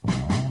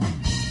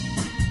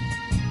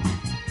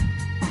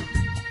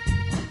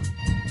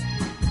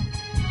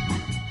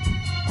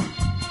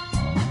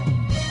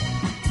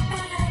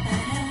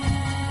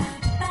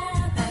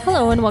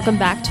Hello and welcome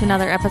back to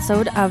another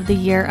episode of the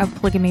Year of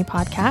Polygamy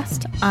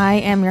podcast. I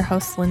am your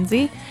host,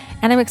 Lindsay,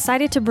 and I'm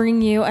excited to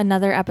bring you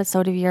another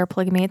episode of Year of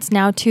Polygamy. It's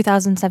now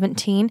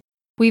 2017.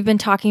 We've been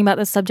talking about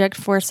this subject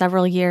for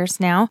several years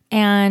now,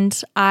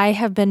 and I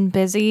have been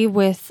busy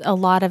with a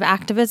lot of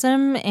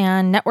activism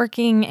and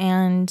networking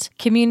and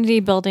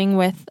community building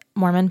with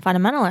Mormon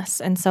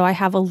fundamentalists, and so I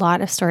have a lot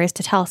of stories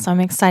to tell, so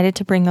I'm excited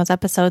to bring those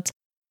episodes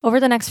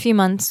over the next few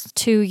months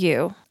to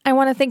you. I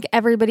want to thank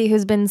everybody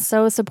who's been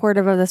so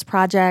supportive of this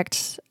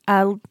project.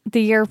 The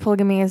Year of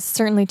Polygamy has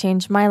certainly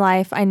changed my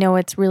life. I know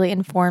it's really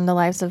informed the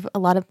lives of a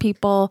lot of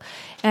people,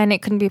 and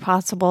it couldn't be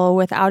possible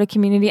without a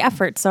community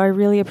effort. So I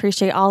really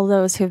appreciate all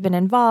those who've been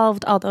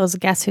involved, all those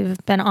guests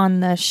who've been on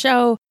the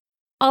show,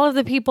 all of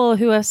the people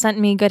who have sent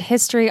me good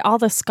history, all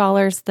the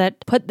scholars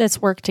that put this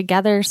work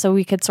together so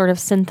we could sort of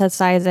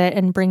synthesize it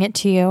and bring it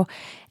to you.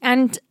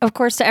 And of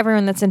course, to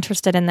everyone that's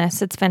interested in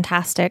this, it's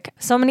fantastic.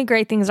 So many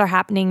great things are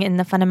happening in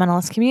the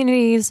fundamentalist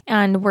communities,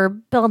 and we're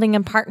building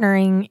and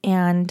partnering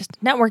and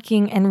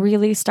networking and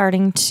really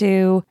starting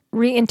to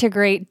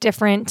reintegrate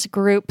different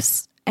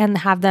groups and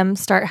have them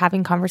start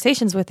having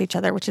conversations with each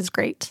other, which is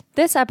great.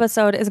 This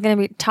episode is going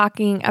to be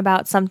talking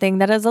about something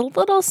that is a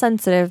little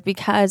sensitive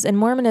because in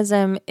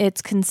Mormonism,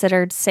 it's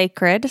considered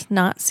sacred,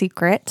 not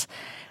secret.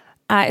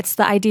 It's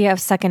the idea of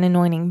second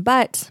anointing,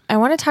 but I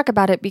want to talk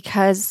about it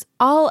because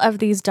all of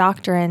these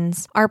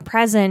doctrines are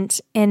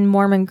present in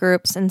Mormon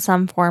groups in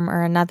some form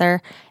or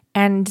another,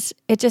 and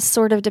it just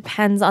sort of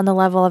depends on the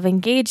level of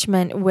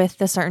engagement with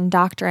the certain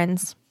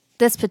doctrines.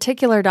 This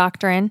particular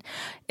doctrine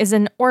is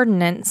an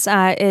ordinance.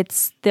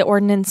 It's the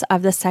ordinance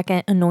of the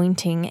second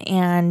anointing,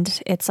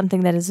 and it's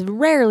something that is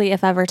rarely,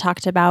 if ever,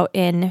 talked about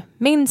in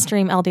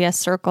mainstream LDS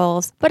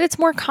circles, but it's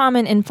more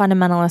common in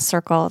fundamentalist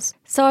circles.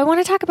 So I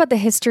want to talk about the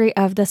history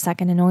of the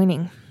second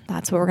anointing.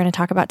 That's what we're going to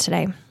talk about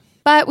today.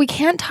 But we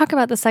can't talk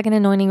about the second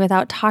anointing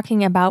without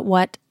talking about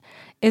what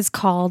is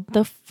called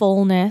the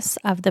fullness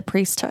of the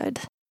priesthood.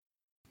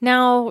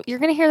 Now, you're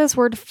going to hear this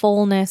word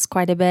fullness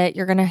quite a bit.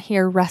 You're going to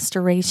hear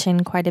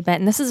restoration quite a bit.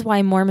 And this is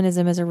why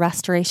Mormonism is a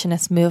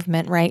restorationist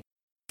movement, right?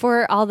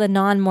 For all the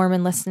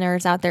non-Mormon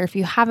listeners out there, if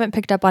you haven't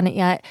picked up on it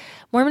yet,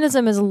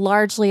 Mormonism is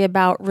largely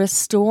about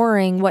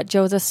restoring what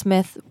Joseph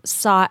Smith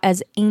saw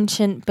as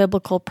ancient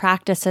biblical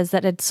practices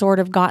that had sort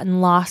of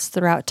gotten lost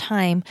throughout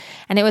time.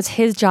 And it was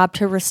his job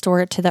to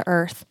restore it to the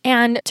earth.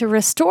 And to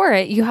restore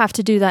it, you have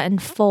to do that in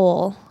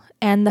full.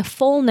 And the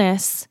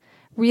fullness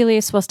really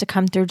is supposed to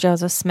come through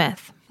Joseph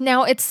Smith.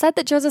 Now, it's said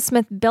that Joseph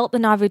Smith built the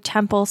Nauvoo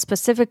Temple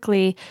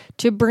specifically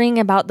to bring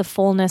about the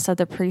fullness of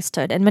the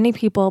priesthood, and many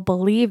people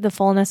believe the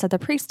fullness of the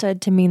priesthood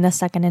to mean the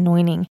second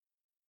anointing.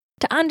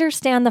 To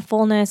understand the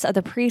fullness of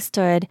the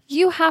priesthood,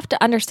 you have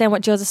to understand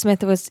what Joseph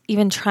Smith was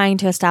even trying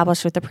to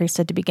establish with the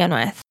priesthood to begin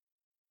with.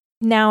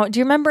 Now, do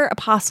you remember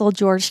Apostle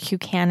George Q.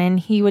 Cannon?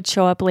 He would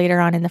show up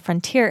later on in the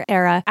Frontier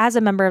era as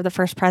a member of the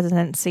First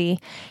Presidency.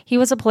 He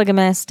was a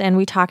polygamist, and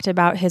we talked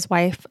about his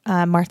wife,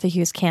 Martha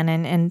Hughes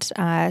Cannon, and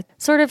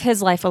sort of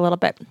his life a little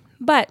bit.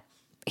 But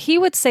he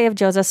would say of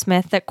Joseph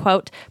Smith that,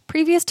 quote,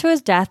 previous to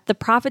his death, the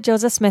prophet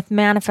Joseph Smith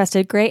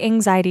manifested great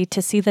anxiety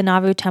to see the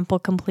Nauvoo Temple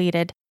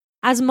completed.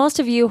 As most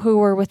of you who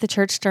were with the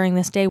church during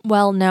this day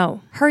well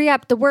know. Hurry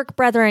up the work,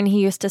 brethren, he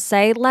used to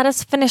say. Let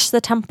us finish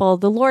the temple.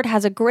 The Lord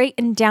has a great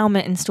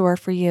endowment in store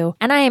for you.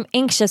 And I am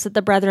anxious that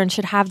the brethren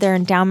should have their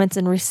endowments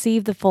and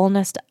receive the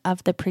fullness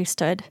of the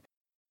priesthood.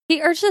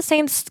 He urged the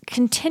saints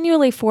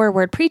continually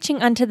forward,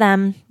 preaching unto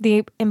them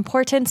the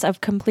importance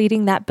of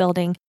completing that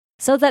building,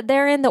 so that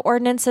therein the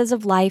ordinances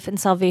of life and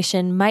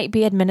salvation might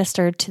be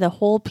administered to the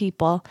whole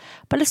people,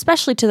 but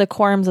especially to the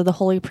quorums of the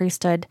holy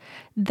priesthood.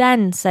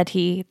 Then, said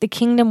he, the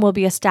kingdom will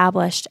be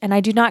established, and I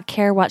do not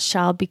care what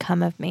shall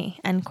become of me.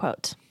 End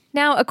quote.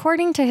 Now,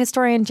 according to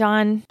historian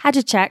John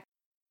Hajicek,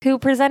 who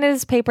presented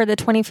his paper at the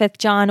 25th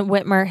John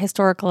Whitmer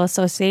Historical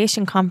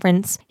Association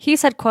Conference, he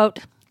said, quote,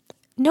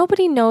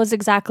 nobody knows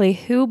exactly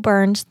who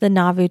burned the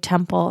Nauvoo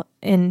Temple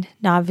in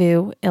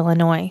Nauvoo,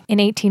 Illinois in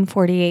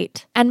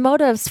 1848, and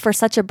motives for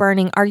such a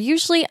burning are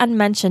usually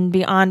unmentioned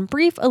beyond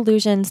brief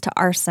allusions to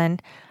arson,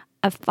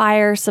 a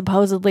fire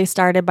supposedly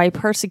started by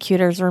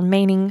persecutors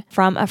remaining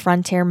from a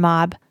frontier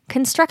mob.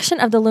 Construction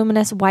of the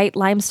luminous white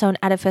limestone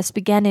edifice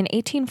began in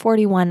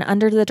 1841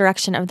 under the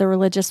direction of the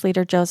religious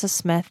leader Joseph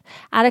Smith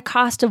at a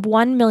cost of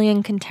 $1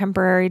 million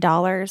contemporary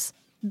dollars.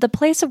 The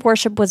place of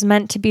worship was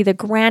meant to be the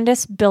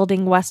grandest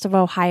building west of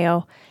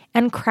Ohio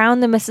and crown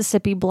the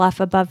Mississippi bluff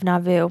above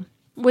Nauvoo,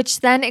 which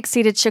then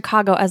exceeded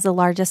Chicago as the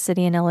largest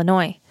city in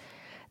Illinois.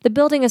 The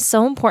building is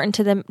so important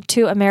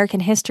to American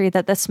history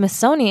that the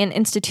Smithsonian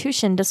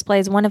Institution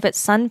displays one of its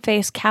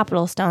sun-faced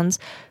Capitol stones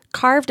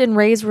carved in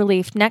raised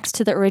relief next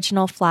to the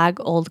original flag,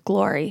 Old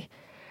Glory.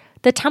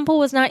 The temple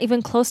was not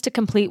even close to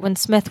complete when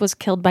Smith was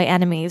killed by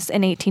enemies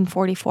in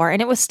 1844,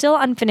 and it was still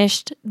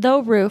unfinished, though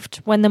roofed,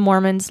 when the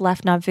Mormons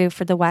left Nauvoo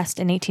for the west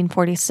in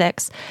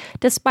 1846,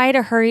 despite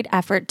a hurried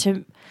effort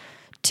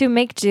to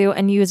make do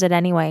and use it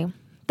anyway.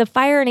 The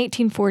fire in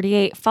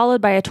 1848,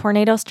 followed by a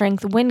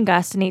tornado-strength wind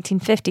gust in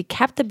 1850,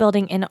 kept the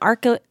building in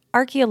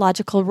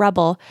archaeological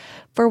rubble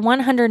for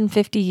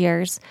 150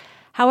 years.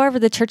 However,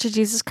 the Church of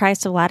Jesus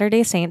Christ of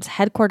Latter-day Saints,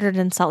 headquartered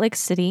in Salt Lake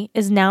City,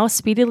 is now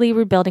speedily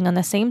rebuilding on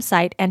the same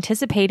site,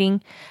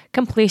 anticipating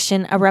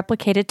completion a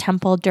replicated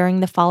temple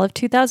during the fall of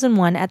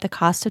 2001 at the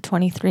cost of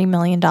 $23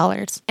 million.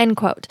 End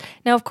quote.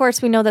 Now, of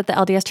course, we know that the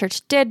LDS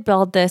Church did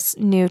build this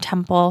new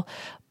temple,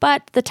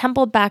 but the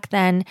temple back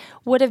then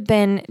would have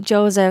been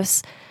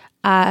Joseph's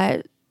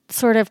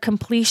sort of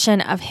completion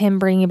of him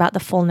bringing about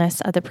the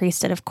fullness of the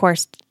priesthood. Of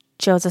course,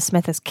 Joseph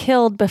Smith is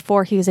killed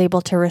before he was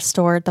able to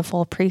restore the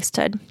full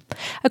priesthood.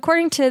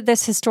 According to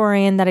this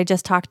historian that I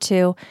just talked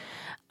to,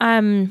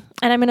 and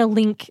I'm going to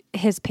link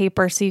his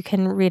paper so you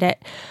can read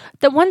it,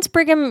 that once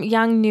Brigham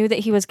Young knew that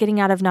he was getting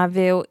out of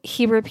Nauvoo,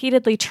 he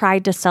repeatedly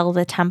tried to sell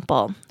the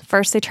temple.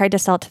 First, they tried to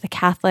sell it to the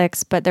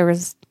Catholics, but there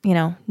was,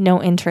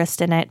 no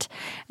interest in it.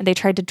 And they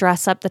tried to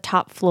dress up the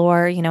top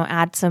floor,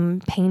 add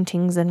some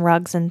paintings and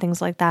rugs and things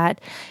like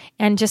that.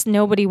 And just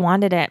nobody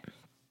wanted it.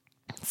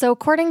 So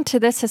according to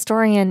this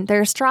historian,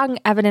 there's strong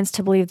evidence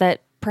to believe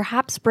that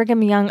perhaps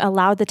Brigham Young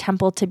allowed the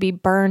temple to be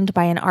burned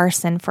by an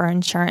arson for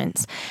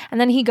insurance.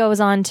 And then he goes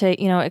on to,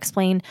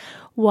 explain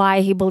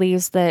why he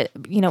believes that,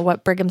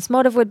 what Brigham's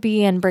motive would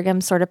be and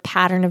Brigham's sort of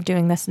pattern of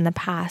doing this in the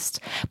past.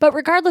 But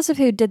regardless of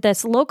who did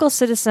this, local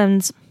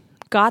citizens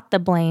got the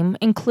blame,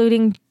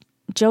 including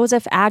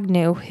Joseph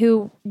Agnew,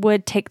 who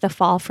would take the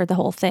fall for the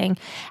whole thing.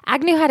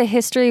 Agnew had a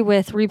history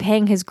with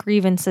repaying his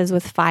grievances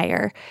with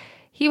fire.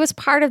 He was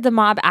part of the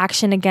mob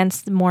action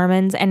against the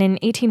Mormons, and in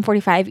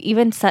 1845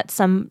 even set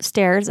some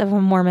stairs of a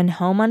Mormon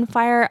home on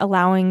fire,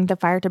 allowing the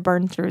fire to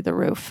burn through the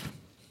roof.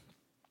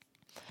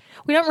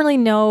 We don't really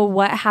know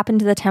what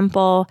happened to the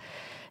temple.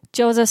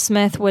 Joseph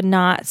Smith would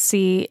not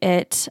see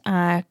it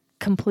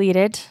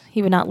completed.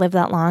 He would not live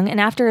that long.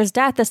 And after his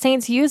death, the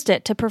saints used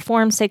it to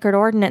perform sacred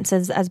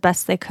ordinances as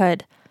best they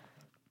could.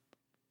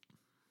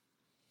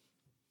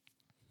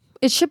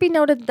 It should be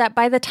noted that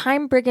by the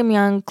time Brigham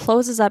Young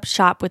closes up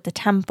shop with the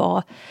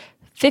temple,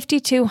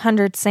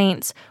 5,200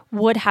 saints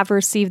would have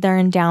received their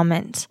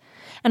endowment.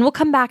 And we'll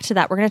come back to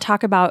that. We're going to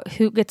talk about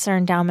who gets their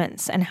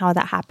endowments and how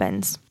that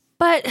happens.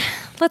 But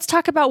let's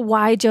talk about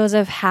why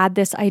Joseph had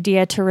this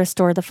idea to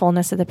restore the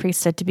fullness of the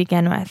priesthood to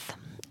begin with.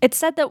 It's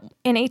said that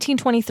in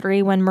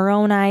 1823, when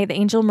Moroni, the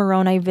angel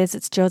Moroni,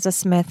 visits Joseph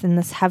Smith in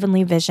this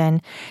heavenly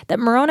vision, that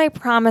Moroni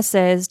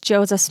promises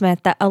Joseph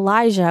Smith that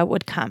Elijah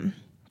would come.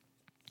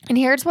 And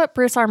here's what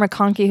Bruce R.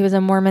 McConkie, who is a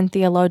Mormon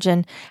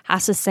theologian,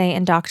 has to say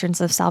in Doctrines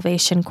of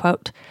Salvation,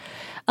 quote,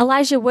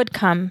 Elijah would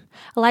come.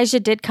 Elijah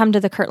did come to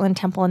the Kirtland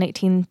Temple in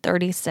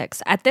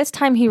 1836. At this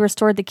time, he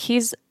restored the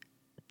keys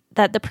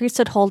that the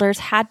priesthood holders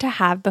had to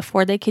have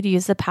before they could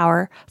use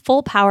the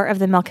full power of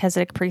the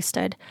Melchizedek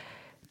priesthood.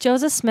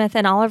 Joseph Smith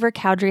and Oliver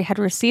Cowdery had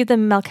received the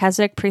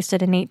Melchizedek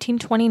priesthood in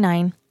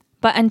 1829,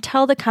 but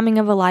until the coming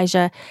of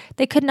Elijah,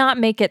 they could not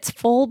make its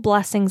full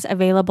blessings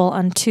available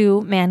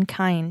unto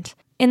mankind.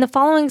 In the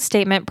following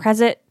statement,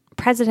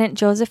 President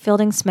Joseph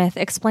Fielding Smith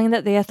explained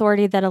that the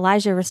authority that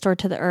Elijah restored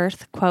to the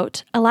earth,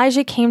 quote,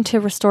 Elijah came to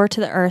restore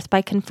to the earth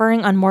by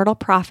conferring on mortal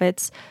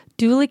prophets,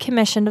 duly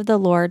commissioned of the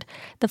Lord,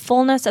 the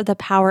fullness of the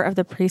power of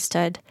the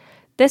priesthood.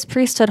 This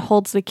priesthood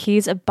holds the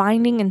keys of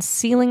binding and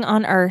sealing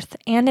on earth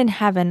and in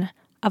heaven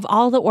of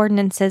all the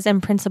ordinances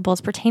and principles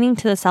pertaining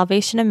to the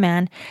salvation of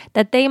man,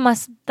 that they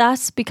must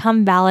thus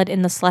become valid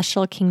in the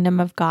celestial kingdom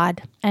of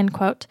God. End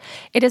quote.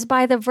 It is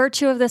by the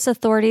virtue of this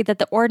authority that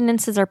the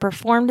ordinances are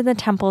performed in the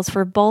temples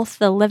for both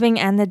the living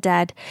and the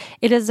dead.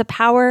 It is a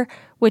power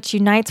which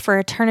unites for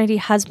eternity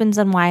husbands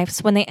and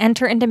wives when they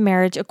enter into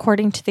marriage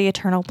according to the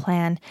eternal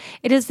plan.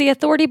 It is the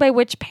authority by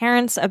which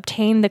parents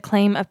obtain the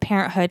claim of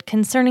parenthood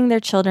concerning their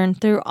children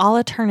through all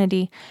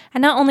eternity,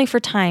 and not only for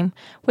time,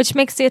 which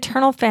makes the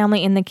eternal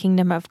family in the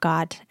kingdom of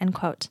God. End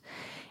quote.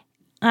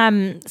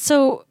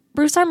 So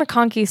Bruce R.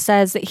 McConkie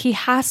says that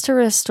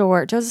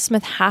Joseph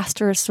Smith has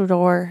to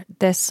restore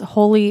this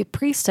holy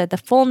priesthood, the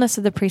fullness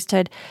of the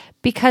priesthood,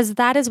 because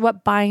that is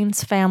what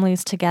binds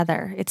families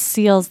together. It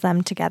seals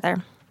them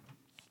together.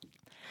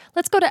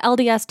 Let's go to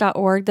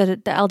LDS.org,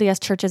 the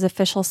LDS Church's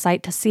official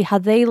site, to see how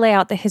they lay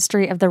out the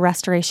history of the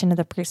restoration of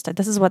the priesthood.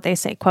 This is what they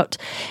say, quote,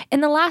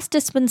 In the last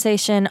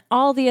dispensation,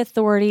 all the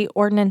authority,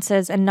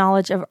 ordinances, and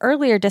knowledge of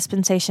earlier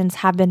dispensations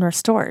have been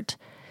restored.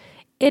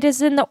 It is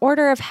in the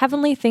order of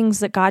heavenly things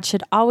that God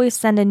should always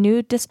send a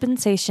new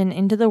dispensation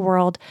into the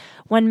world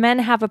when men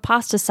have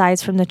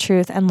apostatized from the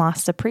truth and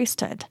lost the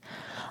priesthood.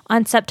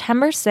 On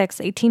September 6,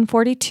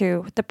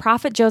 1842, the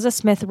prophet Joseph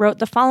Smith wrote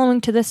the following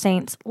to the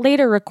saints,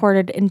 later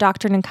recorded in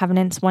Doctrine and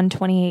Covenants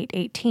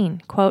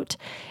 128:18, quote,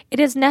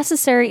 It is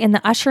necessary in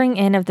the ushering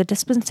in of the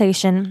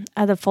dispensation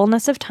of the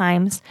fullness of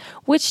times,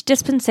 which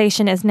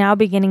dispensation is now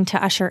beginning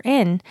to usher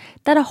in,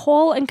 that a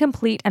whole and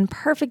complete and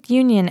perfect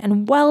union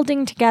and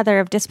welding together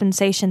of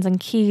dispensations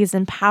and keys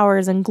and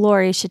powers and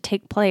glories should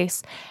take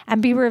place,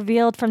 and be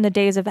revealed from the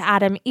days of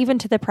Adam even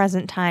to the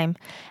present time.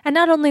 And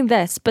not only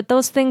this, but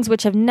those things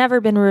which have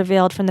never been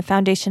revealed from the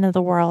foundation of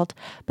the world,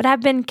 but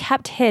have been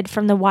kept hid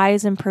from the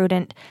wise and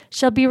prudent,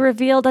 shall be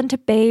revealed unto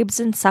babes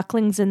and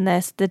sucklings in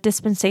this, the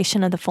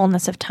dispensation of the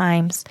fullness of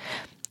times.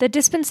 The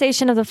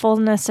dispensation of the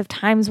fullness of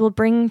times will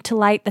bring to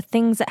light the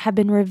things that have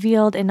been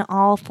revealed in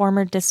all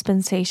former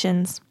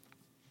dispensations.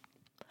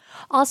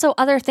 Also,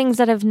 other things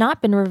that have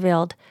not been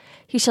revealed.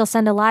 He shall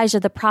send Elijah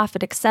the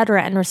prophet,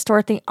 etc., and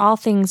restore all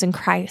things in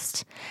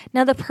Christ.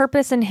 Now the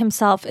purpose in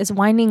himself is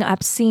winding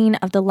up scene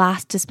of the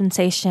last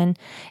dispensation,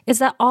 is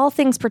that all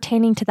things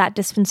pertaining to that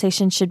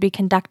dispensation should be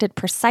conducted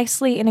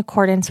precisely in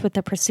accordance with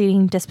the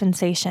preceding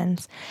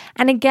dispensations.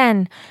 And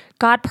again,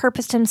 God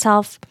purposed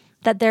himself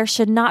that there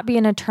should not be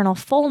an eternal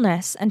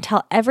fullness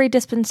until every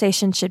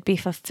dispensation should be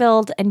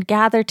fulfilled and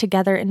gathered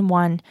together in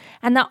one,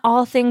 and that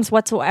all things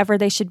whatsoever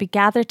they should be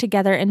gathered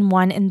together in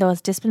one in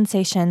those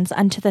dispensations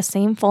unto the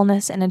same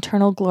fullness and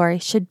eternal glory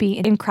should be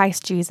in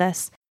Christ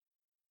Jesus.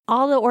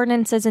 All the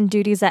ordinances and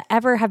duties that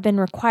ever have been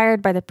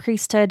required by the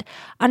priesthood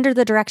under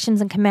the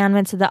directions and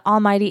commandments of the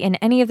Almighty in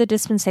any of the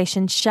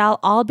dispensations shall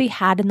all be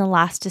had in the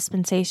last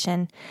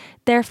dispensation.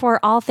 Therefore,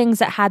 all things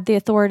that had the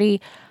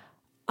authority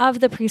of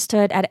the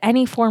priesthood at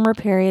any former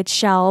period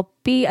shall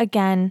be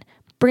again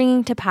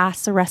bringing to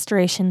pass the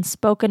restoration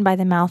spoken by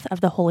the mouth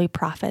of the holy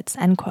prophets."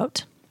 End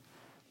quote.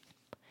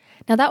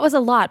 Now that was a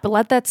lot, but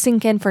let that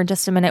sink in for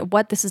just a minute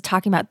what this is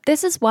talking about.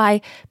 This is why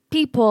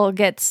people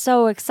get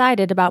so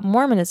excited about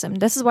Mormonism.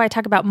 This is why I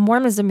talk about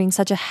Mormonism being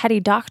such a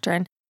heady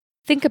doctrine.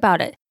 Think about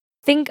it.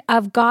 Think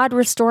of God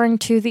restoring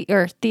to the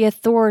earth the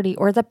authority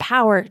or the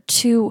power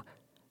to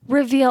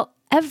reveal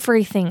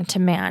everything to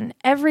man,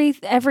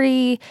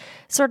 every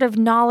sort of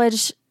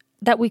knowledge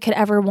that we could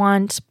ever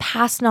want,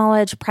 past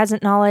knowledge,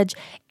 present knowledge,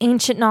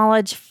 ancient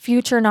knowledge,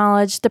 future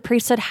knowledge. The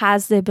priesthood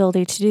has the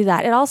ability to do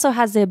that. It also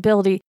has the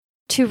ability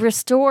to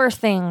restore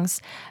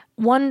things,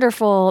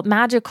 wonderful,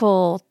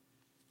 magical,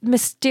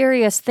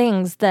 mysterious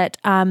things that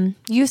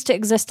used to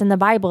exist in the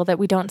Bible that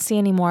we don't see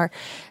anymore.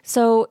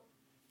 So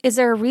is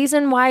there a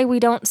reason why we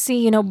don't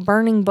see,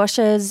 burning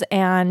bushes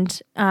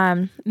and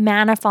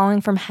manna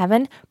falling from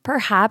heaven?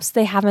 Perhaps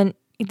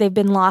they've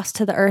been lost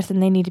to the earth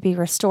and they need to be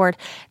restored.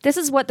 This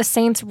is what the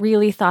saints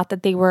really thought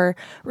that they were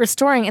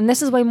restoring. And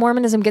this is why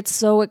Mormonism gets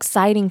so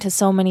exciting to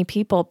so many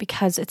people,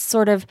 because it's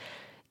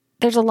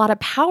there's a lot of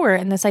power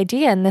in this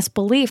idea and this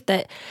belief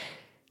that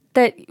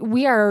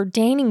we are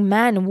ordaining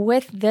men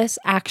with this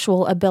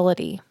actual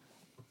ability.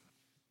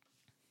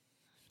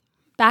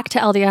 Back to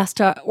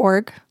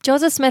LDS.org,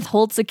 Joseph Smith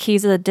holds the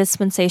keys of the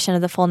dispensation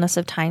of the fullness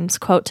of times.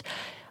 Quote,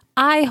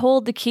 "I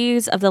hold the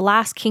keys of the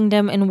last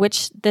kingdom in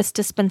which this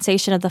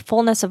dispensation of the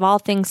fullness of all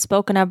things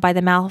spoken of by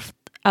the mouth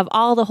of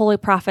all the holy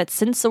prophets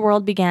since the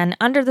world began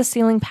under the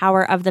sealing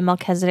power of the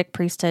Melchizedek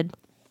priesthood.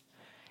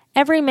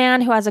 Every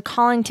man who has a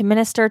calling to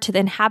minister to the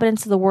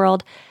inhabitants of the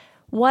world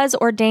was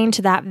ordained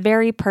to that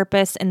very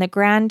purpose in the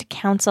grand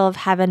council of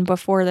heaven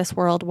before this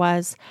world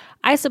was.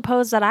 I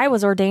suppose that I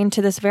was ordained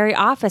to this very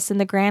office in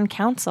the grand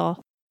council.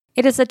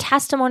 It is a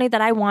testimony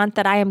that I want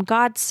that I am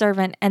God's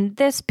servant, and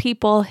this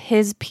people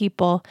his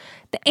people.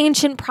 The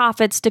ancient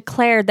prophets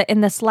declared that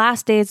in this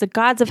last days the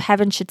gods of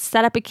heaven should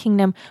set up a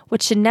kingdom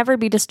which should never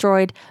be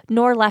destroyed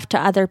nor left to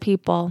other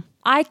people.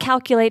 I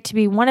calculate to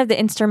be one of the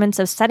instruments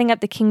of setting up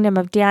the kingdom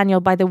of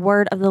Daniel by the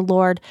word of the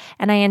Lord,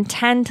 and I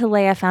intend to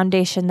lay a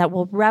foundation that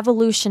will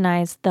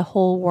revolutionize the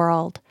whole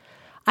world.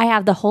 I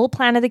have the whole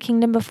plan of the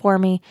kingdom before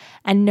me,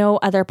 and no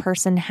other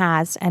person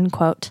has." End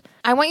quote.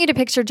 I want you to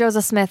picture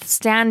Joseph Smith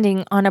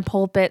standing on a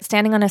pulpit,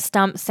 standing on a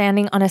stump,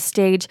 standing on a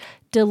stage,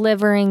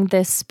 delivering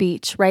this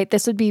speech, right?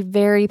 This would be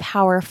very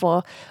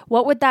powerful.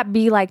 What would that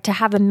be like to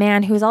have a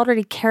man who's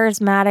already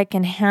charismatic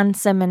and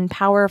handsome and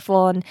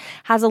powerful and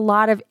has a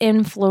lot of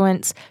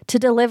influence to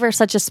deliver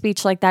such a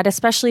speech like that,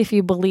 especially if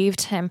you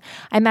believed him?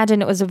 I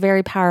imagine it was a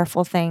very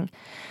powerful thing.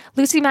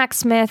 Lucy Mack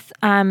Smith,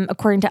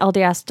 according to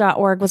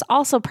LDS.org, was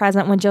also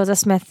present when Joseph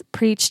Smith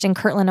preached in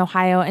Kirtland,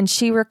 Ohio, and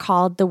she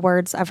recalled the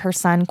words of her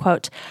son,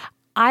 quote,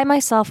 "I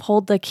myself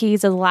hold the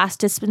keys of the last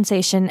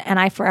dispensation, and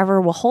I forever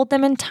will hold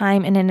them in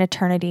time and in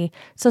eternity.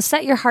 So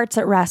set your hearts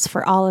at rest,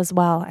 for all is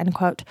well." End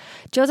quote.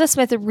 Joseph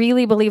Smith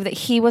really believed that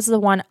he was the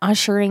one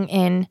ushering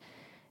in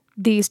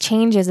these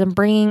changes and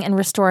bringing and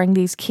restoring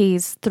these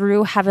keys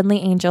through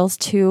heavenly angels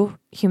to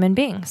human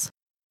beings.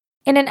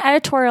 In an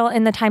editorial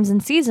in the Times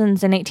and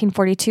Seasons in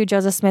 1842,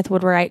 Joseph Smith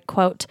would write,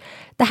 quote,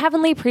 "The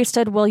heavenly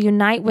priesthood will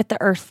unite with the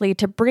earthly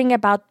to bring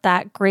about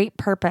that great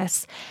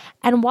purpose.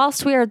 And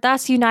whilst we are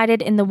thus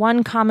united in the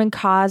one common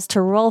cause to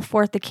roll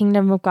forth the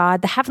kingdom of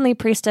God, the heavenly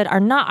priesthood are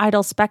not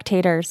idle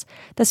spectators.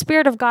 The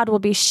Spirit of God will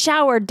be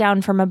showered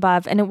down from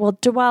above, and it will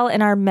dwell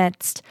in our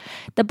midst.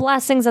 The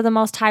blessings of the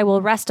Most High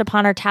will rest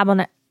upon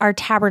our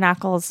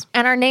tabernacles,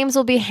 and our names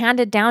will be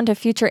handed down to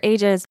future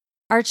ages.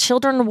 Our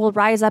children will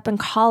rise up and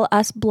call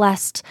us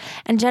blessed,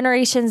 and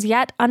generations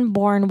yet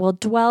unborn will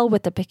dwell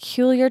with a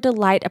peculiar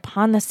delight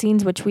upon the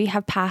scenes which we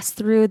have passed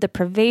through, the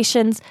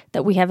privations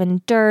that we have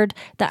endured,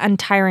 the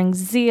untiring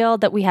zeal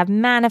that we have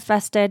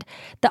manifested,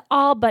 the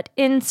all but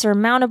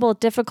insurmountable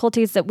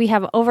difficulties that we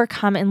have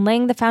overcome in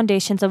laying the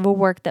foundations of a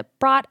work that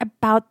brought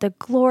about the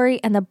glory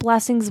and the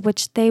blessings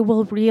which they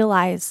will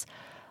realize.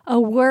 a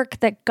work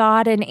that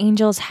God and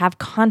angels have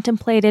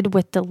contemplated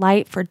with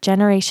delight for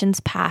generations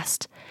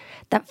past,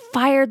 that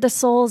fired the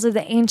souls of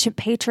the ancient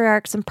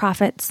patriarchs and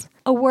prophets,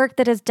 a work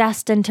that is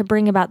destined to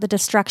bring about the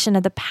destruction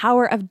of the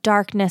power of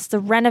darkness, the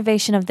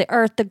renovation of the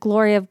earth, the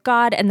glory of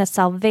God, and the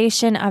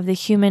salvation of the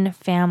human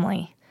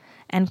family."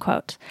 End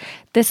quote.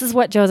 This is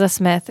what Joseph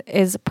Smith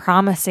is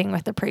promising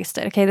with the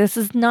priesthood. Okay, this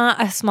is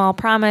not a small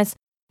promise.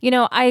 You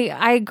know,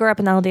 I grew up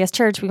in the LDS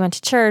church. We went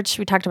to church.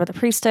 We talked about the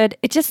priesthood.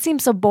 It just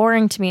seems so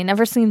boring to me. It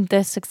never seemed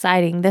this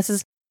exciting. This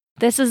is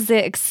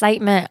the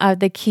excitement of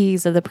the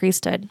keys of the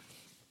priesthood.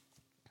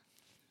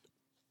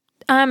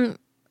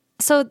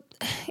 So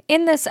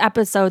in this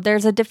episode,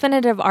 there's a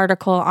definitive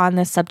article on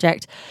this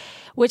subject,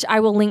 which I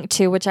will link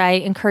to, which I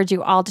encourage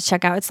you all to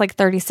check out. It's like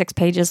 36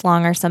 pages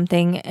long or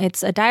something.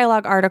 It's a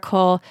dialogue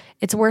article.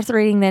 It's worth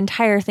reading the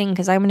entire thing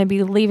because I'm going to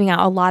be leaving out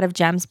a lot of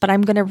gems, but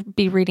I'm going to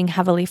be reading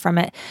heavily from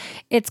it.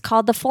 It's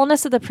called "The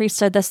Fullness of the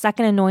Priesthood, the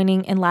Second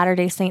Anointing in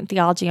Latter-day Saint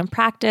Theology and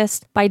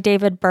Practice" by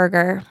David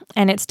Berger,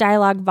 and it's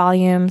dialogue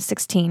volume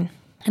 16,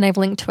 and I've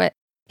linked to it.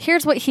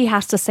 Here's what he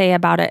has to say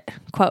about it.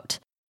 Quote,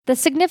 "The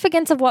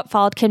significance of what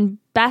followed can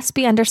best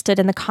be understood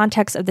in the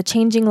context of the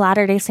changing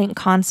Latter-day Saint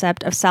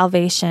concept of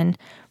salvation.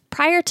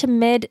 Prior to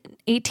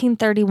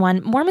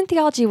mid-1831, Mormon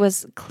theology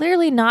was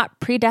clearly not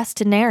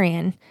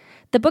predestinarian.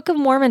 The Book of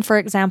Mormon, for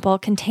example,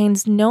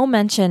 contains no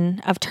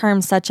mention of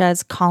terms such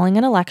as calling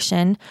an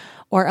election,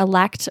 or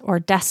elect, or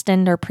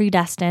destined, or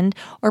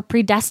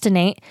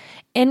predestinate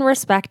in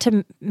respect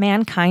to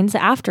mankind's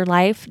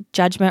afterlife,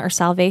 judgment, or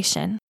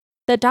salvation.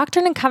 The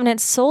Doctrine and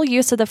Covenant's sole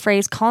use of the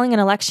phrase calling an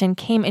election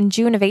came in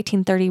June of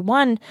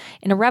 1831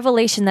 in a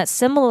revelation that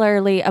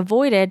similarly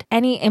avoided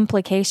any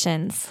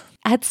implications.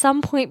 At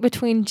some point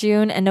between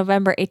June and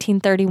November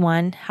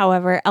 1831,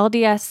 however,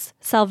 LDS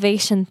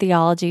salvation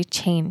theology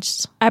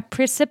changed. A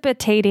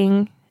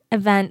precipitating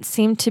event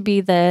seemed to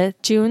be the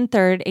June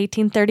 3rd,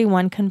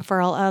 1831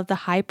 conferral of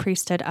the high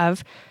priesthood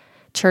of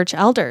church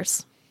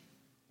elders.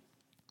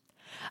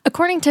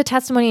 According to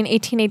testimony in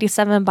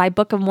 1887 by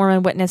Book of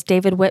Mormon witness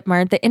David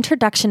Whitmer, the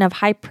introduction of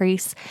high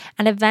priests,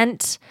 an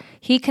event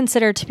he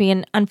considered to be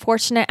an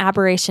unfortunate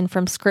aberration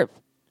from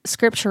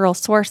scriptural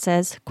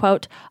sources,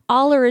 quote,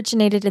 "all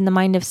originated in the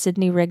mind of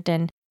Sidney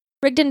Rigdon.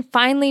 Rigdon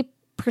finally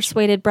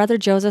persuaded Brother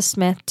Joseph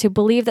Smith to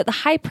believe that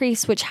the high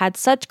priest, which had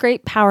such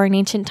great power in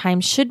ancient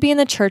times, should be in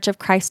the Church of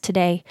Christ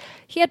today.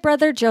 He had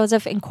Brother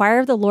Joseph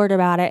inquire of the Lord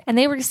about it, and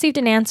they received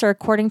an answer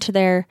according to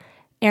their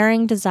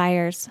erring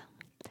desires."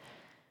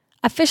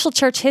 Official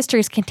church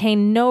histories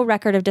contain no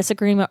record of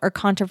disagreement or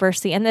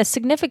controversy, and the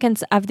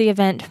significance of the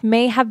event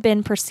may have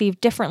been perceived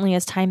differently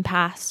as time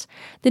passed.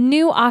 The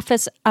new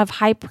office of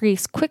high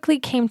priest quickly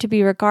came to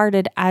be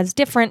regarded as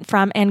different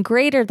from and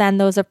greater than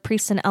those of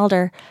priest and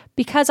elder,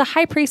 because a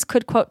high priest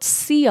could, quote,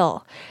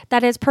 "seal,"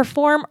 that is,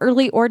 perform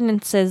early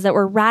ordinances that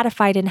were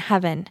ratified in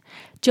heaven.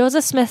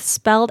 Joseph Smith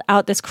spelled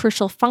out this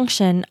crucial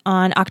function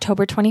on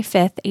October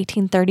 25th,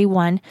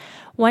 1831,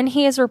 when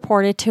he is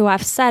reported to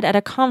have said at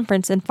a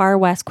conference in Far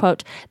West,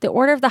 quote, "The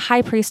order of the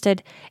high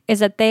priesthood is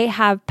that they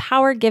have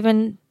power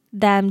given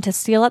them to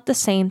seal up the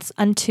saints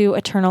unto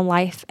eternal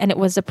life, and it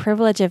was the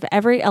privilege of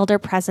every elder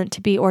present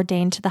to be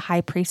ordained to the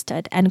high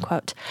priesthood," end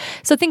quote.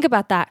 So think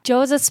about that.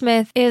 Joseph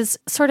Smith is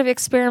sort of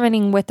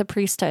experimenting with the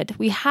priesthood.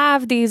 We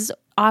have these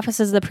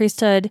offices of the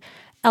priesthood,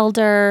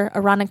 elder,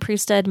 Aaronic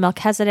priesthood,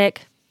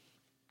 Melchizedek.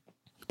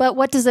 But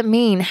what does it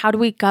mean? How do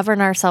we govern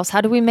ourselves?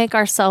 How do we make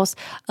ourselves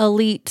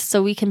elite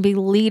so we can be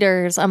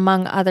leaders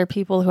among other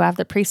people who have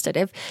the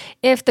priesthood?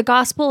 If the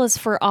gospel is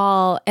for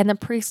all and the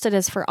priesthood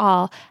is for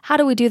all, how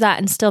do we do that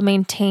and still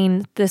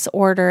maintain this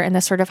order and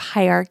this sort of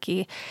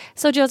hierarchy?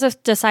 So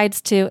Joseph decides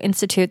to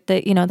institute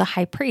the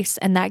high priest,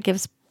 and that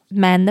gives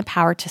men the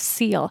power to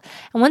seal.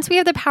 And once we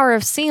have the power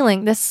of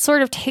sealing, this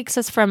sort of takes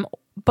us from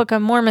Book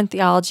of Mormon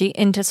theology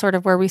into sort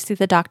of where we see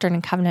the Doctrine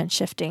and Covenant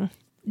shifting.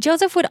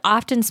 Joseph would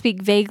often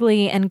speak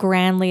vaguely and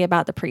grandly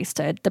about the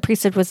priesthood. The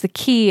priesthood was the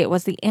key, it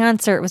was the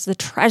answer, it was the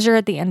treasure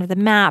at the end of the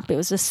map, it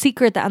was the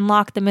secret that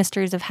unlocked the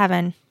mysteries of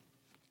heaven.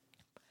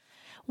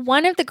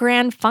 One of the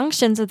grand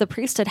functions of the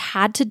priesthood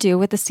had to do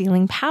with the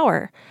sealing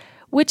power,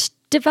 which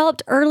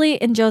developed early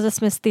in Joseph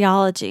Smith's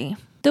theology.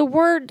 The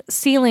word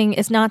sealing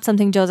is not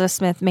something Joseph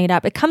Smith made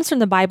up. It comes from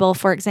the Bible,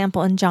 for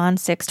example, in John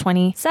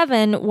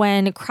 6:27,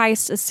 when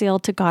Christ is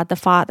sealed to God the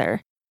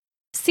Father.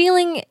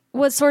 Sealing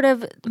was sort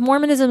of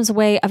Mormonism's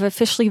way of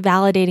officially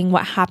validating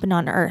what happened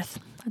on earth.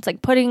 It's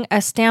like putting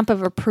a stamp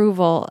of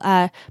approval,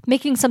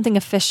 making something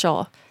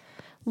official,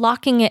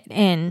 locking it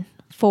in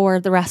for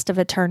the rest of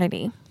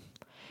eternity.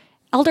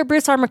 Elder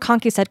Bruce R.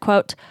 McConkie said,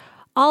 quote,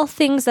 "All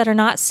things that are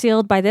not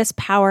sealed by this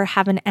power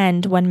have an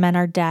end when men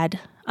are dead.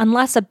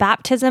 Unless a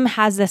baptism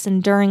has this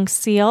enduring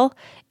seal,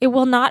 it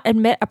will not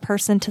admit a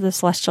person to the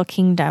celestial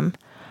kingdom.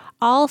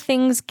 All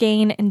things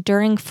gain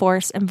enduring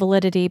force and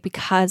validity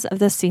because of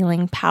the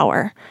sealing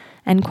power,"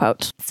 end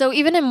quote. So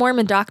even in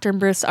Mormon doctrine,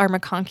 Bruce R.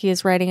 McConkie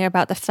is writing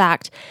about the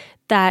fact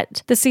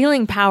that the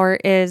sealing power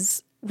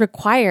is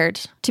required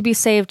to be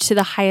saved to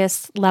the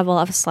highest level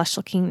of a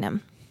celestial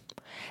kingdom.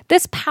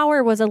 This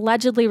power was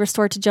allegedly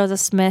restored to Joseph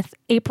Smith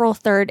April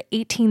 3rd,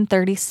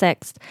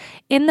 1836,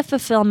 in the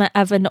fulfillment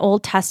of an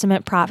Old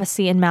Testament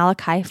prophecy in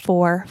Malachi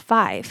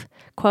 4:5.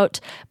 Quote,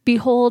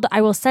 "Behold,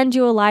 I will send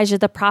you Elijah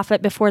the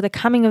prophet before the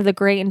coming of the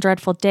great and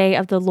dreadful day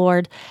of the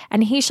Lord,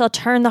 and he shall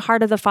turn the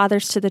heart of the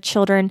fathers to the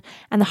children,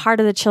 and the heart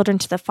of the children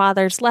to the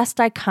fathers, lest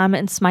I come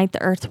and smite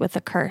the earth with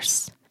a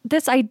curse."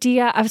 This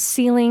idea of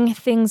sealing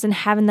things in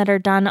heaven that are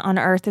done on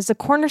earth is a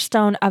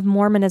cornerstone of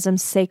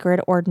Mormonism's sacred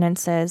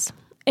ordinances.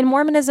 In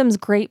Mormonism's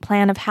great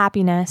plan of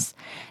happiness,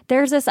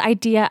 there's this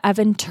idea of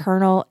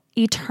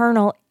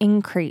eternal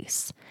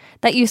increase.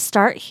 That you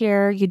start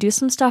here, you do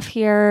some stuff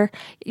here.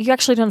 You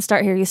actually don't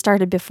start here. You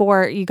started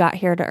before you got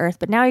here to earth,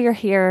 but now you're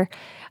here.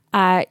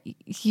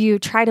 You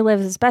try to live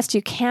as best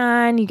you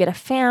can. You get a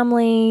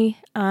family,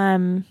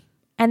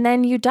 and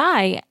then you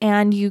die,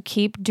 and you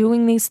keep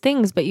doing these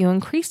things, but you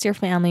increase your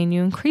family, and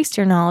you increase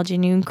your knowledge,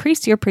 and you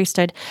increase your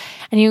priesthood,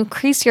 and you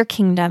increase your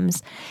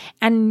kingdoms,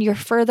 and your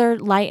further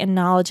light and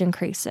knowledge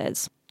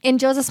increases. In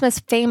Joseph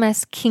Smith's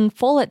famous King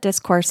Follett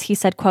discourse, he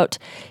said, quote,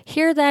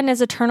 "Here then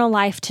is eternal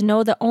life, to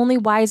know the only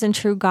wise and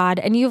true God,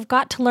 and you've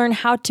got to learn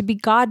how to be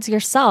gods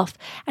yourself,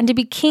 and to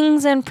be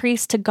kings and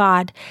priests to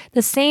God,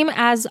 the same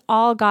as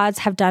all gods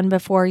have done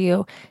before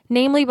you,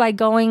 namely by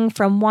going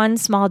from one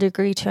small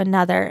degree to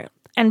another,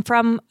 and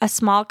from a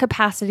small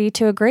capacity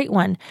to a great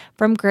one,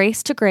 from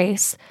grace to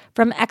grace,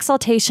 from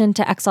exaltation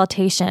to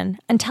exaltation,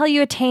 until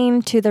you attain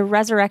to the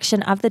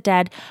resurrection of the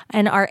dead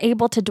and are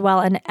able to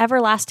dwell in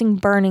everlasting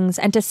burnings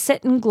and to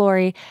sit in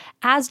glory,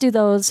 as do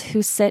those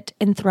who sit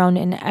enthroned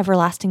in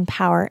everlasting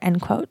power," end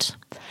quote.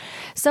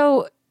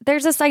 So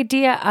there's this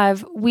idea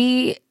of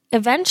we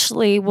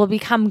eventually will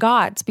become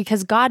gods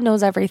because God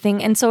knows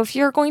everything. And so if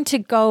you're going to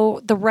go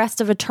the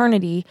rest of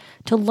eternity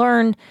to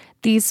learn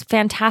these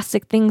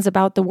fantastic things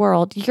about the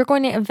world, you're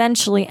going to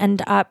eventually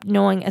end up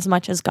knowing as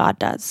much as God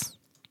does.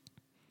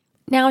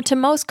 Now, to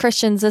most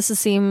Christians,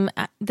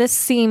 this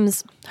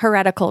seems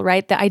heretical,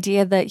 right? The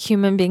idea that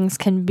human beings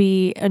can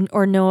be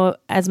or know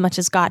as much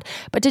as God.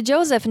 But to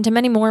Joseph and to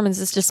many Mormons,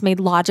 this just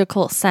made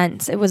logical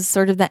sense. It was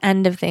sort of the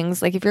end of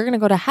things. Like, if you're going to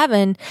go to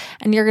heaven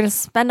and you're going to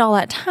spend all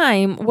that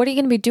time, what are you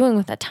going to be doing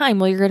with that time?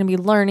 Well, you're going to be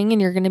learning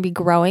and you're going to be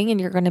growing and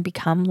you're going to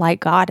become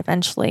like God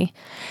eventually.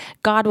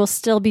 God will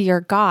still be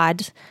your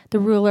God, the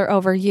ruler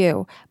over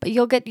you, but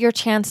you'll get your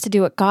chance to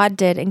do what God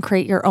did and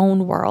create your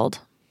own world.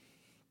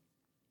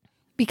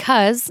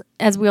 Because,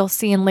 as we'll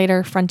see in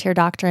later frontier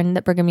doctrine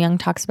that Brigham Young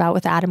talks about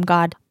with Adam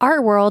God,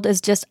 our world is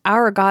just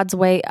our God's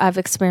way of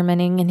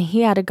experimenting, and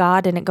he had a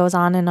God, and it goes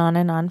on and on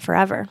and on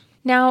forever.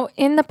 Now,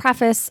 in the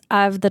preface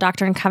of the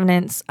Doctrine and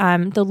Covenants,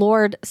 the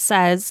Lord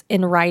says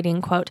in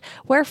writing, quote,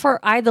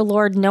 "Wherefore I, the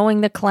Lord, knowing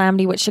the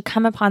calamity which should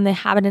come upon the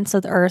inhabitants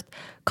of the earth,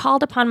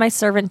 called upon my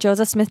servant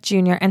Joseph Smith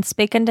Jr., and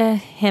spake unto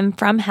him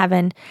from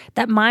heaven,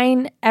 that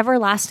mine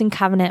everlasting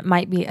covenant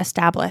might be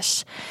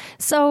established."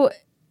 So,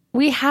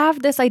 we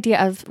have this idea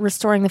of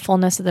restoring the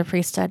fullness of the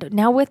priesthood.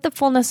 Now, with the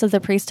fullness of the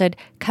priesthood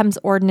comes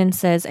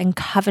ordinances and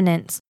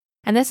covenants.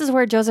 And this is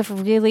where Joseph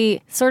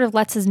really sort of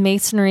lets his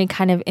masonry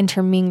kind of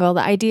intermingle.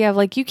 The idea of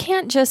like, you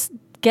can't just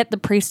get the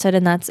priesthood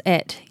and that's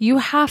it. You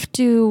have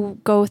to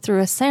go through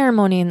a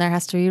ceremony, and there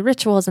has to be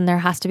rituals, and there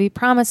has to be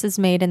promises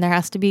made, and there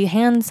has to be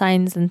hand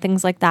signs and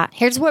things like that.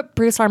 Here's what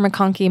Bruce R.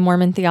 McConkie,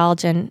 Mormon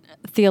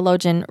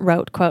theologian,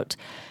 wrote, quote,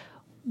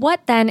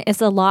 "What then is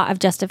the law of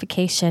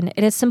justification?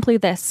 It is simply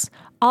this: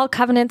 all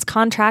covenants,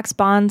 contracts,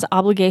 bonds,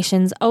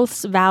 obligations,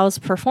 oaths, vows,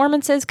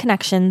 performances,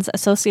 connections,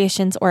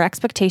 associations, or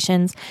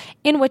expectations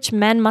in which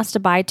men must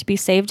abide to be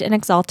saved and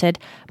exalted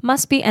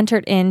must be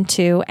entered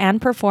into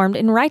and performed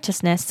in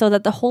righteousness, so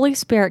that the Holy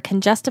Spirit can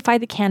justify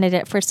the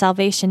candidate for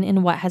salvation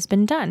in what has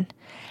been done.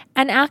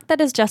 An act that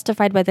is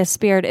justified by the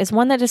Spirit is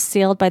one that is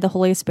sealed by the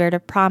Holy Spirit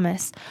of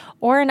promise,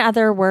 or in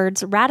other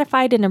words,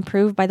 ratified and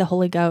approved by the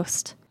Holy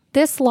Ghost.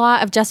 This law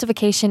of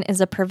justification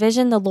is a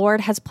provision the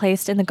Lord has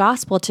placed in the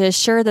gospel to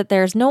assure that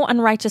there is no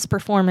unrighteous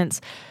performance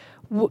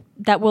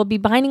that will be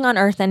binding on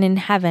earth and in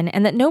heaven,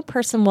 and that no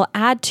person will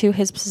add to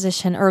his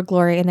position or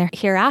glory in the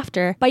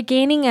hereafter by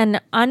gaining an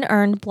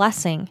unearned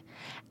blessing.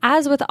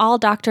 As with all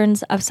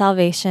doctrines of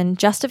salvation,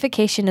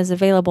 justification is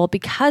available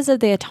because of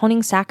the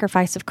atoning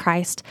sacrifice of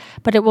Christ,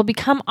 but it will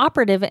become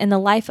operative in the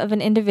life of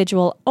an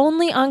individual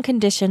only on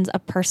conditions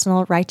of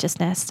personal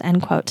righteousness,"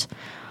 end quote.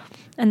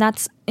 And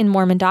that's in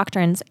Mormon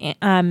doctrines,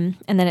 and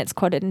then it's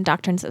quoted in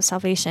Doctrines of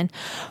Salvation.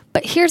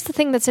 But here's the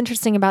thing that's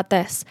interesting about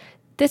this.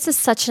 This is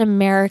such an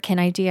American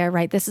idea,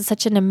 right? This is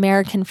such an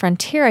American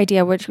frontier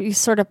idea, which you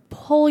sort of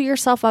pull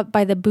yourself up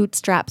by the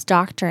bootstraps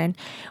doctrine,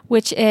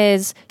 which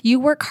is you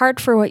work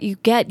hard for what you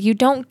get. You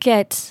don't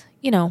get,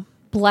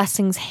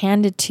 blessings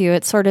handed to you.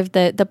 It's sort of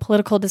the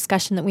political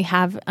discussion that we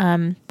have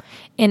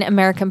in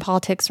American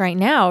politics right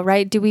now,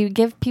 right? Do we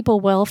give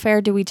people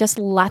welfare? Do we just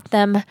let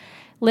them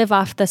live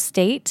off the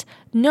state?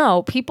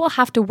 No, people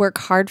have to work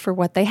hard for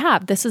what they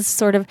have. This is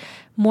sort of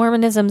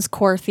Mormonism's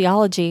core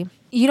theology.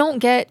 You don't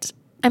get,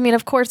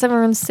 of course,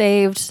 everyone's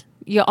saved.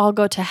 You all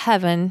go to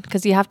heaven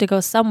because you have to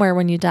go somewhere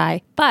when you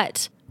die.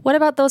 But What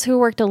about those who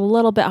worked a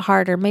little bit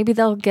harder? Maybe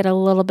they'll get a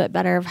little bit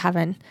better of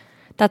heaven.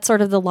 That's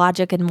sort of the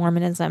logic in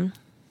Mormonism.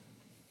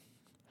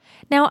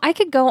 Now, I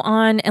could go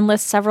on and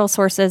list several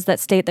sources that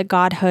state that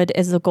godhood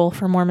is the goal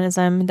for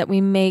Mormonism, that we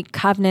make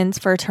covenants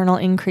for eternal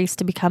increase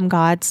to become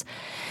gods.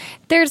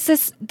 There's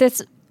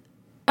this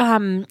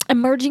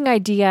emerging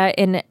idea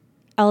in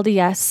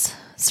LDS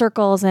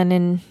circles and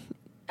in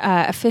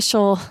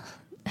official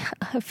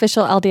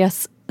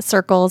LDS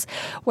circles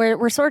where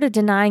we're sort of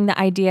denying the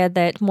idea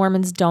that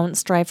Mormons don't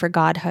strive for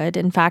godhood.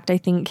 In fact, I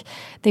think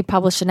they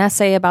published an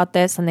essay about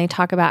this, and they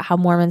talk about how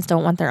Mormons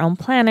don't want their own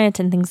planet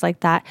and things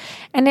like that.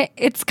 And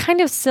it's kind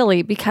of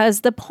silly,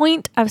 because the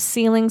point of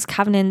sealings,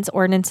 covenants,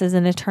 ordinances,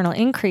 and eternal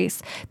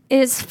increase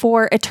is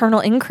for eternal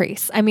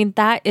increase. I mean,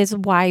 that is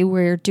why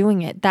we're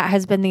doing it. That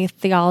has been the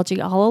theology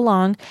all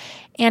along.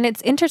 And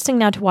it's interesting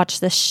now to watch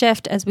this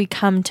shift as we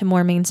come to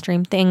more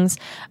mainstream things.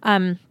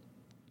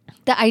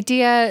 The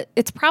idea,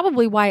 it's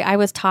probably why I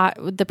was taught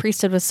the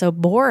priesthood was so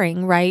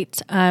boring,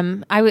 right?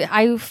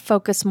 I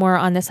focus more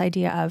on this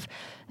idea of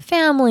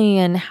family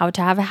and how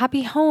to have a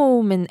happy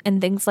home and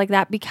things like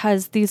that,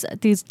 because these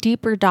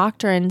deeper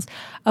doctrines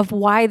of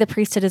why the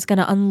priesthood is going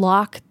to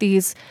unlock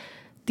these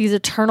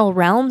eternal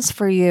realms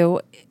for you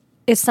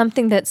is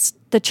something that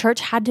the church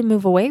had to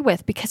move away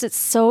with, because it's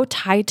so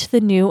tied to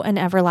the new and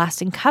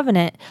everlasting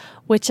covenant,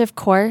 which of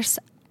course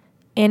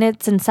in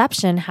its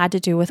inception had to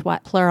do with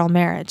what? Plural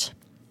marriage.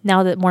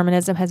 Now that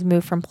Mormonism has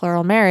moved from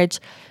plural marriage,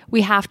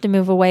 we have to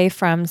move away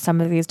from some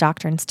of these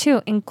doctrines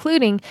too,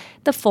 including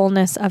the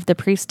fullness of the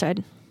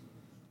priesthood.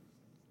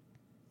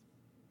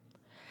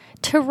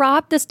 To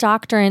rob this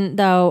doctrine,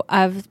 though,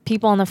 of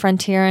people on the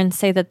frontier and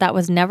say that that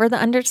was never the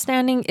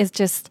understanding is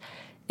just,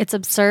 it's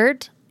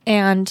absurd.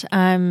 And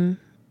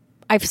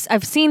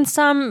I've seen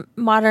some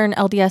modern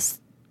LDS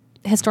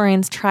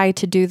historians try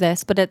to do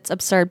this, but it's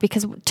absurd,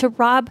 because to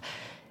rob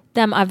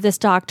them of this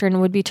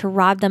doctrine would be to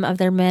rob them of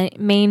their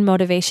main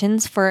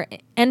motivations for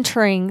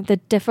entering the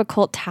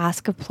difficult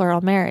task of plural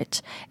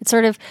marriage. It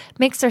sort of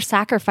makes their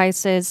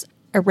sacrifices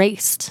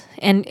erased,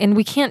 and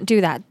we can't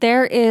do that.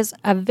 There is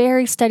a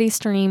very steady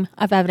stream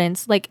of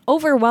evidence, like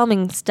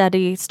overwhelming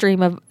steady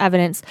stream of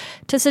evidence,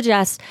 to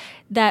suggest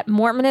that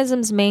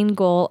Mormonism's main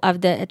goal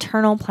of the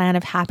eternal plan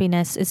of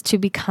happiness is to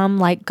become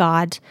like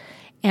God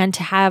and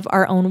to have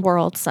our own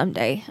world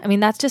someday. I mean,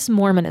 that's just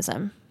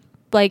Mormonism.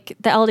 Like,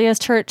 the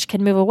LDS Church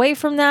can move away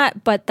from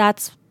that, but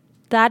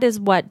that is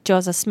what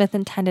Joseph Smith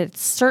intended.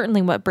 It's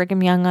certainly what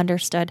Brigham Young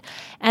understood,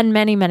 and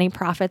many, many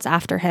prophets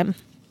after him.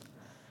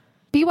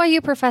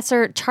 BYU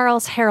professor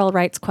Charles Harrell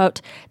writes, quote,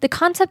 "The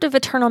concept of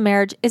eternal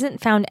marriage isn't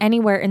found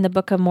anywhere in the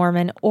Book of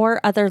Mormon or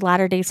other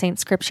Latter-day Saint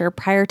scripture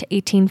prior to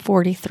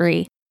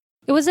 1843.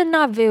 It was in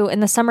Nauvoo in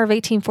the summer of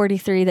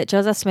 1843 that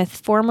Joseph Smith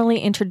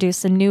formally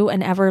introduced the new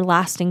and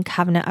everlasting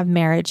covenant of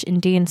marriage in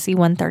D&C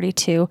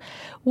 132,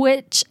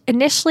 which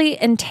initially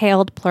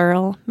entailed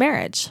plural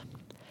marriage.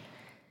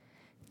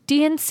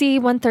 D&C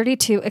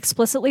 132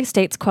 explicitly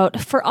states, quote,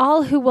 "For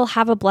all who will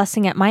have a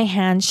blessing at my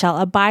hand shall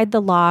abide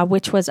the law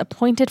which was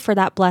appointed for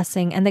that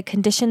blessing and the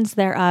conditions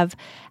thereof,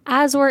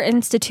 as were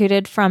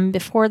instituted from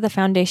before the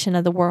foundation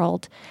of the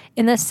world."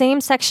 In the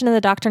same section of the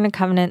Doctrine and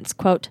Covenants,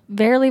 quote,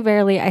 "Verily,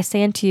 verily, I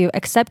say unto you,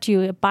 except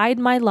you abide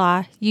my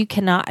law, you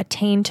cannot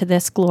attain to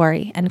this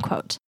glory," end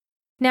quote.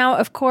 Now,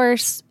 of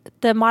course,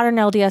 the modern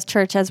LDS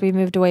Church, as we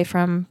moved away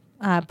from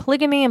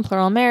polygamy and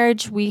plural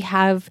marriage, we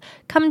have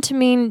come to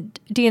mean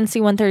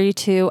D&C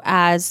 132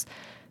 as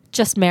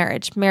just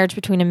marriage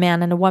between a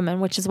man and a woman,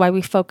 which is why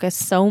we focus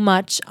so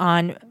much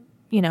on,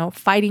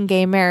 fighting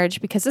gay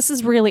marriage, because this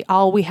is really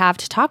all we have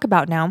to talk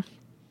about now.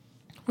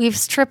 We've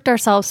stripped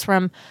ourselves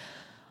from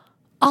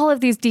all of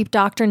these deep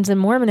doctrines in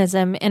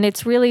Mormonism, and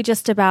it's really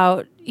just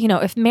about,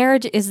 if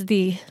marriage is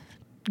the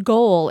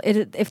goal,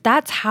 if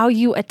that's how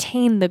you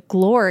attain the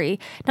glory,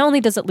 not only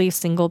does it leave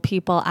single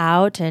people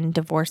out and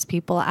divorced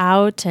people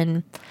out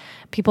and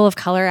people of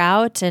color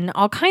out and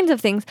all kinds of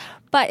things,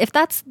 but if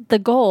that's the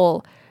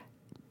goal,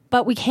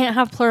 but we can't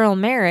have plural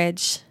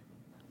marriage,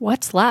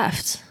 what's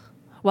left?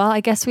 Well, I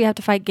guess we have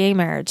to fight gay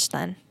marriage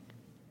then.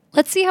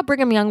 Let's see how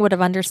Brigham Young would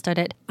have understood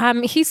it.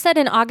 He said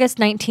in August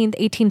 19th,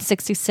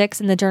 1866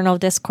 in the Journal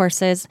of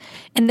Discourses,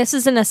 and this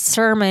is in a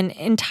sermon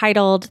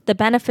entitled "The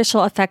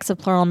Beneficial Effects of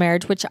Plural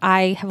Marriage," which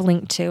I have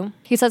linked to.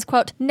 He says,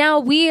 quote, "Now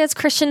we as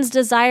Christians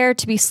desire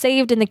to be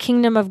saved in the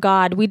kingdom of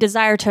God. We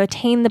desire to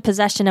attain the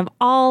possession of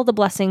all the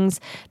blessings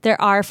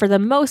there are for the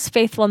most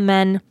faithful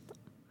men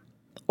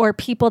or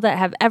people that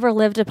have ever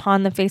lived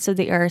upon the face of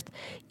the earth,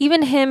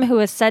 even him who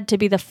is said to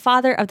be the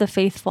father of the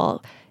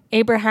faithful,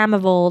 Abraham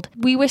of old.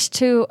 We wish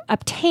to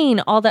obtain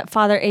all that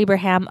Father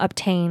Abraham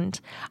obtained.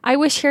 I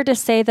wish here to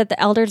say that the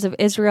elders of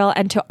Israel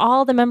and to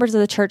all the members of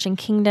the church and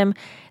kingdom,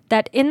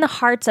 that in the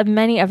hearts of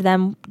many of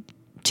them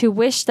to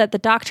wish that the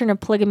doctrine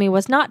of polygamy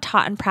was not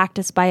taught and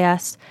practiced by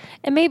us.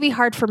 It may be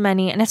hard for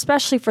many, and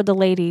especially for the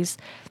ladies,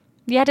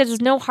 yet it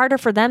is no harder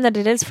for them than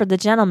it is for the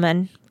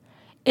gentlemen.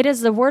 It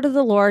is the word of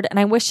the Lord, and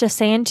I wish to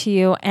say unto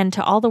you and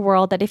to all the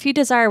world that if you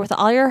desire with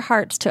all your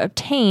hearts to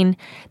obtain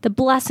the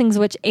blessings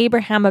which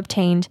Abraham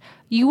obtained,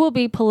 you will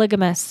be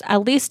polygamous,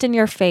 at least in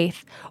your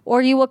faith,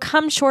 or you will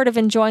come short of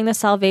enjoying the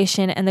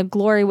salvation and the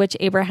glory which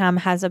Abraham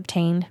has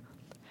obtained.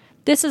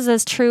 This is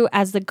as true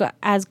as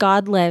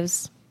God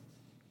lives.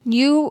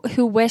 You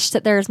who wish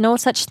that there is no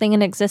such thing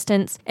in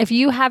existence, if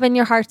you have in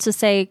your hearts to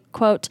say,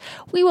 quote,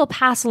 we will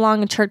pass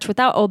along a church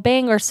without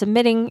obeying or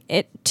submitting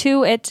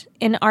to it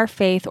in our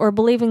faith or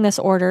believing this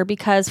order,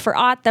 because for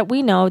aught that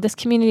we know, this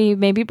community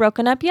may be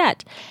broken up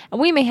yet,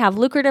 and we may have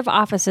lucrative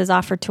offices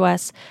offered to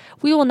us.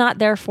 We will not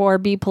therefore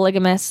be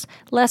polygamous,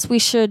 lest we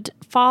should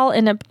fail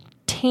in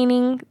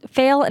obtaining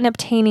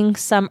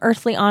some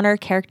earthly honor,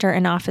 character,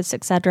 and office,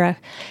 etc.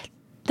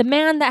 The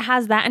man that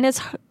has that in his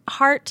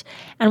heart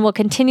and will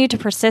continue to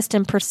persist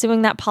in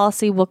pursuing that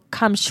policy will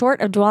come short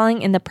of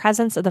dwelling in the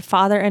presence of the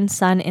Father and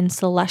Son in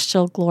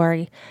celestial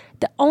glory.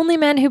 The only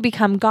men who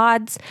become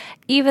gods,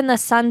 even the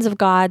sons of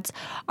gods,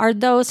 are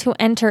those who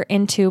enter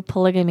into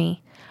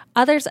polygamy.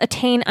 Others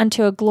attain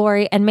unto a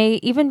glory and may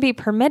even be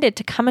permitted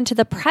to come into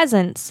the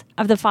presence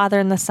of the Father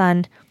and the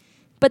Son.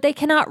 But they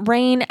cannot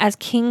reign as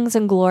kings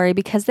in glory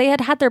because they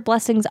had their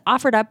blessings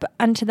offered up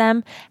unto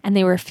them and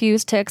they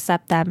refused to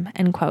accept them,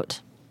 end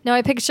quote. Now,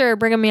 I picture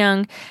Brigham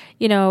Young,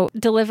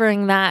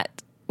 delivering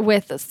that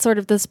with sort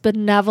of this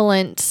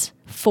benevolent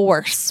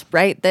force,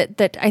 right?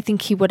 That I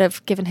think he would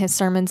have given his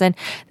sermons. And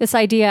this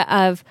idea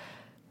of,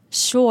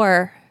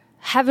 sure,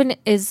 heaven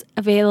is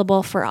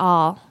available for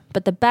all,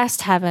 but the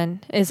best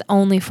heaven is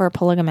only for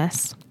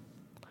polygamists.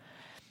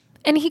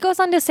 And he goes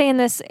on to say in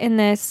this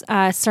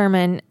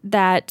sermon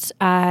that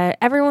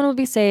everyone will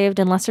be saved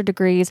in lesser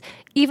degrees,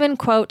 even,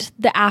 quote,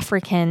 the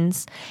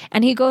Africans.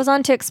 And he goes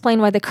on to explain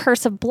why the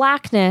curse of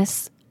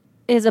blackness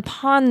is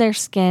upon their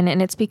skin,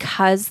 and it's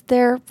because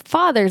their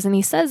fathers, and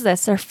he says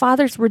this, their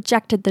fathers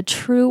rejected the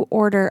true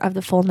order of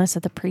the fullness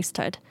of the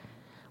priesthood,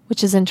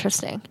 which is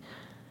interesting.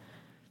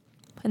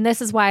 And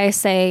this is why I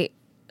say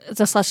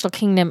the celestial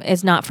kingdom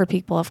is not for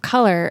people of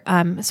color,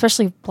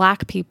 especially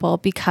black people,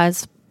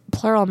 because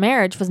plural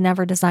marriage was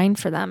never designed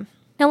for them.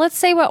 Now let's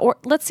see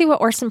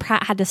what Orson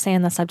Pratt had to say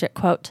on the subject,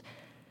 quote,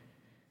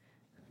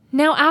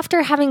 now,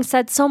 after having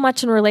said so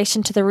much in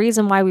relation to the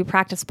reason why we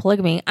practice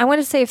polygamy, I want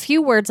to say a few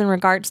words in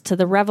regards to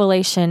the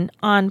revelation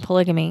on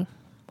polygamy.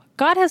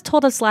 God has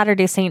told us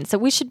Latter-day Saints that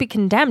we should be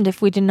condemned if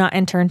we do not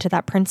enter into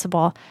that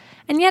principle.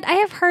 And yet I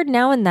have heard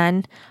now and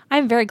then, I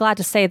am very glad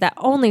to say that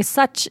only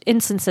such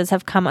instances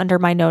have come under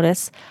my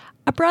notice.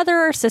 A brother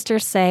or sister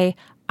say,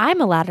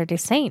 I'm a Latter-day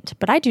Saint,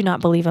 but I do not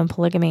believe in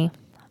polygamy.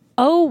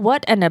 Oh,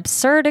 what an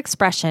absurd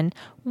expression.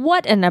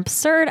 What an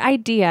absurd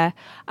idea.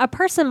 A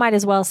person might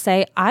as well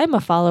say, I'm a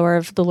follower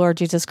of the Lord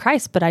Jesus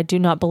Christ, but I do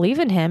not believe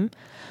in him.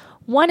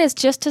 One is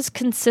just as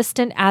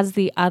consistent as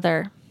the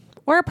other.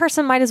 Or a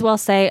person might as well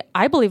say,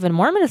 I believe in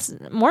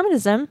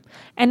Mormonism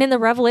and in the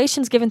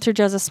revelations given through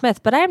Joseph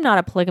Smith, but I am not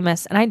a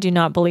polygamist and I do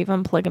not believe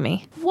in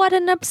polygamy. What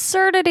an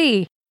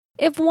absurdity.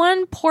 If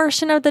one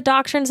portion of the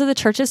doctrines of the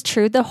church is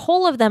true, the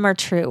whole of them are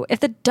true. If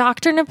the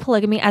doctrine of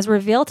polygamy as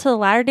revealed to the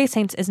Latter-day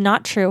Saints is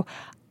not true,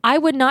 I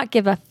would not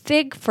give a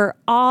fig for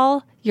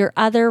all your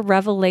other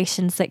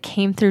revelations that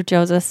came through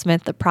Joseph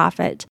Smith the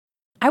prophet.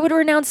 I would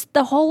renounce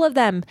the whole of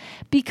them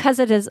because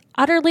it is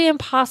utterly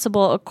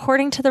impossible,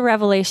 according to the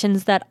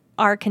revelations that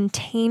are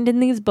contained in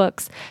these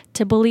books,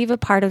 to believe a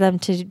part of them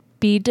to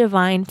be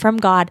divine from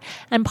God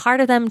and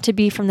part of them to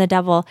be from the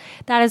devil.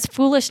 That is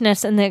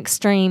foolishness in the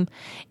extreme.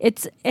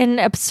 It's an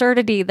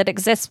absurdity that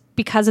exists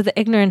because of the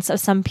ignorance of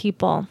some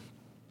people.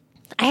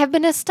 I have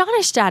been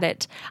astonished at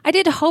it. I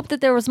did hope that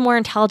there was more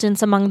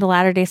intelligence among the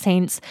Latter-day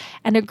Saints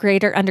and a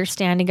greater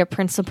understanding of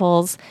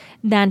principles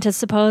than to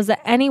suppose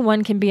that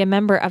anyone can be a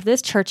member of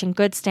this church in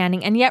good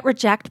standing and yet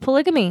reject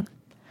polygamy.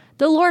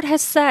 The Lord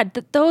has said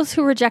that those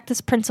who reject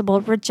this principle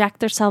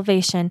reject their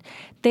salvation.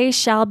 They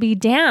shall be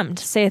damned,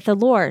 saith the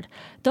Lord.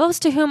 Those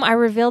to whom I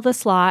reveal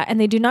this law and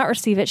they do not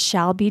receive it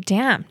shall be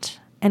damned.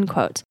 End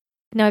quote.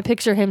 Now I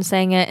picture him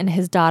saying it and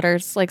his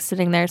daughters like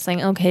sitting there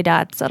saying, okay,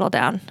 Dad, settle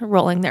down,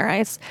 rolling their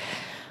eyes.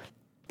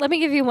 Let me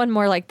give you one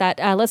more like that.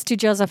 Let's do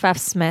Joseph F.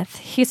 Smith.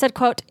 He said,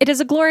 quote, it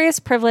is a glorious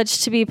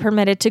privilege to be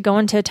permitted to go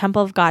into a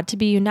temple of God, to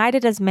be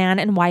united as man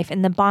and wife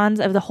in the bonds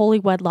of the holy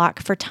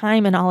wedlock for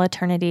time and all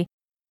eternity,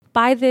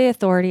 by the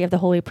authority of the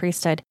holy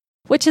priesthood,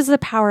 which is the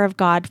power of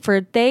God,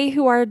 for they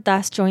who are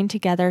thus joined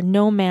together,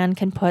 no man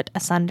can put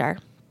asunder.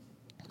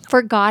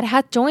 For God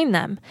hath joined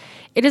them.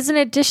 It is an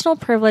additional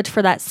privilege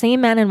for that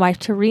same man and wife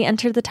to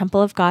re-enter the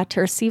temple of God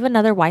to receive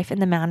another wife in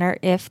the manner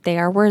if they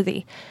are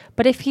worthy.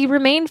 But if he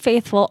remain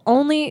faithful,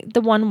 only the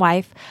one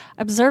wife,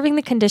 observing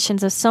the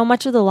conditions of so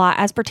much of the law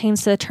as pertains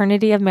to the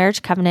eternity of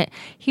marriage covenant,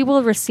 he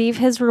will receive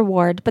his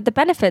reward, but the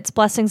benefits,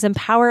 blessings, and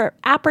power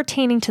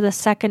appertaining to the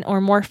second or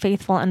more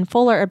faithful and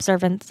fuller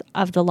observance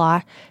of the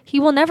law, he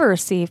will never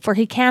receive, for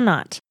he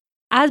cannot.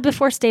 As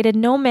before stated,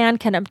 no man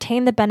can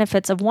obtain the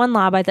benefits of one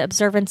law by the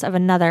observance of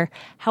another,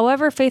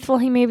 however faithful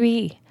he may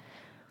be,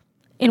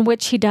 in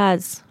which he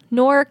does,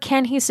 nor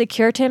can he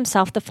secure to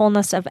himself the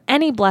fullness of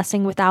any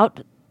blessing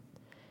without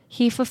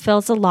he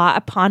fulfills the law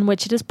upon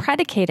which it is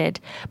predicated,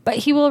 but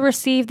he will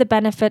receive the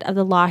benefit of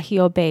the law he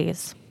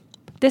obeys.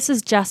 This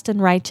is just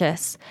and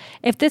righteous.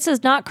 If this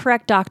is not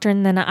correct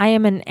doctrine, then I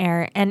am in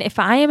error. And if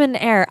I am in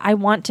error, I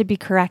want to be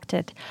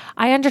corrected.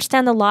 I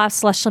understand the law of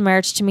celestial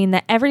marriage to mean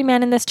that every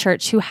man in this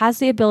church who has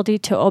the ability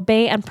to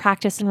obey and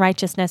practice in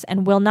righteousness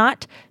and will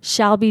not,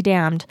 shall be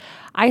damned.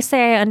 I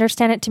say I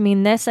understand it to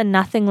mean this and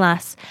nothing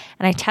less.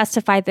 And I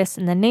testify this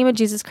in the name of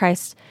Jesus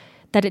Christ,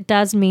 that it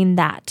does mean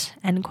that,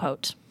 end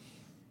quote.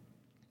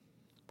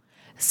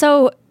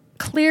 So,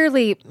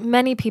 clearly,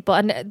 many people,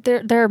 and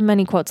there are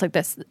many quotes like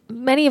this,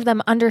 many of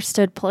them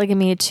understood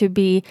polygamy to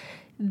be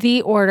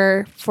the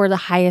order for the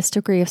highest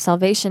degree of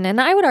salvation. And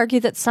I would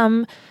argue that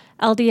some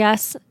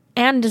LDS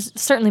and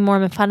certainly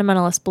Mormon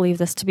fundamentalists believe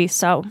this to be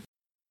so.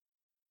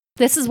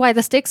 This is why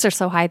the stakes are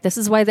so high. This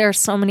is why there are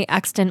so many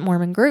extant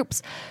Mormon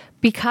groups,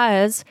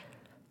 because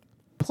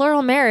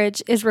plural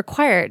marriage is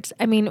required.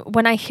 I mean,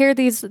 when I hear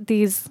these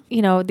ideas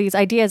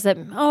that,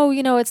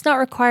 it's not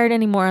required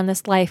anymore in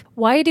this life,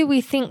 why do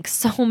we think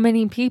so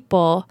many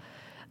people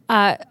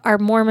are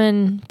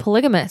Mormon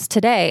polygamists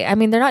today? I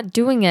mean, they're not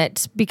doing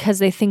it because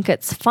they think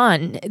it's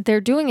fun. They're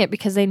doing it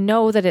because they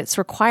know that it's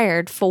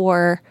required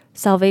for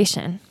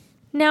salvation.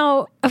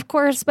 Now, of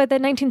course, by the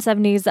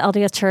 1970s, the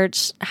LDS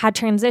Church had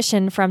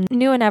transitioned from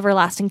new and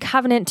everlasting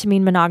covenant to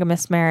mean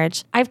monogamous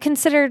marriage. I've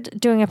considered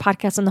doing a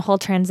podcast on the whole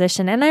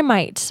transition, and I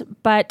might,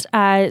 but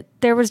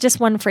there was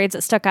just one phrase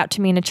that stuck out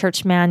to me in a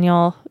church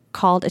manual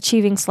called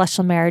Achieving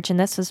Celestial Marriage, and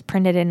this was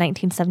printed in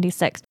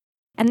 1976.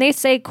 And they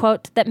say,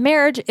 quote, that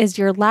marriage is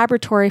your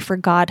laboratory for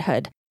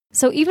godhood.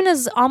 So even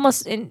as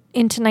almost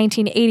into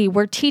 1980,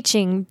 we're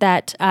teaching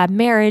that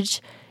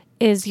marriage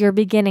is your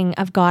beginning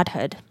of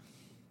godhood.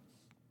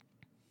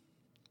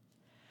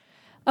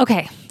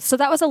 Okay, so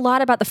that was a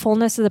lot about the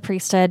fullness of the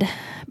priesthood,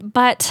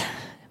 but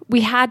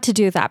we had to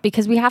do that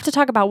because we have to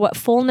talk about what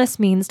fullness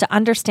means to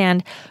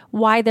understand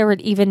why there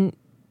would even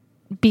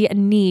be a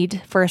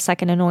need for a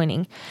second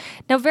anointing.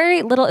 Now,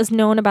 very little is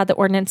known about the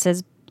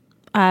ordinances,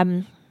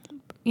 the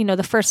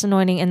first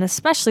anointing and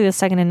especially the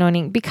second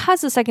anointing,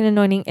 because the second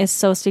anointing is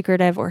so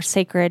secretive or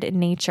sacred in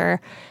nature.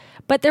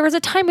 But there was a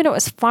time when it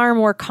was far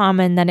more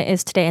common than it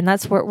is today, and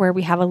that's where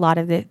we have a lot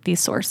of these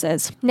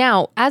sources.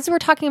 Now, as we're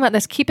talking about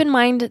this, keep in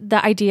mind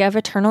the idea of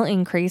eternal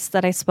increase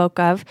that I spoke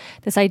of,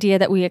 this idea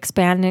that we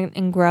expand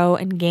and grow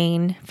and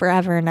gain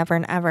forever and ever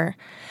and ever.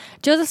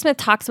 Joseph Smith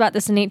talks about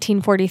this in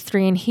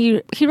 1843, and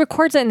he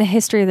records it in the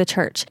history of the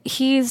church.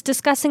 He's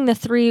discussing the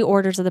three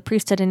orders of the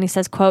priesthood, and he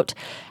says, quote,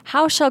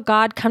 "How shall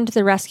God come to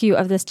the rescue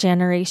of this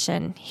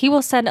generation? He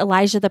will send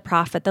Elijah the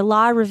prophet. The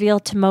law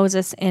revealed to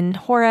Moses in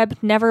Horeb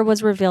never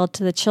was revealed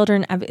to the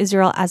children of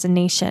Israel as a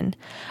nation.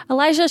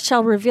 Elijah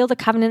shall reveal the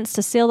covenants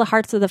to seal the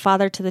hearts of the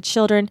father to the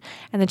children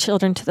and the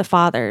children to the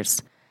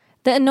fathers.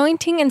 The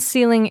anointing and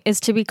sealing is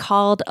to be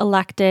called,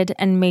 elected,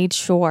 and made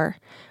sure.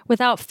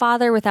 Without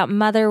father, without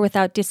mother,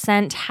 without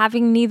descent,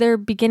 having neither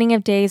beginning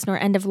of days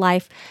nor end of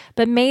life,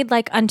 but made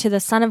like unto the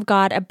Son of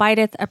God,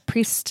 abideth a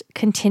priest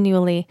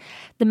continually.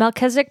 The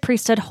Melchizedek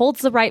priesthood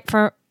holds the right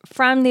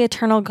from the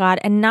eternal God,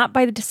 and not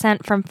by the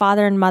descent from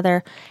father and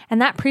mother,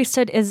 and that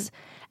priesthood is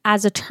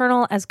as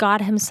eternal as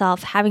God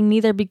himself, having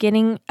neither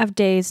beginning of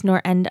days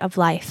nor end of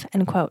life."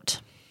 End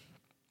quote.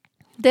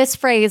 This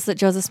phrase that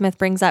Joseph Smith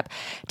brings up,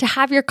 to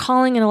have your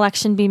calling and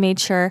election be made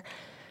sure,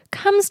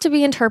 comes to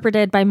be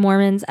interpreted by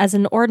Mormons as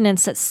an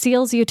ordinance that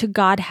seals you to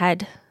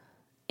Godhead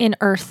in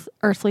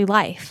earthly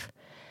life.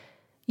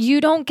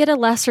 You don't get a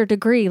lesser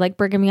degree like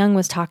Brigham Young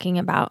was talking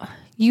about.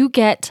 You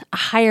get a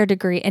higher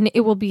degree, and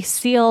it will be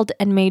sealed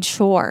and made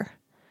sure.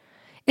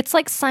 It's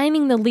like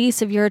signing the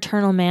lease of your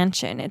eternal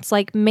mansion. It's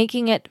like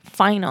making it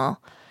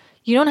final.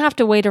 You don't have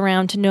to wait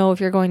around to know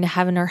if you're going to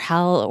heaven or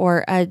hell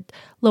or a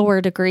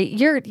lower degree.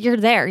 You're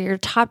there. Your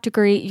top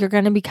degree, you're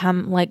going to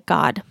become like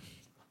God.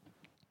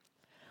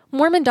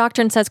 Mormon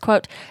doctrine says,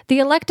 quote, "The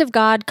elect of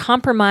God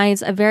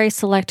comprise a very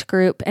select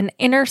group, an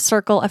inner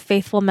circle of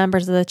faithful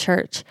members of the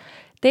church.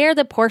 They are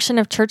the portion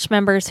of church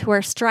members who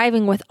are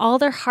striving with all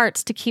their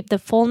hearts to keep the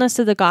fullness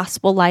of the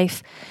gospel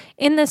life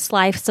in this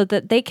life so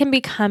that they can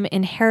become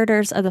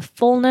inheritors of the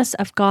fullness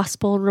of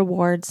gospel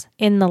rewards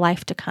in the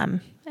life to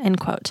come." End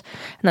quote.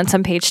 And that's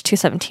on page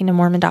 217 of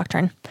Mormon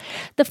Doctrine.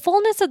 The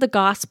fullness of the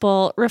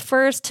gospel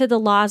refers to the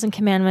laws and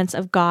commandments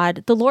of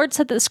God. The Lord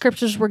said that the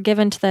scriptures were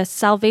given to the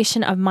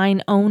salvation of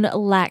mine own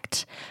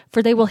elect,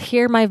 for they will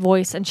hear my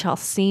voice and shall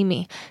see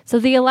me. So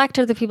the elect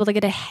are the people that get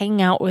to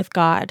hang out with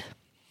God.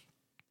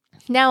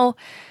 Now,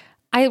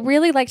 I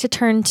really like to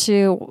turn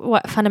to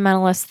what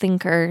fundamentalist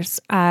thinkers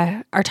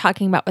are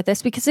talking about with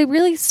this, because they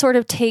really sort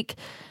of take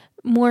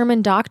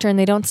Mormon doctrine,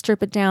 they don't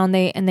strip it down,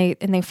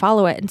 they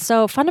follow it. And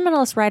so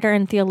fundamentalist writer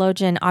and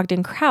theologian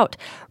Ogden Kraut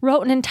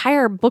wrote an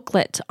entire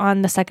booklet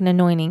on the second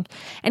anointing.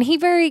 And he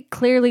very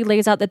clearly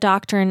lays out the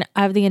doctrine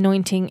of the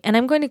anointing. And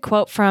I'm going to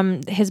quote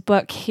from his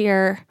book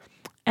here,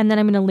 and then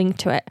I'm going to link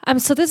to it.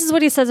 So this is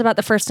what he says about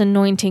the first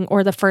anointing,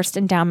 or the first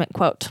endowment,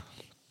 quote.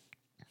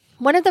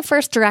 "One of the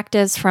first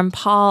directives from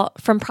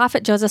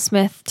Prophet Joseph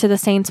Smith to the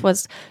saints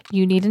was,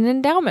 'You need an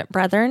endowment,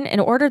 brethren, in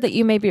order that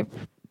you may be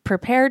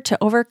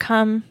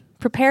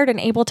prepared and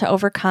able to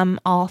overcome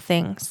all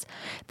things.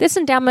 This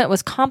endowment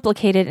was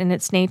complicated in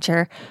its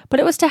nature, but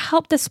it was to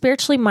help the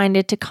spiritually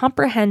minded to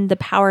comprehend the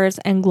powers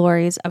and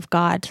glories of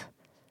God.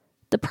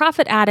 The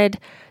prophet added,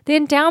 "The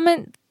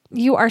endowment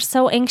you are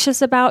so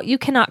anxious about, you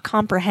cannot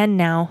comprehend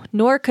now,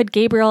 nor could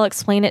Gabriel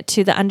explain it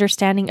to the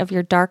understanding of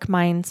your dark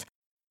minds,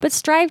 but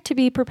strive to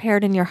be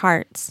prepared in your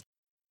hearts."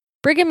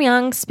 Brigham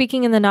Young,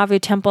 speaking in the Nauvoo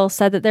Temple,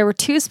 said that there were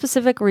two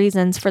specific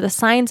reasons for the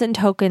signs and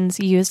tokens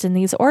used in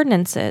these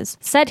ordinances.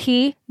 Said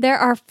he, "There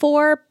are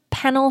 4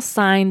 penal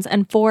signs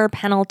and 4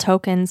 penal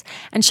tokens,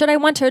 and should I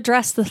want to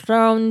address the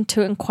throne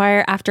to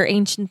inquire after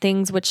ancient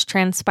things which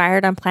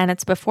transpired on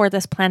planets before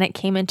this planet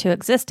came into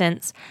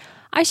existence,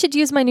 I should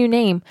use my new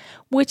name,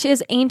 which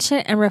is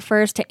ancient and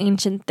refers to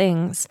ancient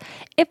things.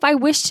 If I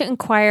wish to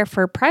inquire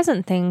for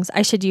present things,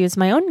 I should use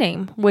my own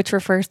name, which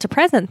refers to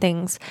present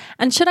things.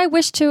 And should I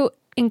wish to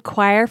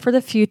inquire for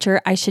the future,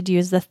 I should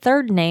use the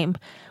third name,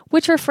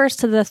 which refers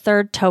to the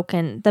third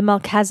token, the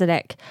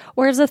Melchizedek,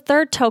 or is the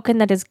third token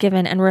that is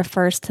given and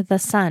refers to the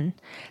Son.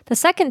 The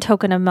second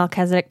token of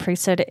Melchizedek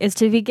priesthood is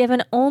to be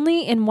given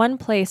only in one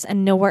place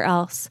and nowhere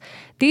else.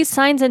 These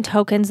signs and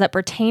tokens that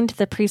pertain to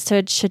the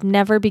priesthood should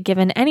never be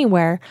given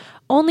anywhere,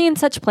 only in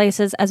such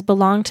places as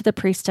belong to the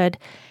priesthood,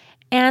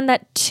 and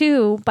that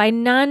too by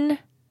none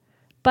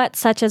but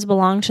such as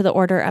belong to the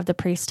order of the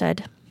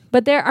priesthood.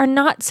 But there are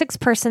not 6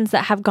 persons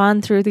that have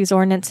gone through these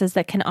ordinances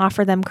that can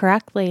offer them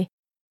correctly.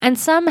 And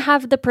some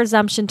have the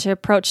presumption to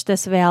approach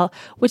this veil,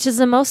 which is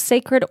the most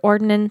sacred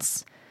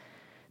ordinance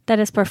that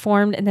is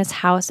performed in this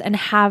house, and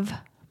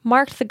have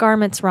marked the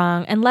garments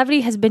wrong. And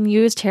levity has been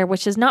used here,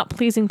 which is not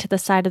pleasing to the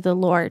sight of the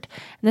Lord.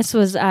 And this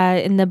was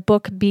in the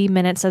Book B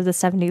minutes of the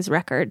 70s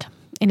record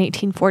in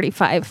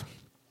 1845.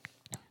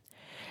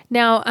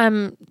 Now,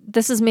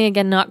 this is me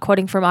again, not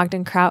quoting from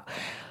Ogden Kraut.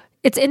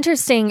 It's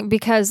interesting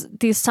because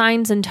these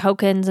signs and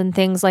tokens and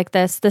things like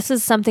this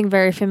is something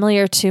very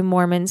familiar to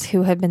Mormons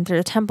who have been through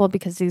the temple,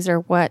 because these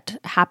are what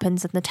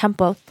happens in the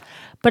temple.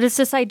 But it's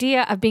this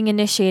idea of being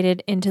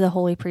initiated into the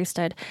holy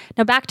priesthood.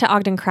 Now back to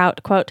Ogden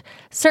Kraut, quote,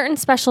 "Certain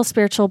special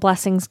spiritual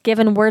blessings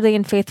given worthy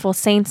and faithful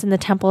saints in the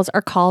temples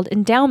are called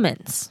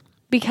endowments,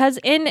 because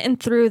in and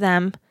through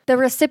them, the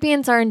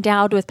recipients are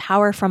endowed with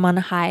power from on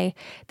high.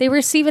 They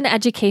receive an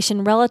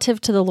education relative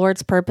to the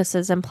Lord's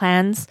purposes and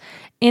plans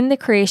in the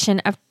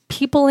creation of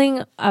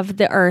peopling of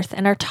the earth,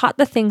 and are taught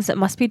the things that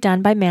must be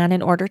done by man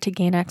in order to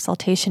gain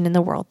exaltation in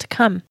the world to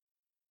come.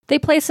 They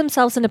place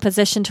themselves in a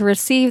position to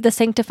receive the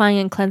sanctifying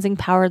and cleansing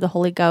power of the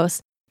Holy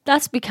Ghost,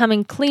 thus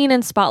becoming clean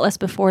and spotless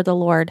before the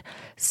Lord.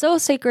 So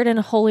sacred and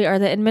holy are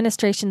the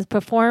administrations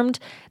performed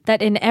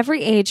that in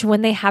every age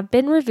when they have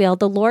been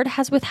revealed, the Lord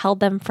has withheld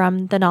them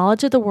from the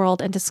knowledge of the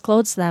world and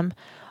disclosed them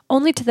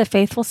only to the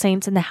faithful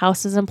saints in the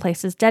houses and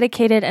places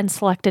dedicated and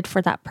selected for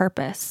that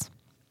purpose."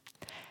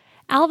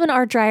 Alvin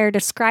R. Dreyer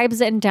describes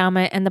the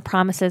endowment and the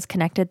promises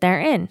connected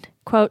therein.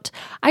 Quote,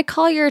 "I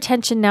call your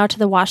attention now to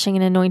the washing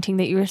and anointing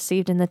that you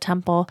received in the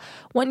temple.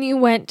 When you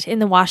went in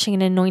the washing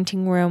and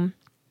anointing room,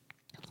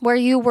 where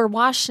you were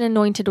washed and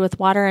anointed with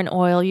water and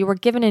oil, you were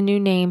given a new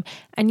name,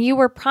 and you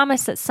were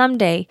promised that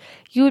someday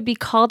you would be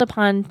called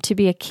upon to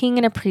be a king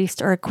and a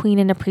priest, or a queen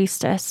and a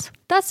priestess.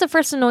 Thus, the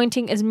first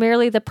anointing is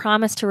merely the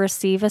promise to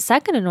receive a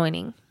second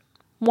anointing.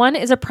 One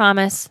is a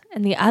promise,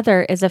 and the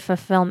other is a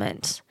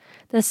fulfillment.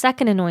 The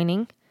second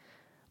anointing,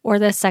 or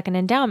the second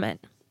endowment.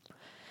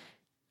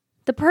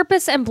 The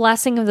purpose and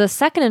blessing of the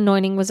second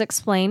anointing was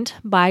explained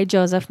by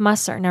Joseph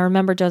Musser. Now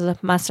remember,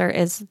 Joseph Musser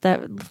is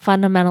the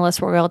fundamentalist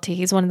royalty.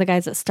 He's one of the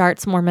guys that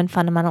starts Mormon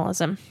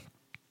fundamentalism.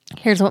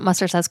 Here's what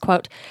Musser says,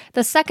 quote,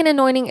 "The second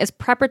anointing is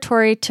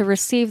preparatory to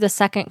receive the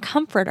second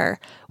comforter,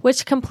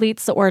 which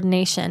completes the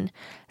ordination.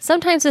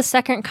 Sometimes the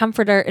second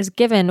comforter is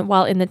given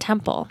while in the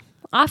temple.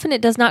 Often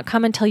it does not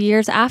come until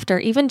years after,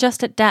 even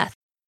just at death.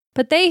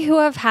 But they who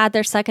have had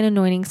their second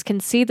anointings can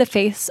see the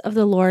face of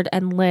the Lord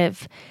and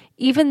live,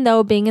 even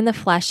though being in the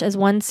flesh as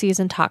one sees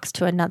and talks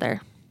to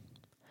another.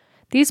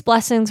 These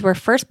blessings were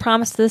first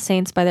promised to the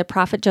saints by the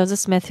prophet Joseph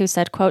Smith, who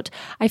said, quote,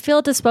 'I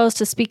feel disposed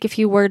to speak a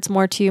few words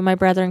more to you, my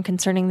brethren,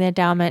 concerning the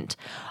endowment.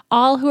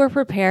 All who are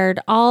prepared,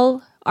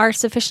 all are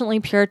sufficiently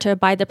pure to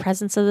abide the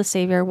presence of the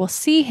Savior, will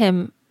see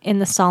him in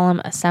the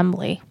solemn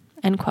assembly,'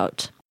 end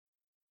quote."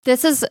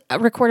 This is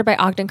recorded by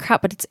Ogden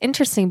Kraut, but it's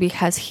interesting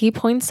because he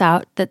points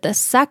out that the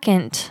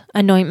second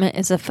anointment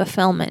is a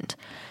fulfillment.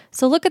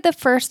 So look at the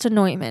first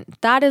anointment.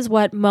 That is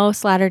what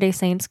most Latter-day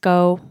Saints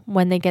go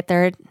when they get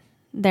their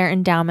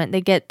endowment.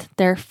 They get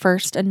their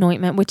first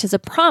anointment, which is a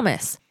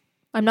promise.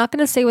 I'm not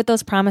going to say what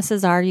those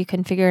promises are. You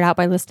can figure it out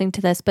by listening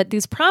to this. But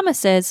these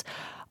promises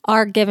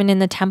are given in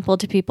the temple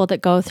to people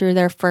that go through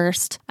their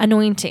first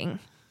anointing.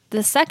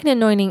 The second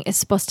anointing is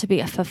supposed to be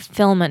a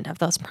fulfillment of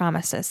those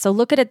promises. So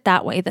look at it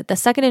that way, that the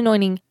second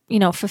anointing,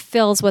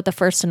 fulfills what the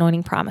first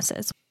anointing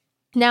promises.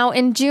 Now,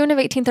 in June of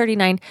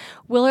 1839,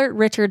 Willard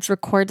Richards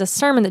records a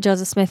sermon that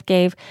Joseph Smith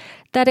gave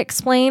that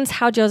explains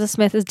how Joseph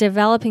Smith is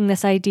developing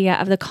this idea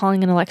of the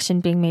calling and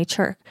election being made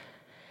sure.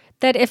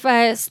 That if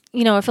a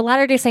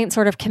Latter-day Saint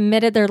sort of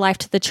committed their life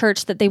to the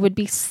church, that they would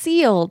be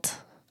sealed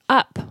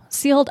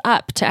sealed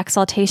up to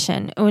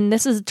exaltation. And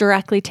this is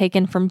directly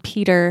taken from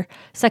 2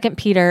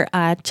 Peter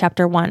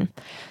chapter 1.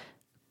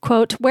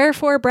 Quote,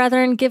 "Wherefore,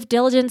 brethren, give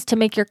diligence to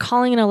make your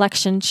calling and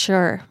election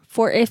sure.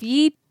 For if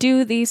ye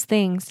do these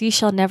things, ye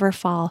shall never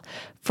fall.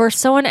 For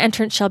so an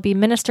entrance shall be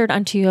ministered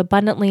unto you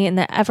abundantly in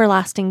the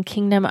everlasting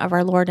kingdom of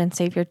our Lord and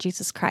Savior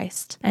Jesus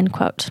Christ." End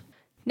quote.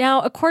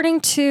 Now,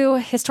 according to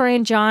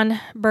historian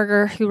John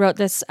Berger, who wrote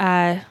this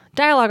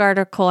dialogue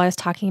article I was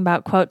talking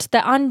about, quote,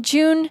 that on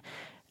June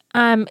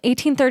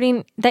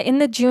 1830, that in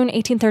the June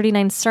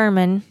 1839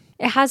 sermon,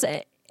 it has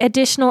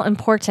additional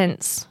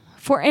importance.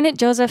 For in it,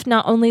 Joseph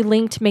not only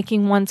linked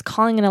making one's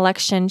calling and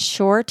election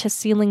sure to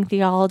sealing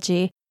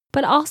theology,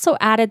 but also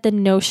added the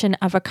notion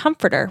of a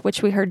comforter,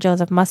 which we heard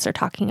Joseph Musser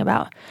talking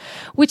about,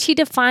 which he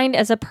defined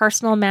as a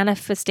personal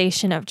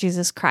manifestation of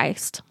Jesus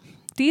Christ.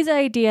 These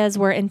ideas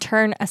were in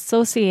turn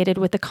associated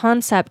with the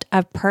concept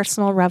of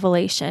personal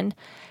revelation.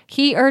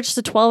 He urged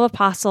the 12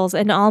 apostles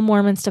and all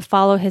Mormons to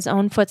follow his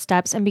own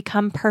footsteps and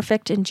become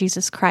perfect in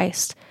Jesus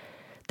Christ.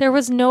 There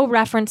was no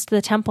reference to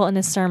the temple in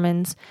his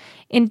sermons.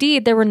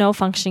 Indeed, there were no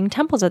functioning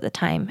temples at the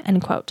time,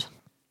 end quote.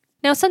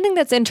 Now, something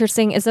that's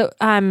interesting is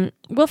that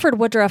Wilford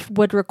Woodruff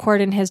would record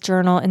in his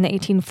journal in the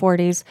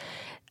 1840s,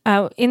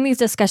 in these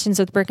discussions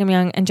with Brigham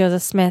Young and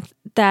Joseph Smith,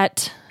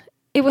 that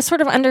it was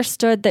sort of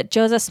understood that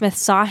Joseph Smith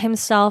saw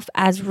himself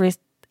as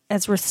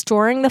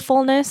restoring the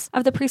fullness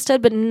of the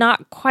priesthood, but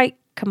not quite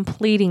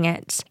completing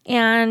it.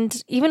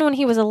 And even when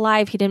he was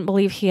alive, he didn't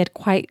believe he had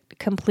quite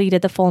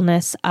completed the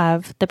fullness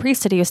of the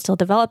priesthood. He was still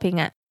developing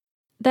it.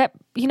 That,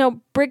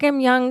 Brigham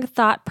Young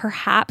thought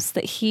perhaps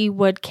that he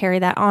would carry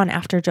that on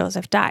after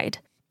Joseph died.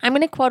 I'm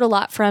going to quote a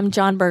lot from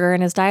John Berger in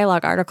his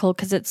dialogue article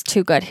because it's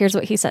too good. Here's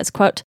what he says,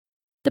 quote,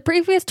 "The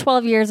previous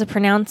 12 years of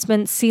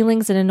pronouncements,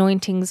 sealings, and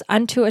anointings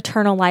unto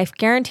eternal life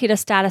guaranteed a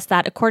status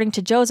that, according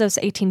to Joseph's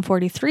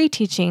 1843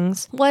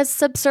 teachings, was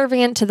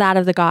subservient to that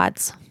of the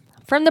gods.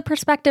 From the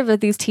perspective of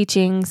these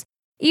teachings,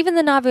 even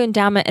the Nauvoo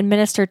endowment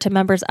administered to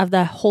members of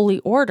the Holy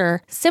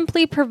Order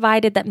simply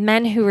provided that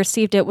men who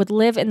received it would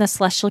live in the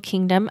celestial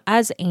kingdom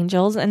as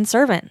angels and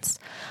servants.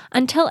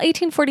 Until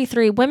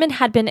 1843, women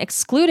had been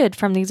excluded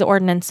from these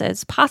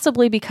ordinances,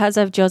 possibly because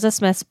of Joseph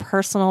Smith's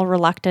personal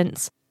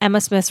reluctance,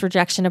 Emma Smith's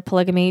rejection of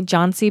polygamy,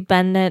 John C.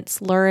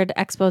 Bennett's lurid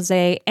expose,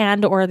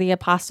 and or the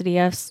apostasy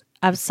of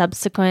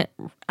subsequent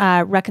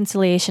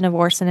reconciliation of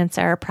Orson and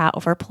Sarah Pratt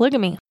over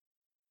polygamy.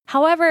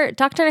 However,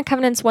 Doctrine and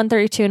Covenants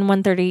 132 and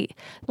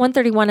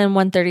 131 and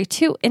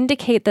 132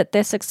 indicate that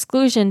this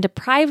exclusion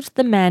deprived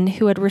the men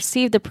who had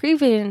received the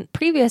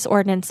previous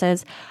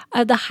ordinances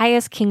of the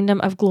highest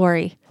kingdom of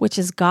glory, which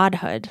is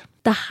godhood.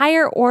 The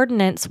higher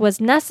ordinance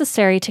was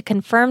necessary to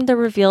confirm the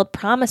revealed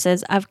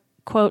promises of,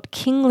 quote,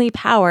 kingly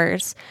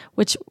powers,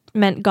 which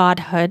meant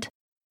godhood,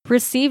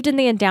 received in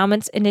the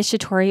endowment's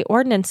initiatory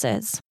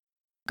ordinances.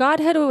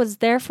 Godhood was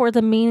therefore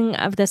the meaning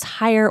of this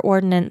higher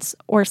ordinance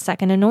or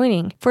second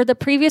anointing for the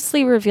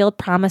previously revealed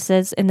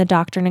promises in the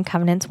Doctrine and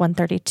Covenants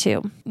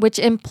 132, which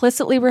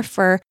implicitly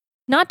refer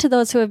not to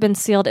those who have been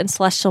sealed in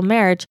celestial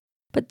marriage,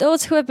 but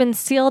those who have been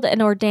sealed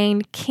and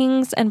ordained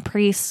kings and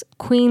priests,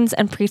 queens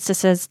and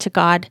priestesses to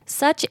God.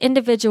 Such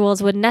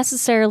individuals would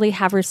necessarily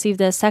have received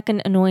the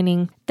second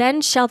anointing.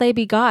 Then shall they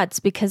be gods,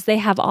 because they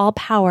have all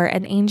power,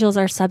 and angels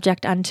are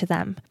subject unto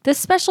them. This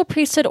special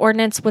priesthood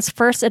ordinance was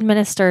first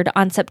administered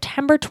on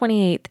September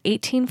 28,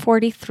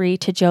 1843,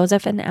 to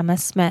Joseph and Emma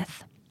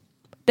Smith.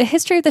 The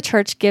history of the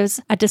church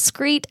gives a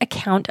discreet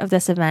account of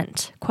this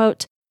event.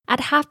 Quote, "At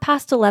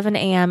 11:30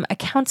 a.m., a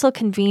council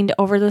convened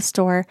over the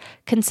store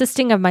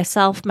consisting of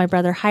myself, my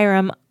brother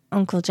Hiram,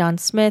 Uncle John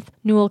Smith,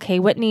 Newell K.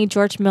 Whitney,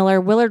 George Miller,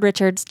 Willard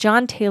Richards,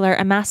 John Taylor,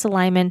 Amasa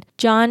Lyman,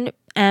 John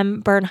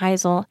M.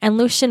 Bernheisel, and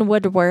Lucian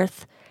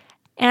Woodworth.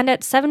 And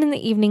at 7 in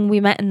the evening, we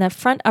met in the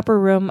front upper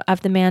room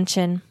of the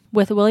mansion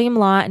with William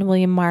Law and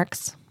William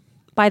Marks.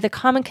 By the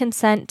common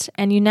consent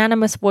and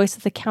unanimous voice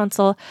of the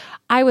council,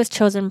 I was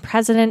chosen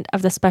president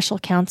of the special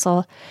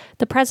council.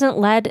 The president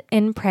led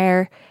in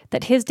prayer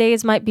that his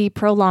days might be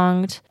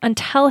prolonged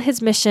until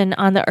his mission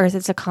on the earth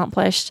is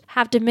accomplished,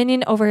 have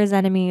dominion over his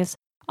enemies,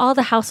 all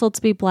the households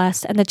be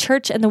blessed, and the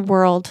church and the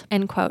world,"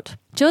 end quote.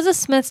 Joseph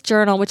Smith's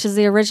journal, which is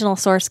the original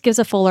source, gives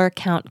a fuller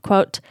account.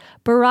 Quote,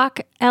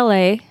 "Barak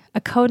L.A.,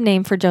 a code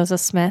name for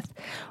Joseph Smith,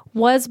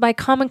 was by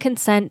common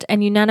consent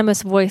and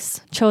unanimous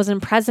voice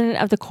chosen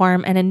president of the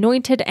quorum and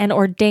anointed and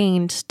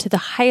ordained to the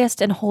highest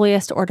and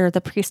holiest order of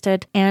the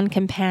priesthood and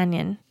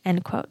companion,"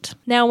 end quote.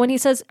 Now, when he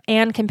says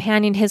and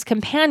companion, his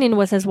companion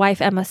was his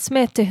wife Emma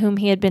Smith, to whom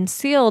he had been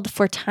sealed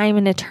for time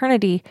and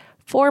eternity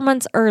 4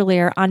 months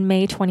earlier on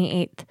May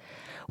 28th.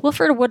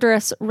 Wilford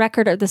Woodruff's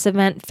record of this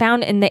event,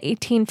 found in the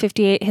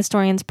 1858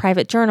 historian's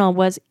private journal,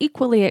 was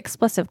equally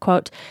explicit,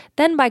 quote,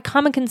 "Then by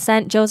common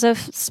consent,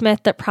 Joseph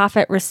Smith the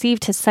prophet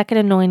received his second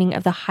anointing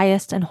of the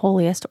highest and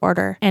holiest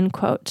order," end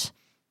quote.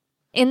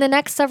 In the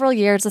next several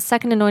years, the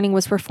second anointing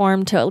was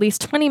performed to at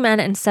least 20 men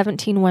and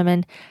 17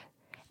 women,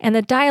 and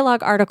the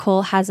dialogue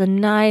article has a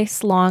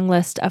nice long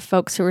list of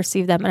folks who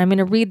received them, and I'm going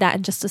to read that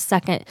in just a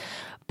second.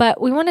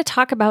 But we want to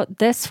talk about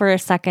this for a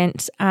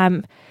second.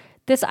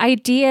 This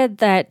idea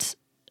that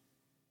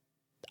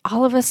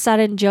all of a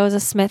sudden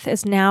Joseph Smith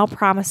is now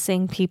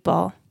promising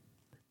people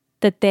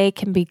that they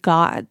can be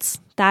gods.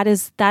 That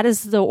is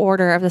the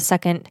order of the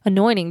second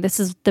anointing. This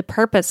is the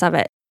purpose of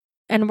it.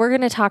 And we're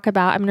going to talk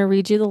about, I'm going to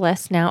read you the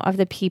list now of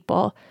the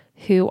people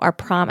who are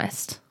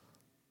promised.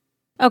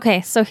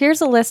 Okay, so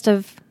here's a list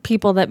of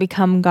people that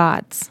become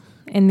gods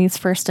in these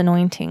first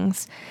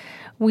anointings.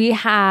 We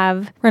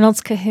have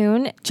Reynolds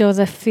Cahoon,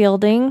 Joseph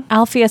Fielding,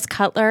 Alpheus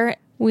Cutler.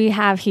 We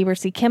have Heber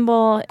C.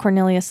 Kimball,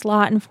 Cornelius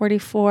Lott in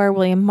 44,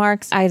 William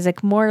Marks,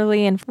 Isaac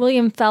Morley, and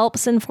William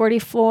Phelps in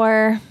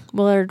 44,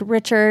 Willard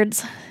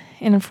Richards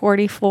in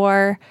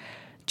 44,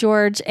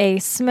 George A.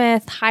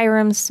 Smith,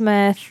 Hiram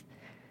Smith,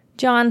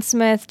 John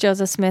Smith,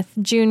 Joseph Smith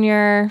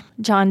Jr.,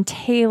 John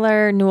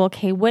Taylor, Newell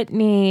K.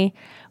 Whitney,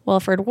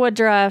 Wilford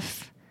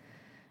Woodruff,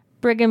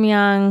 Brigham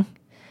Young.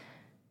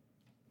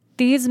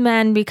 These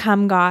men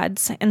become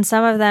gods, and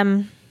some of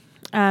them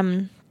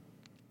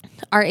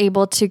are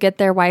able to get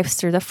their wives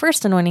through the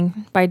first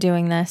anointing by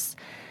doing this.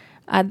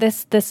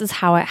 This is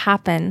how it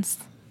happens.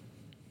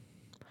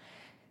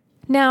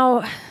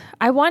 Now,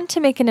 I want to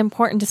make an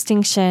important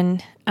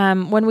distinction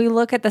when we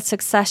look at the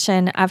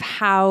succession of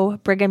how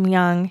Brigham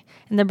Young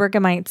and the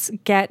Brighamites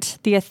get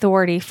the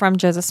authority from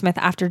Joseph Smith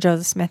after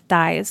Joseph Smith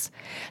dies.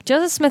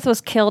 Joseph Smith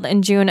was killed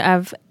in June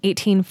of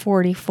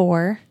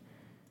 1844,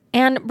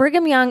 and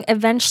Brigham Young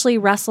eventually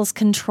wrestles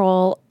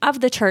control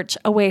of the church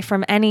away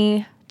from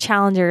any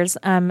challengers,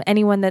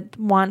 anyone that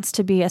wants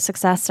to be a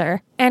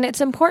successor. And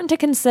it's important to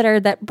consider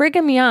that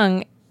Brigham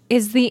Young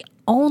is the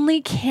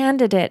only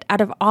candidate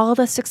out of all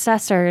the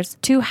successors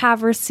to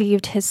have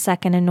received his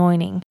second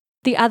anointing.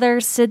 The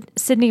others,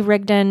 Sidney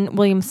Rigdon,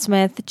 William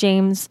Smith,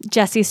 James,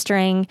 Jesse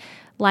Strang,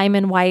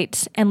 Lyman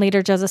White, and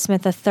later Joseph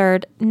Smith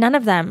III, none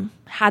of them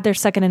had their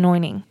second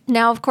anointing.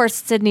 Now, of course,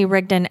 Sidney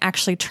Rigdon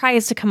actually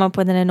tries to come up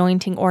with an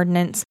anointing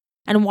ordinance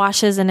and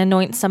washes and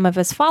anoints some of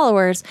his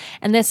followers,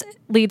 and this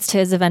leads to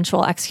his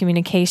eventual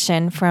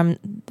excommunication from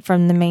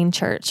the main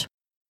church.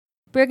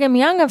 Brigham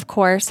Young, of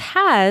course,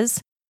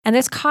 has, and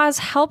this cause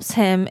helps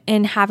him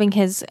in having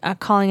his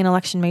calling and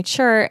election made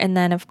sure, and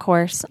then, of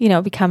course,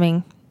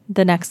 becoming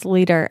the next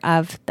leader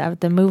of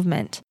the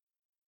movement.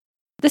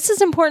 This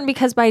is important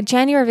because by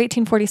January of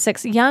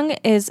 1846, Young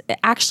is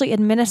actually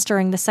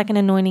administering the second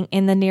anointing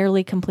in the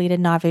nearly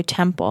completed Nauvoo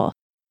Temple.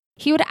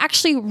 He would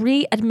actually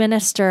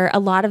re-administer a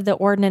lot of the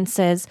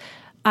ordinances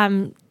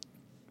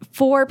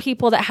for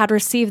people that had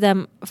received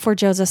them for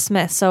Joseph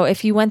Smith. So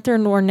if you went through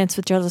an ordinance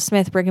with Joseph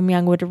Smith, Brigham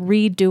Young would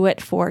redo it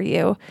for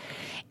you.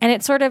 And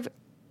it sort of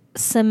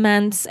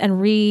cements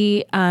and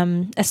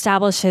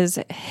establishes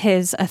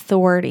his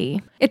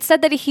authority. It's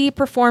said that he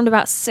performed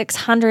about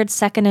 600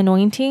 second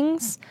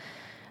anointings,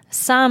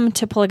 some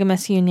to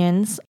polygamous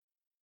unions,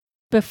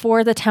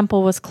 before the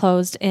temple was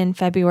closed in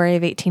February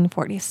of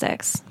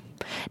 1846.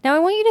 Now, I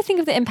want you to think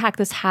of the impact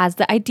this has.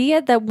 The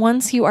idea that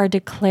once you are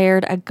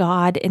declared a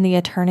god in the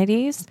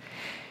eternities,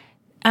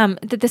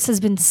 that this has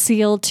been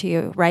sealed to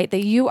you, right?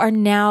 That you are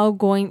now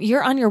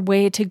you're on your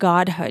way to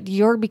godhood.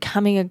 You're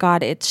becoming a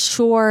god. It's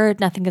sure.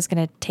 Nothing is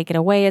going to take it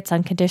away. It's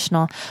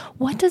unconditional.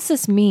 What does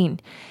this mean?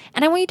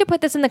 And I want you to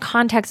put this in the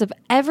context of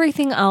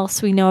everything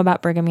else we know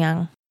about Brigham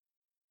Young.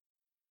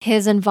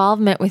 His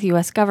involvement with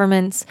U.S.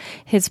 governments,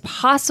 his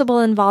possible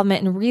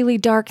involvement in really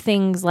dark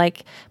things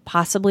like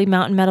possibly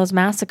Mountain Meadows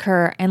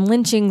Massacre and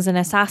lynchings and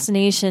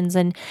assassinations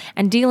and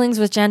dealings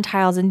with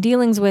Gentiles and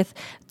dealings with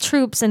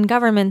troops and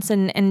governments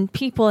and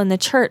people in the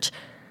church.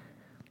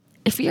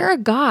 If you're a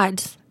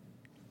god,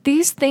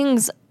 these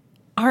things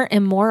aren't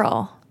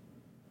immoral.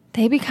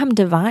 They become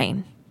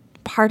divine,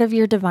 part of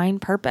your divine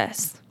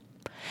purpose.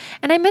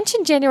 And I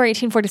mentioned January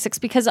 1846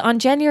 because on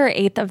January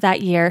 8th of that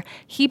year,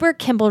 Heber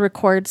Kimball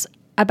records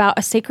about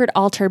a sacred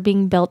altar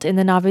being built in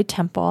the Nauvoo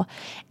Temple,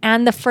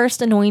 and the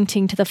first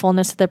anointing to the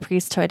fullness of the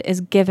priesthood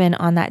is given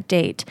on that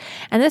date.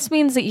 And this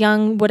means that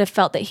Young would have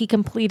felt that he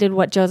completed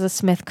what Joseph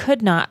Smith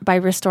could not by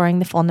restoring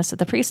the fullness of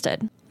the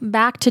priesthood.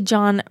 Back to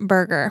John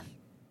Berger.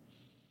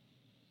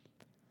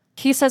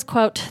 He says,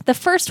 quote, "The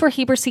first were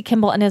Heber C.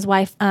 Kimball and his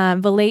wife,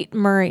 Villate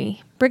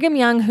Murray. Brigham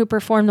Young, who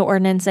performed the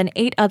ordinance, and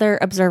 8 other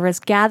observers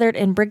gathered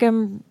in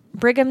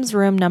Brigham's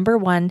room number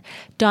 1,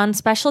 donned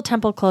special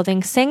temple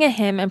clothing, sang a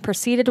hymn, and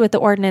proceeded with the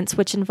ordinance,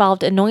 which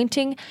involved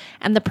anointing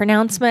and the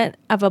pronouncement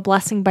of a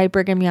blessing by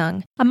Brigham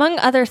Young. Among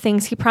other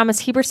things, he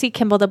promised Heber C.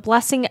 Kimball the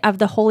blessing of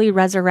the holy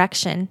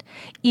resurrection,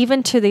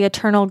 even to the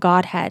eternal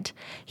Godhead.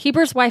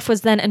 Heber's wife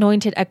was then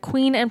anointed a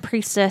queen and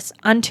priestess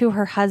unto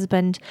her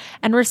husband,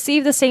 and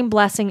received the same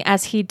blessing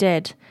as he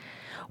did.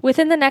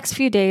 Within the next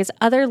few days,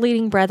 other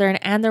leading brethren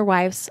and their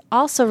wives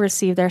also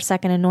received their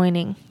second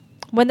anointing.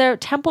 When the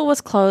temple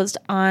was closed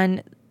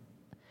on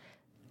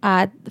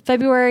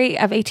February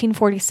of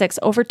 1846,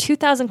 over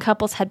 2,000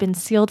 couples had been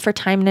sealed for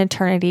time and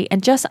eternity,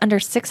 and just under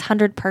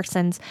 600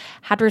 persons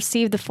had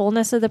received the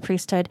fullness of the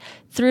priesthood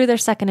through their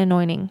second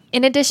anointing.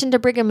 In addition to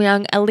Brigham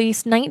Young, at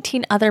least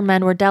 19 other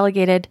men were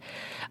delegated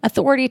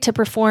authority to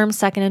perform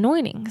second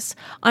anointings.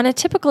 On a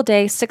typical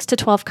day, 6 to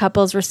 12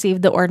 couples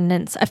received the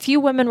ordinance. A few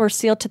women were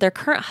sealed to their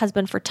current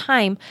husband for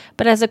time,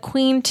 but as a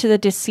queen to the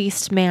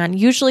deceased man,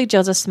 usually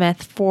Joseph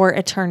Smith, for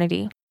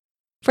eternity.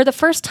 For the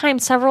first time,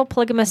 several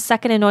polygamous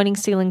second anointing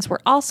sealings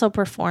were also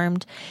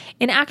performed.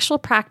 In actual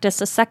practice,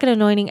 a second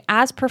anointing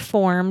as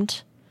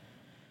performed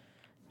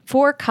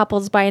for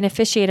couples by an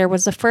officiator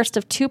was the first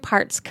of two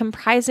parts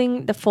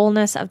comprising the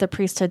fullness of the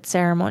priesthood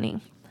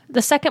ceremony.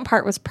 The second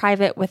part was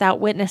private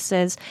without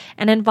witnesses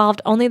and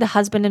involved only the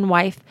husband and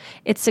wife.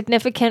 It's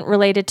significant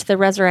related to the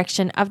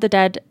resurrection of the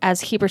dead,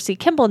 as Heber C.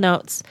 Kimball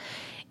notes.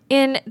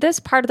 In this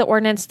part of the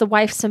ordinance, the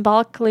wife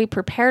symbolically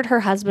prepared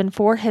her husband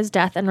for his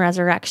death and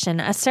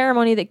resurrection, a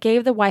ceremony that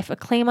gave the wife a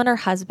claim on her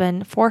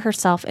husband for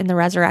herself in the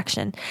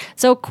resurrection.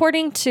 So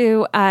according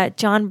to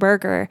John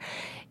Berger,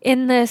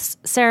 in this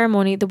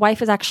ceremony, the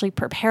wife is actually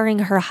preparing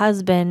her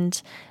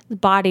husband's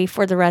body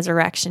for the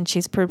resurrection.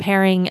 She's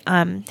preparing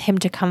him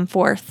to come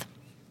forth,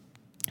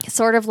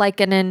 sort of like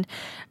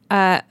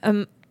a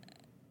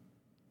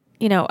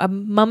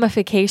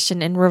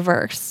mummification in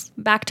reverse.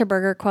 Back to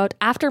Berger, quote,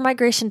 after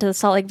migration to the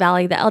Salt Lake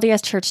Valley, the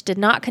LDS Church did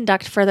not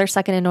conduct further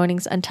second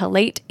anointings until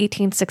late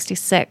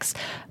 1866.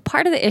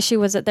 Part of the issue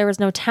was that there was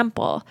no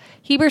temple.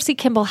 Heber C.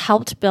 Kimball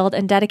helped build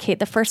and dedicate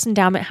the first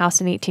endowment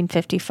house in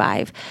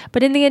 1855.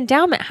 But in the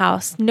endowment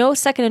house, no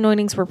second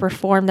anointings were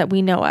performed that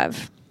we know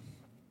of.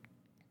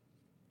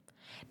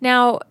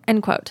 Now,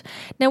 end quote.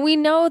 Now, we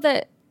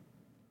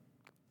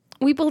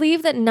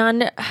believe that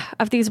none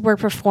of these were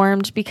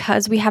performed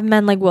because we have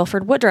men like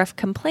Wilford Woodruff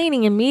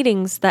complaining in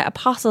meetings that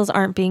apostles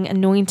aren't being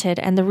anointed,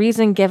 and the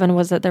reason given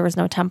was that there was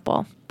no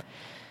temple.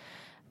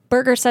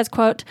 Berger says,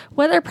 quote,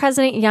 whether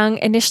President Young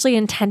initially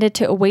intended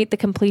to await the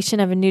completion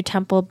of a new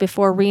temple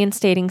before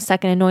reinstating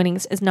second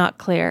anointings is not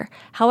clear.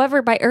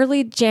 However, by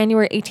early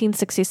January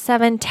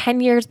 1867, 10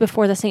 years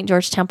before the St.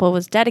 George Temple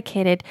was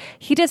dedicated,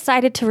 he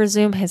decided to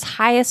resume his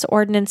highest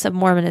ordinance of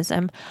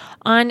Mormonism.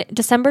 On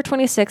December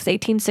 26,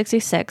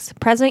 1866,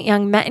 President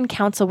Young met in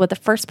council with the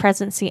First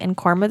Presidency and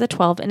Quorum of the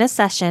 12 in a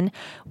session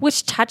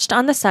which touched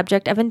on the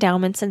subject of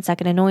endowments and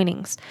second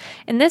anointings.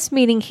 In this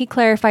meeting, he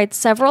clarified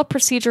several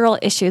procedural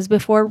issues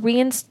before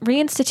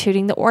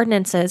reinstituting the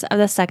ordinances of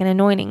the second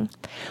anointing.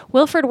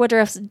 Wilford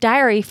Woodruff's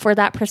diary for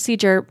that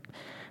procedural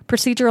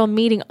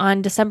meeting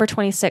on December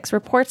 26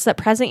 reports that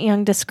President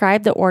Young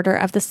described the order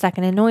of the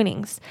second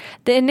anointings.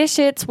 The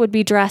initiates would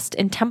be dressed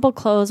in temple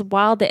clothes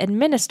while the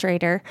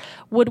administrator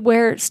would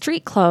wear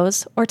street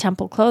clothes or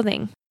temple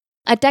clothing.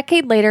 A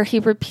decade later, he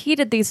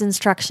repeated these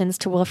instructions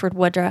to Wilford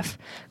Woodruff.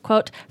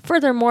 Quote,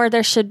 furthermore,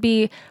 there should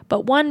be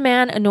but one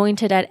man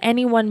anointed at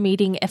any one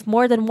meeting. If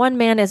more than one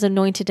man is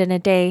anointed in a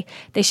day,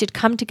 they should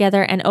come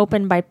together and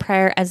open by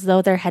prayer as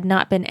though there had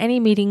not been any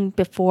meeting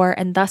before,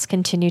 and thus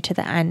continue to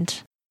the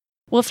end.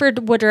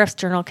 Wilford Woodruff's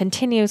journal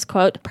continues,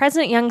 quote,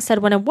 President Young said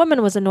when a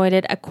woman was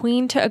anointed a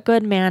queen to a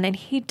good man and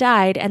he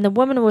died and the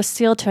woman was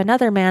sealed to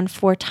another man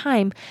for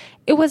time,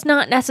 it was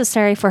not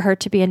necessary for her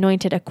to be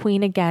anointed a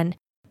queen again.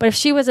 But if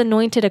she was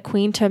anointed a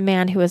queen to a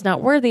man who is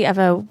not worthy of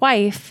a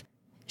wife,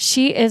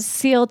 she is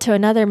sealed to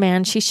another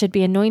man, she should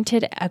be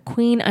anointed a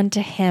queen unto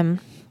him.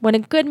 When a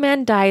good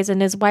man dies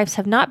and his wives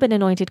have not been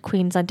anointed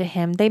queens unto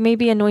him, they may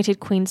be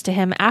anointed queens to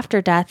him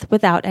after death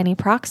without any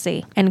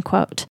proxy. End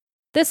quote.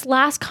 This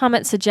last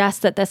comment suggests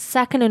that the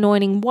second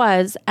anointing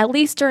was, at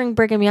least during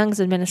Brigham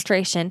Young's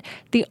administration,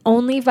 the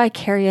only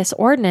vicarious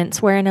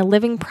ordinance wherein a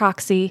living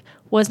proxy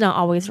was not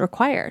always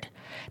required.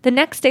 The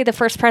next day, the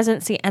First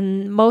Presidency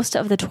and most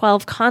of the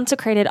 12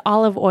 consecrated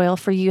olive oil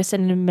for use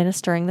in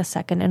administering the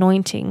second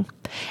anointing.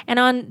 And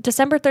on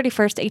December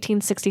 31st,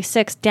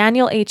 1866,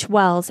 Daniel H.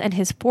 Wells and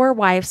his 4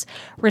 wives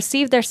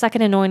received their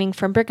second anointing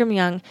from Brigham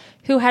Young,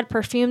 who had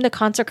perfumed the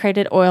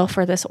consecrated oil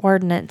for this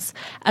ordinance.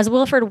 As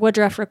Wilford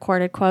Woodruff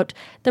recorded, quote,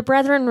 the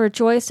brethren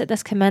rejoiced at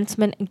this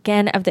commencement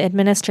again of the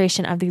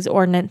administration of these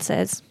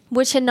ordinances,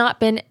 which had not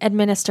been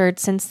administered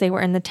since they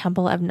were in the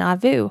temple of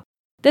Nauvoo.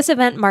 This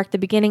event marked the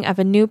beginning of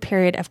a new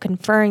period of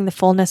conferring the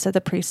fullness of the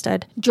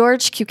priesthood.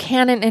 George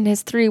Buchanan and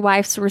his 3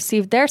 wives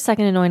received their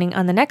second anointing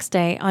on the next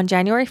day, on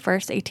January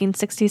 1st,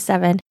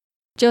 1867.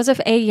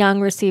 Joseph A. Young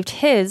received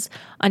his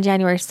on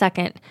January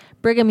 2nd.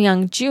 Brigham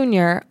Young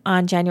Jr.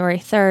 on January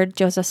 3rd.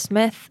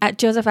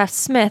 Joseph F.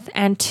 Smith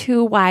and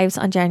 2 wives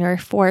on January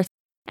 4th.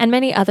 And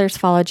many others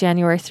followed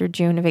January through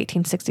June of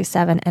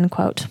 1867, end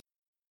quote.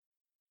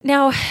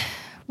 Now,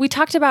 we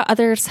talked about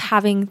others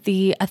having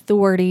the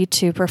authority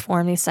to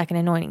perform these second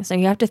anointings. Now,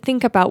 you have to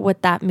think about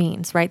what that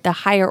means, right? The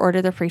higher order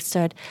of the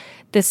priesthood,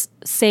 this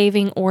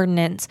saving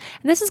ordinance.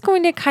 And this is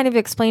going to kind of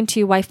explain to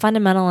you why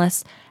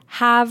fundamentalists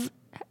have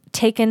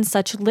taken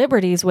such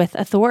liberties with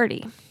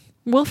authority.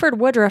 Wilford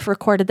Woodruff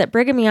recorded that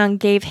Brigham Young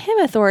gave him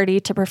authority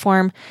to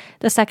perform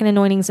the second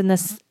anointings in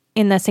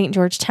the St.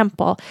 George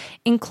Temple,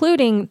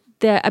 including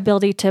the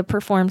ability to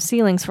perform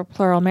sealings for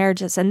plural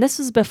marriages. And this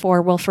was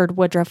before Wilford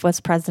Woodruff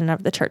was president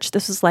of the church.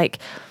 This was like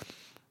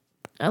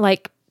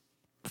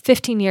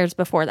 15 years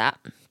before that.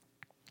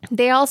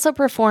 They also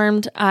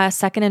performed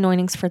second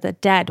anointings for the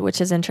dead,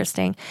 which is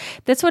interesting.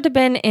 This would have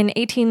been in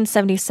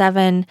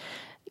 1877,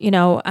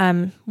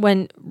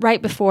 when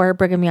right before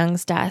Brigham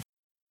Young's death.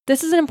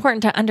 This is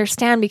important to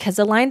understand because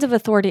the lines of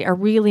authority are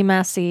really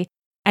messy,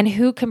 and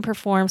who can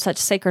perform such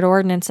sacred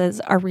ordinances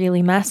are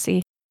really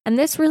messy. And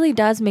this really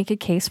does make a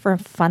case for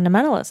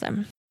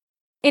fundamentalism.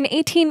 In the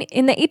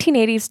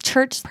 1880s,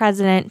 church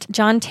president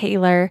John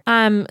Taylor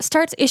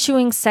starts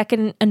issuing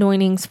second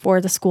anointings for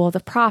the School of the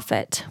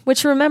Prophet,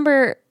 which,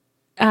 remember,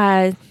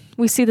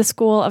 we see the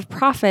School of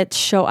Prophets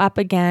show up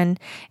again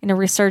in a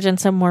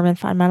resurgence of Mormon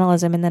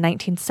fundamentalism in the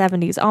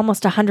 1970s,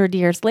 almost 100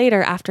 years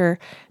later after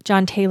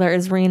John Taylor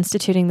is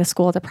reinstituting the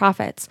School of the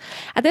Prophets.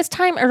 At this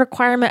time, a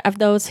requirement of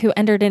those who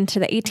entered into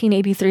the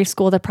 1883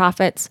 School of the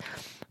Prophets,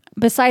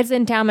 besides the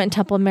endowment and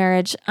temple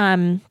marriage,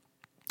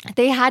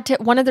 they had to,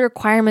 one of the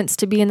requirements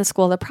to be in the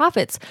School of the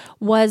Prophets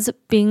was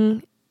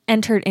being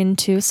entered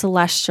into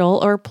celestial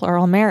or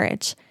plural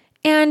marriage.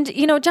 And,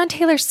 John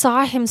Taylor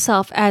saw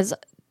himself as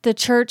the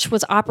church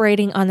was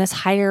operating on this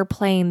higher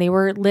plane. They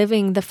were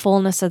living the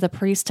fullness of the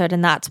priesthood,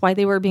 and that's why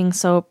they were being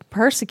so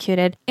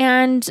persecuted,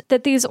 and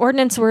that these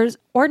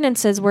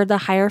ordinances were the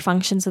higher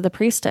functions of the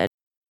priesthood.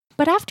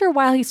 But after a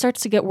while, he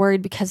starts to get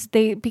worried because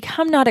they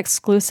become not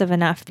exclusive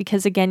enough.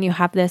 Because again, you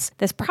have this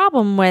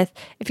problem with,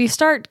 if you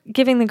start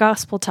giving the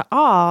gospel to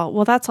all,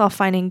 well, that's all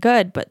fine and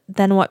good, but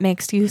then what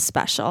makes you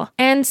special?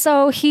 And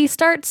so he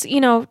starts,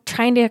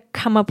 trying to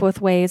come up with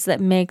ways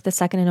that make the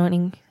second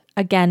anointing,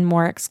 again,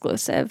 more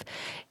exclusive.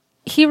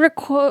 He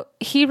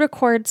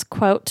records,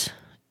 quote,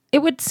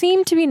 "It would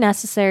seem to be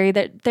necessary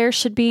that there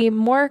should be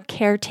more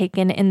care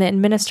taken in the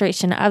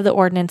administration of the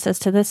ordinances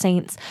to the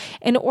saints,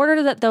 in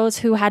order that those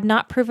who had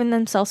not proven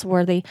themselves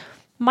worthy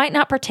might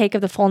not partake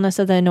of the fullness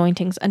of the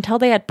anointings until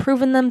they had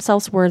proven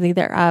themselves worthy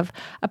thereof,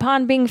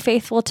 upon being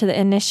faithful to the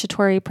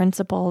initiatory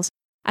principles,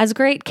 as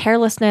great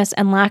carelessness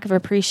and lack of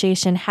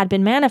appreciation had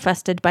been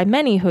manifested by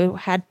many who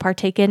had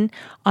partaken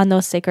on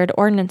those sacred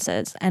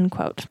ordinances," end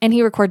quote. And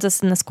he records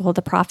this in the School of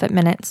the Prophet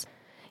minutes.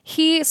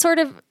 He sort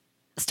of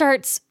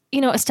starts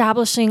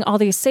establishing all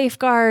these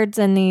safeguards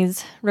and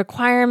these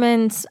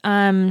requirements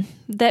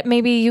that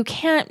maybe you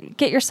can't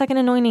get your second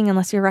anointing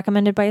unless you're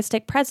recommended by a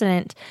stake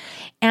president.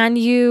 And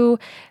you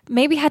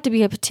maybe had to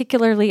be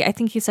I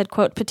think he said,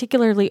 quote,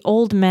 "particularly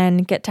old men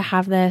get to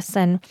have this."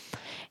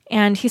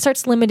 And he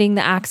starts limiting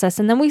the access.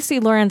 And then we see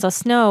Lorenzo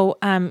Snow,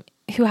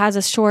 who has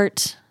a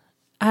short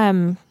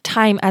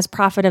time as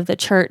prophet of the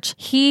church.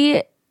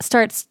 He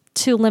starts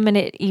to limit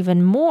it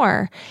even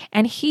more,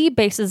 and he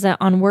bases it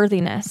on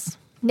worthiness.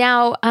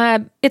 Now,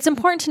 it's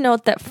important to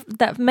note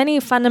that many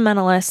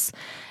fundamentalists,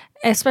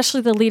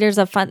 especially the leaders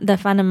of the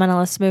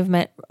fundamentalist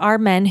movement, are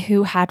men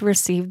who had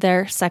received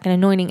their second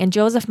anointing. And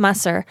Joseph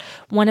Musser,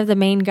 one of the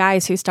main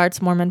guys who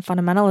starts Mormon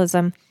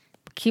fundamentalism,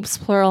 keeps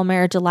plural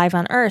marriage alive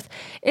on earth,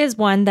 is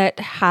one that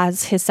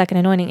has his second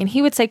anointing. And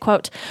he would say,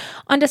 quote,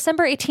 "On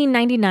December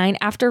 1899,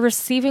 after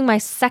receiving my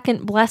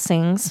second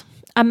blessings,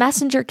 a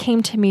messenger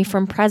came to me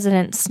from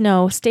President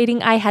Snow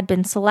stating I had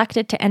been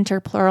selected to enter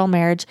plural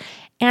marriage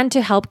and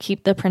to help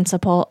keep the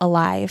principle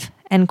alive,"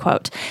 end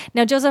quote.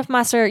 Now, Joseph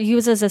Musser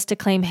uses this to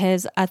claim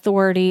his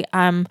authority.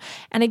 And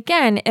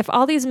again, if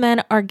all these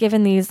men are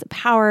given these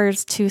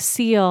powers to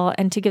seal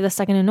and to give the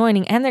second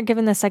anointing, and they're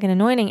given the second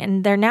anointing,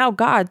 and they're now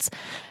gods,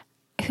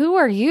 who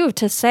are you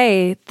to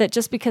say that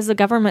just because the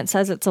government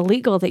says it's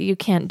illegal that you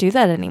can't do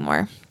that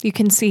anymore? You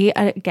can see,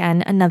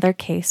 again, another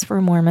case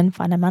for Mormon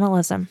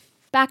fundamentalism.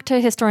 Back to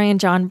historian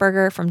John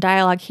Berger from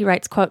Dialogue, he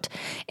writes, quote,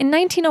 "In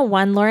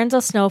 1901, Lorenzo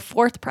Snow,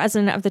 fourth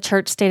president of the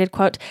church, stated,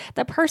 quote,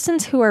 that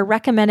persons who are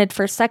recommended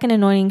for second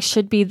anointing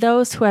should be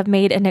those who have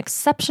made an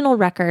exceptional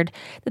record,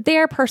 that they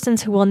are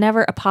persons who will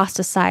never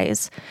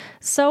apostatize.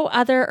 So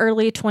other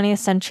early 20th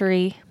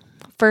century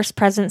First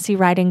Presidency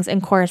writings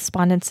and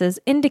correspondences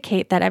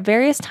indicate that at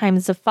various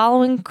times the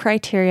following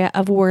criteria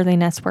of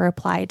worthiness were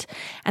applied."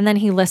 And then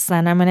he lists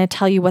them. I'm going to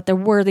tell you what the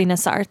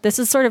worthiness are. This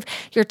is sort of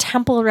your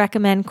temple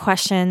recommend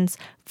questions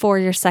for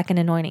your second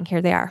anointing. Here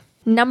they are.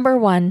 Number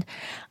 1,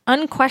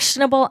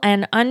 unquestionable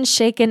and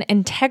unshaken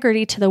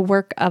integrity to the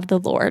work of the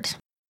Lord.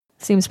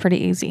 Seems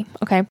pretty easy.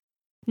 Okay.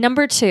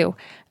 Number 2,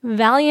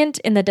 valiant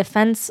in the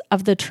defense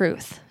of the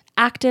truth,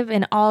 active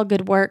in all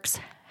good works,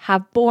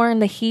 have borne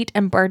the heat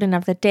and burden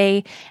of the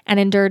day,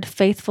 and endured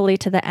faithfully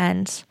to the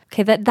end.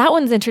 Okay, that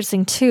one's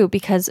interesting too,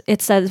 because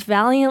it says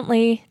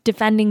valiantly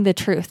defending the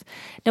truth.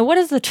 Now, what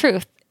is the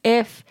truth?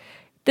 If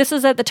this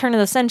is at the turn of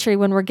the century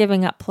when we're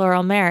giving up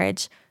plural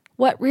marriage,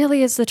 what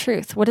really is the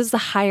truth? What is the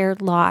higher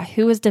law?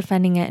 Who is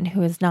defending it and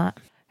who is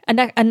not?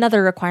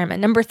 Another requirement.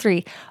 Number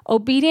 3,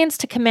 obedience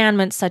to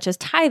commandments such as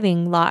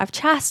tithing, law of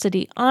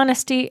chastity,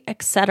 honesty,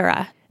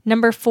 etc.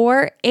 Number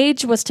 4,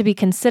 age was to be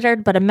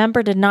considered, but a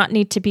member did not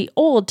need to be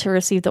old to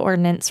receive the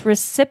ordinance.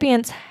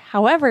 Recipients,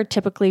 however,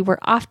 typically were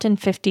often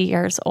 50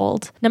 years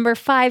old. Number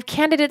 5,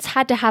 candidates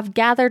had to have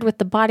gathered with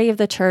the body of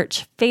the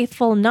church.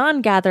 Faithful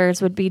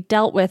non-gatherers would be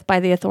dealt with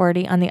by the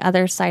authority on the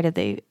other side of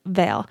the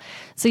veil.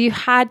 So you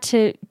had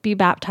to be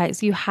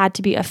baptized. You had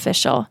to be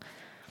official.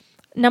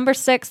 Number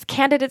 6,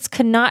 candidates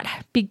could not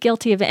be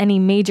guilty of any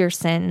major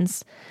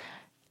sins.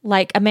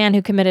 Like a man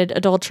who committed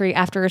adultery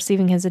after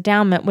receiving his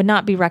endowment would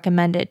not be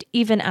recommended,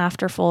 even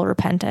after full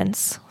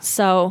repentance.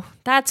 So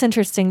that's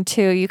interesting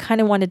too. You kind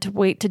of wanted to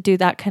wait to do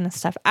that kind of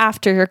stuff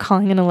after your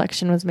calling and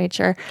election was made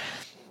sure.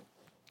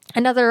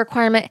 Another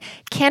requirement,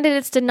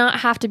 candidates did not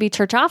have to be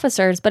church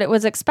officers, but it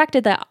was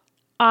expected that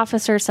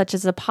officers such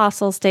as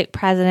apostles, stake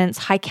presidents,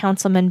 high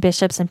councilmen,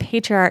 bishops, and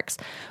patriarchs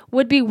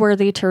would be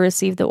worthy to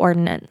receive the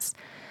ordinance.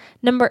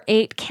 Number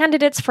 8,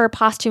 candidates for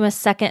posthumous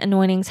second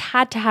anointings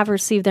had to have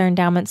received their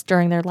endowments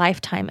during their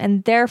lifetime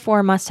and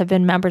therefore must have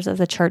been members of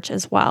the church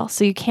as well.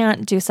 So you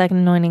can't do second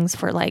anointings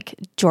for like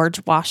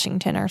George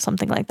Washington or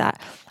something like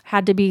that.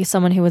 Had to be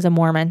someone who was a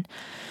Mormon.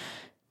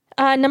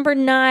 Number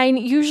 9,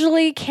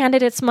 usually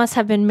candidates must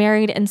have been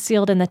married and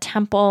sealed in the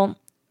temple.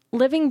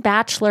 Living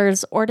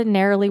bachelors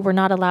ordinarily were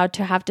not allowed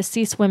to have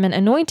deceased women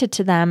anointed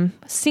to them.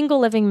 Single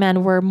living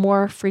men were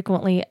more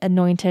frequently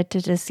anointed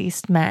to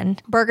deceased men.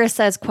 Berger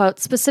says, quote,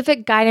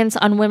 specific guidance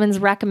on women's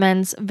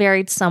recommends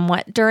varied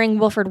somewhat. During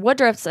Wilford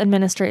Woodruff's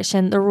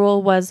administration, the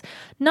rule was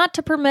not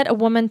to permit a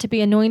woman to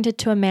be anointed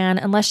to a man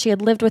unless she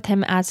had lived with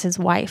him as his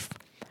wife.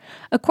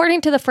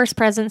 According to the first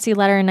presidency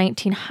letter in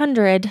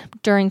 1900,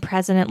 during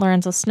President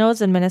Lorenzo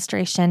Snow's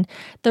administration,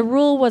 the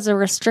rule was a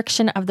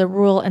restriction of the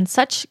rule in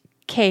such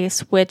case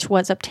which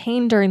was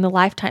obtained during the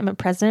lifetime of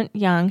President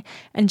Young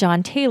and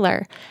John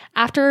Taylor.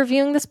 After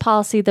reviewing this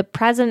policy, the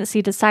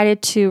presidency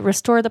decided to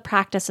restore the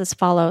practice as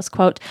follows,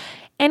 quote,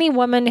 any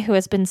woman who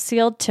has been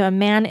sealed to a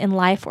man in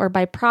life or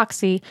by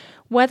proxy,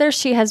 whether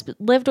she has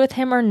lived with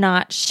him or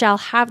not, shall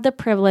have the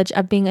privilege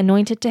of being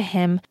anointed to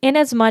him,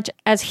 inasmuch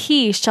as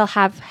he shall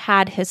have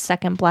had his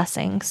second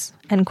blessings,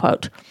 end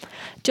quote.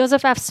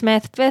 Joseph F.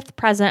 Smith, 5th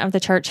president of the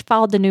church,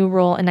 followed the new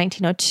rule in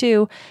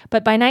 1902,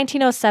 but by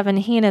 1907,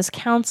 he and his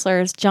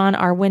counselors, John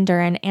R. Winder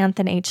and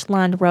Anthony H.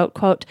 Lund, wrote,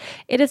 quote,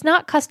 it is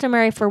not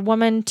customary for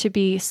women to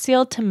be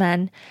sealed to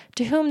men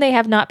to whom they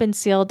have not been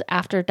sealed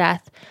after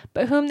death,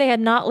 but whom they had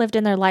not lived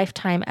in their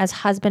lifetime as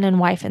husband and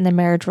wife in the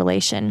marriage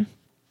relation.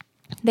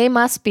 They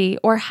must be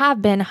or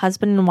have been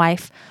husband and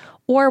wife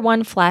or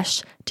one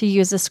flesh, to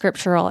use the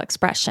scriptural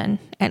expression,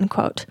 end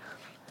quote.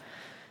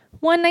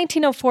 One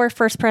 1904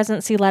 First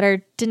Presidency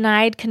letter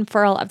denied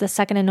conferral of the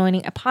second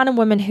anointing upon a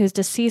woman whose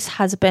deceased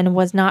husband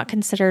was not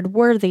considered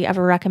worthy of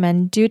a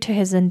recommend due to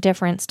his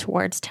indifference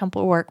towards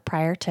temple work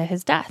prior to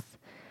his death.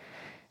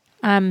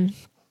 And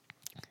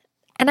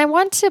I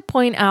want to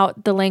point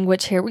out the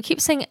language here. We keep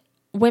saying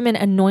women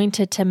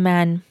anointed to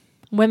men,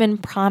 women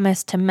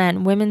promised to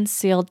men, women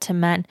sealed to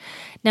men.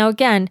 Now,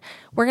 again,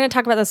 we're going to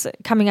talk about this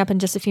coming up in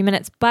just a few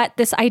minutes, but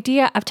this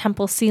idea of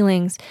temple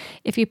sealings,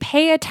 if you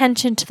pay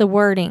attention to the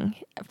wording,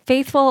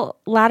 faithful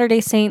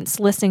Latter-day Saints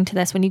listening to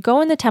this, when you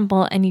go in the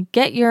temple and you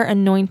get your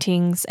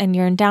anointings and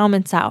your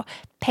endowments out,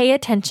 pay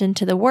attention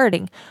to the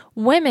wording.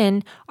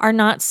 Women are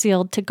not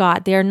sealed to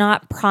God. They are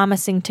not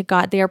promising to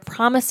God. They are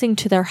promising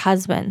to their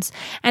husbands.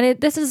 And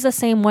this is the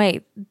same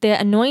way. The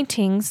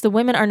anointings, the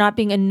women are not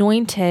being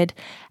anointed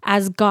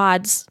as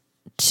gods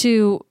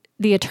to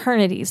the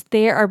eternities.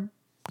 They are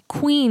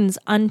queens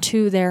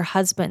unto their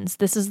husbands.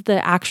 This is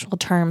the actual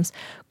terms.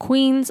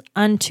 Queens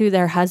unto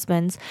their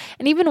husbands.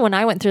 And even when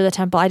I went through the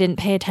temple, I didn't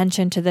pay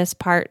attention to this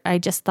part. I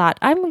just thought,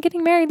 I'm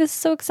getting married. This is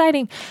so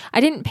exciting.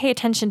 I didn't pay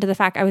attention to the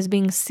fact I was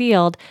being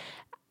sealed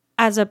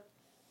as a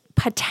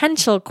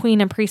potential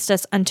queen and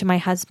priestess unto my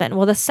husband.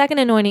 Well, the second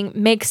anointing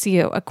makes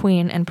you a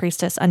queen and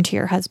priestess unto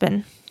your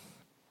husband.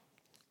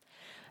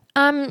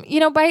 Almost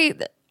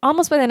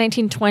by the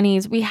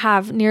 1920s, we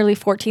have nearly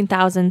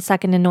 14,000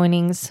 second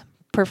anointings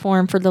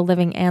performed for the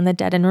living and the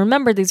dead. And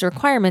remember these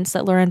requirements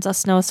that Lorenzo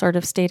Snow sort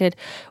of stated,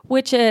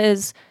 which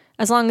is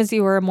as long as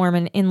you were a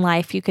Mormon in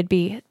life, you could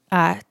be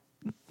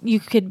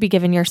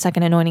given your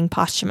second anointing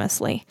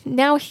posthumously.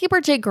 Now,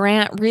 Heber J.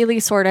 Grant really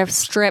sort of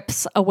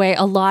strips away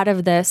a lot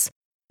of this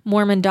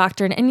Mormon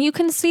doctrine, and you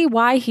can see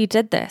why he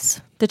did this.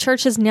 The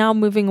church is now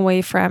moving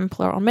away from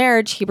plural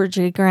marriage. Heber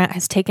J. Grant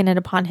has taken it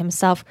upon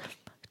himself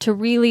to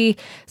really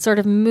sort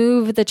of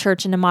move the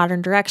church in a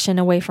modern direction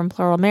away from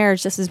plural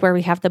marriage. This is where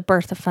we have the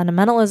birth of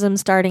fundamentalism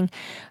starting.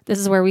 This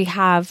is where we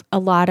have a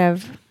lot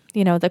of,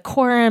 the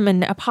quorum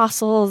and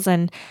apostles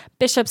and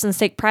bishops and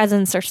stake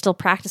presidents are still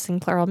practicing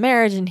plural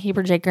marriage, and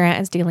Heber J.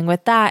 Grant is dealing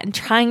with that and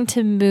trying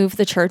to move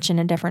the church in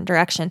a different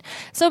direction.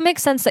 So it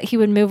makes sense that he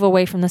would move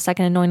away from the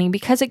second anointing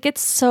because it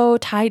gets so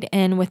tied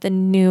in with the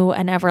new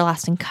and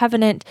everlasting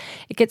covenant.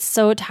 It gets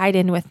so tied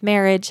in with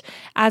marriage.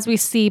 As we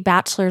see,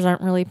 bachelors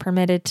aren't really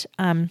permitted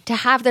to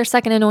have their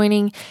second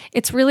anointing.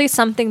 It's really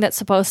something that's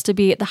supposed to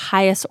be at the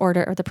highest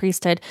order of the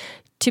priesthood.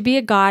 To be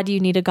a god, you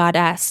need a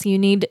goddess. You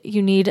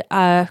need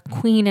a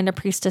queen and a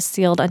priestess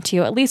sealed unto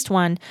you, at least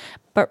one,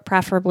 but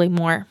preferably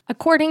more.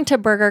 According to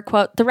Berger,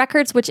 quote, the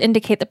records which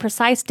indicate the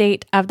precise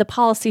date of the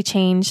policy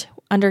change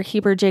under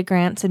Heber J.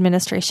 Grant's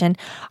administration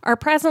are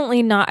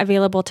presently not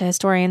available to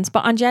historians,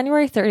 but on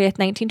January 30th,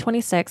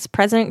 1926,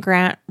 President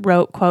Grant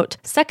wrote, quote,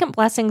 second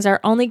blessings are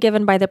only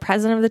given by the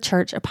president of the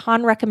church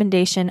upon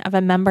recommendation of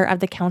a member of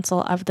the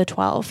Council of the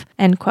 12,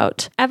 end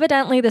quote.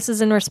 Evidently, this is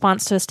in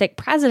response to a stake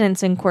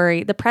president's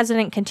inquiry. The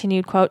president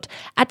continued, quote,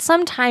 at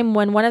some time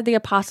when one of the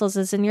apostles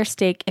is in your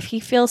stake, if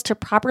he fails to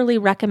properly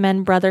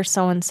recommend brother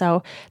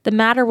so-and-so, the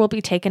matter will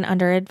be taken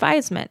under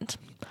advisement.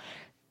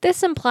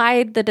 This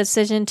implied the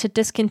decision to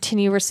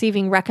discontinue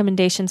receiving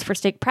recommendations for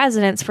stake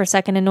presidents for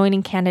second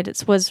anointing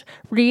candidates was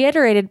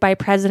reiterated by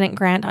President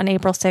Grant on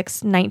April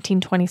 6,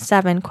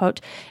 1927, quote,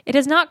 it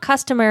is not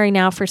customary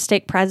now for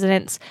stake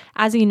presidents,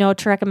 as you know,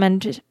 to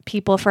recommend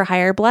people for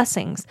higher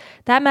blessings.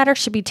 That matter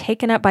should be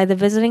taken up by the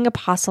visiting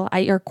apostle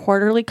at your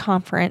quarterly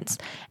conference,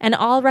 and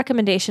all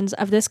recommendations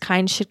of this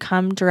kind should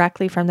come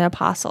directly from the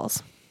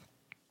apostles.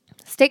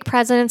 Stake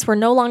presidents were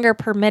no longer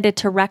permitted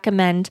to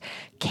recommend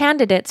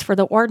candidates for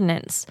the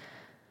ordinance.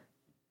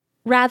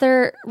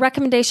 Rather,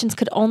 recommendations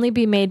could only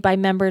be made by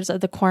members of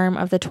the Quorum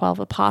of the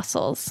 12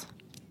 Apostles.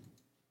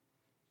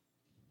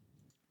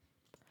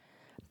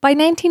 By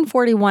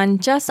 1941,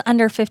 just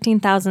under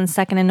 15,000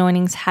 second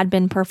anointings had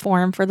been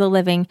performed for the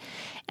living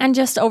and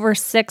just over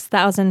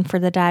 6,000 for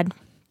the dead.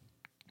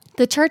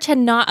 The church had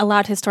not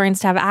allowed historians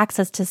to have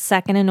access to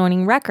second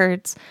anointing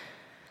records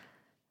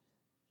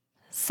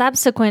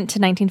subsequent to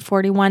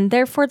 1941,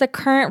 therefore the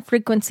current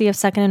frequency of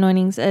second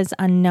anointings is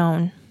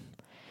unknown.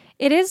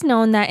 It is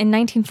known that in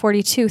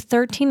 1942,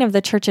 13 of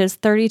the church's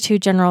 32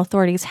 general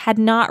authorities had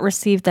not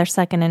received their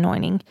second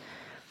anointing.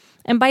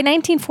 And by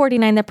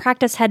 1949, the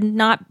practice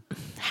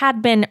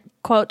had been,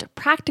 quote,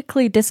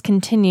 practically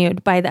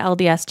discontinued by the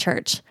LDS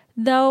Church,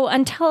 though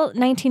until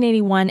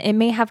 1981, it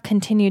may have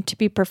continued to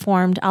be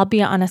performed,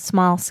 albeit on a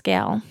small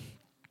scale.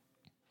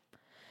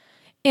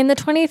 In the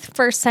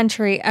 21st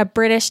century, a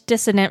British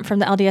dissident from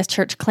the LDS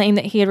Church claimed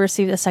that he had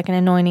received a second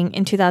anointing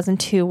in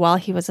 2002 while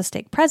he was a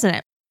stake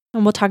president.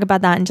 And we'll talk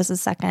about that in just a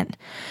second.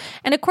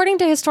 And according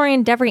to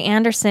historian Devery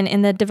Anderson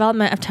in The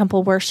Development of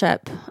Temple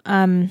Worship,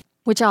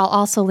 which I'll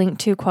also link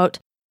to, quote,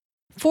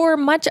 for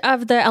much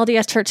of the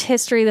LDS Church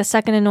history, the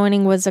second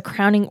anointing was the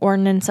crowning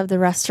ordinance of the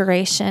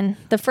Restoration.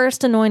 The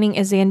first anointing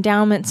is the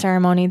endowment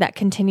ceremony that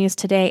continues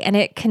today, and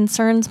it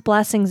concerns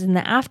blessings in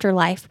the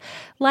afterlife,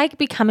 like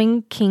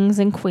becoming kings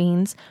and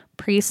queens,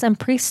 priests and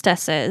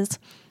priestesses.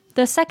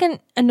 The second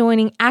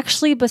anointing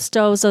actually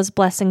bestows those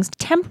blessings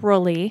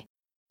temporally,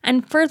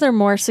 and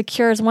furthermore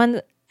secures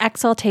one's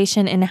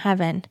exaltation in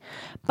heaven.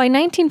 By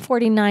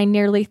 1949,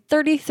 nearly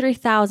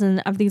 33,000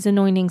 of these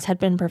anointings had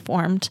been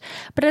performed,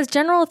 but as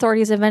general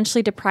authorities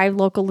eventually deprived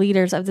local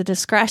leaders of the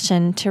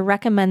discretion to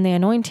recommend the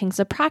anointings,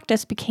 the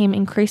practice became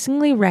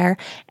increasingly rare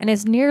and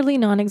is nearly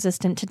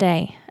non-existent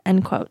today,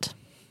 end quote.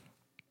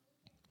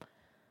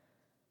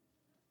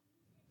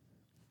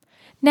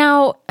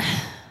 Now,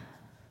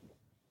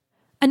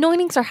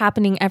 anointings are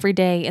happening every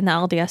day in the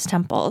LDS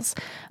temples.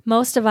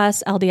 Most of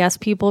us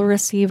LDS people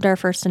received our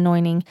first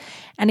anointing.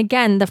 And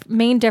again, the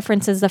main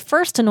difference is the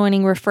first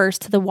anointing refers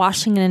to the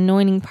washing and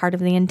anointing part of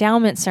the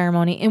endowment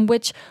ceremony, in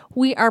which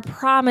we are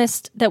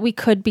promised that we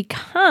could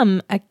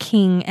become a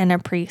king and a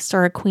priest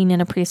or a queen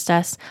and a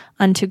priestess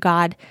unto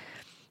God.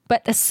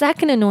 But the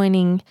second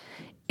anointing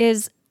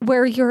is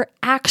where you're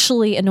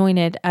actually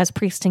anointed as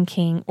priest and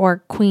king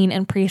or queen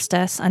and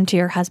priestess unto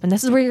your husband.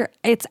 This is where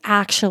it's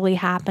actually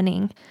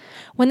happening.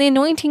 When the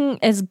anointing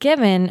is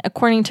given,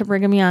 according to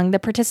Brigham Young, the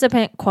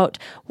participant, quote,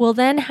 will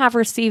then have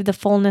received the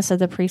fullness of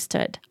the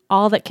priesthood,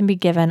 all that can be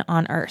given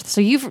on earth. So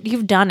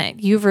you've done it.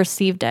 You've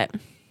received it.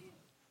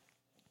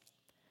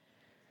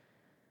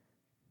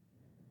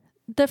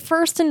 The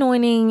first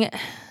anointing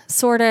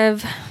sort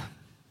of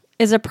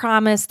is a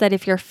promise that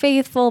if you're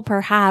faithful,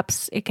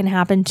 perhaps it can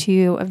happen to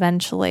you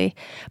eventually.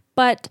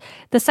 But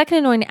the second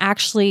anointing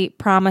actually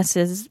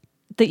promises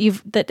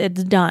that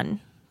it's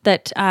done,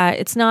 that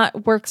it's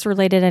not works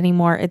related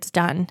anymore, it's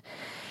done.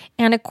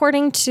 And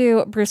according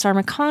to Bruce R.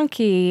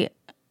 McConkie,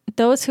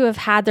 those who have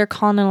had their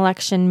call and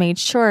election made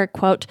sure,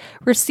 quote,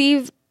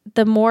 receive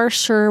the more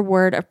sure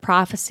word of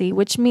prophecy,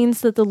 which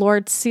means that the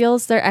Lord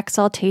seals their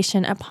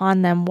exaltation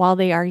upon them while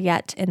they are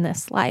yet in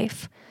this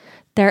life.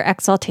 Their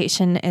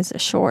exaltation is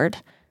assured.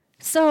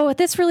 So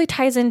this really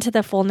ties into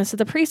the fullness of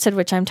the priesthood,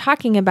 which I'm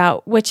talking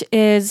about, which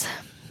is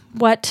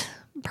what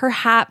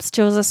perhaps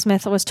Joseph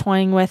Smith was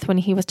toying with when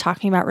he was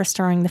talking about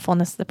restoring the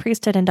fullness of the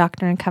priesthood in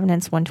Doctrine and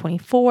Covenants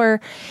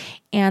 124,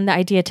 and the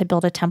idea to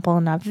build a temple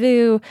in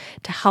Nauvoo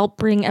to help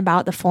bring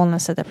about the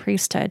fullness of the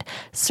priesthood.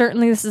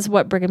 Certainly this is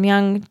what Brigham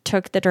Young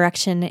took the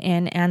direction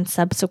in and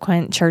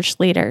subsequent church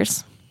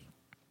leaders.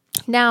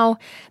 Now,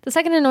 the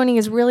second anointing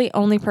is really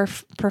only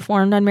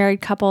performed on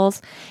married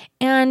couples,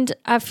 and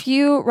a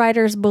few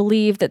writers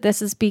believe that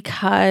this is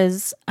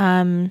because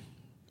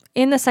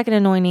in the second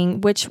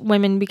anointing, which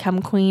women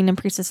become queen and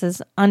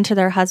priestesses unto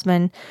their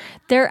husband,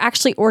 they're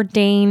actually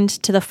ordained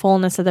to the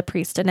fullness of the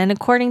priesthood. And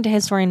according to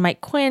historian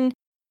Mike Quinn,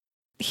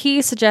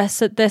 he suggests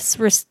that this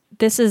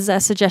is a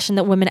suggestion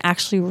that women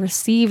actually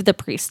receive the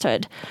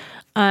priesthood.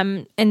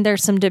 And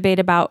there's some debate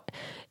about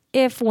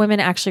if women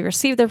actually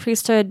receive the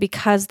priesthood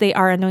because they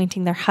are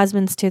anointing their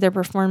husbands too, they're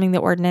performing the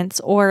ordinance,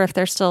 or if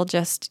they're still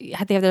just,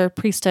 they have their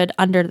priesthood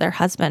under their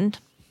husband.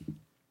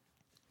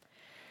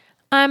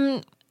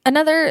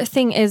 Another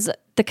thing is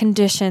the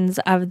conditions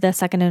of the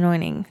second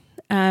anointing.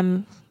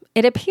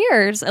 It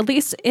appears, at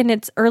least in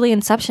its early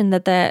inception,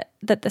 that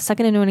the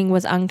second anointing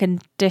was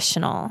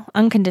unconditional,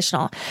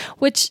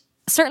 which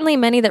certainly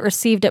many that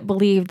received it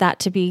believed that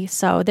to be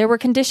so. There were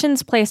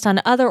conditions placed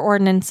on other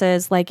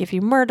ordinances, like if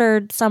you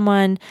murdered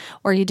someone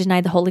or you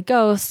denied the Holy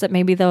Ghost, that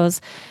maybe those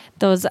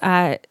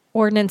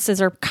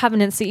ordinances or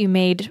covenants that you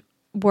made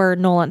were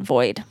null and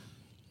void.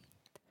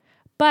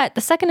 But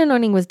the second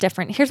anointing was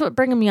different. Here's what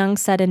Brigham Young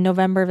said in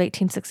November of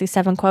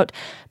 1867, quote,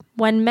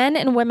 "When men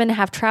and women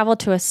have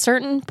traveled to a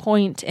certain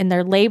point in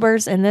their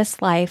labors in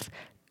this life,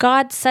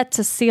 God sets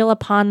a seal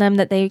upon them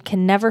that they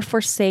can never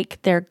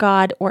forsake their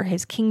God or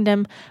his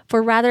kingdom,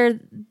 for rather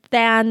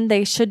than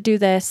they should do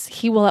this,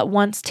 he will at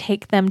once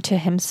take them to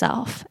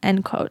himself,"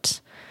 end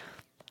quote.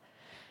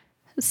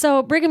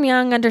 So Brigham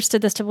Young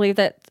understood this to believe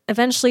that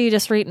eventually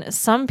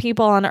some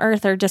people on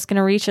earth are just going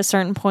to reach a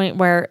certain point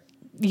where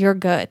you're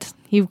good.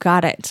 You've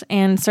got it.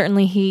 And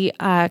certainly he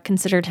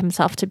considered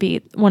himself to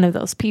be one of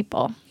those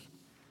people.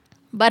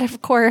 But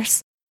of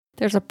course,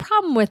 there's a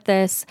problem with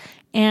this.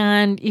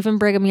 And even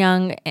Brigham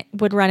Young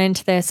would run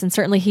into this. And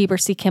certainly Heber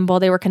C. Kimball,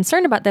 they were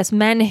concerned about this.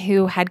 Men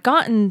who had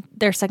gotten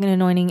their second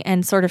anointing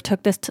and sort of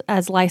took this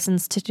as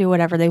license to do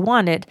whatever they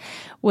wanted,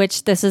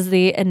 which this is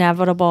the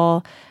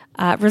inevitable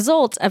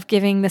result of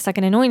giving the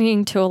second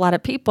anointing to a lot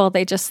of people.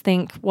 They just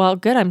think, well,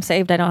 good, I'm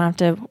saved. I don't have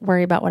to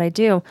worry about what I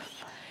do.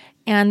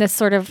 And this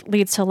sort of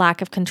leads to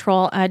lack of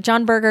control.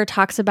 John Berger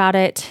talks about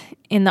it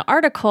in the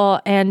article,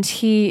 and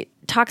he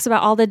talks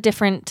about all the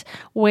different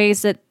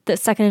ways that the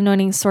second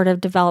anointing sort of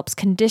develops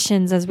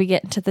conditions as we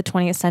get into the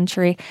 20th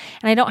century.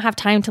 And I don't have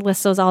time to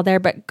list those all there,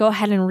 but go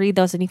ahead and read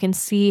those and you can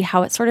see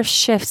how it sort of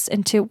shifts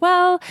into,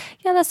 well,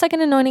 yeah, the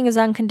second anointing is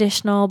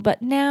unconditional,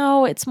 but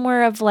now it's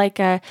more of like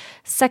a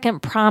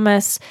second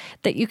promise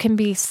that you can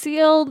be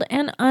sealed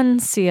and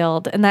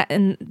unsealed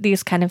and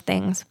these kind of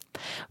things.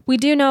 We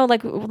do know,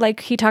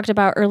 like he talked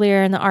about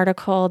earlier in the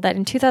article, that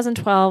in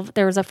 2012,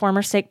 there was a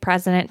former stake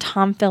president,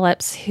 Tom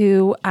Phillips,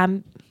 who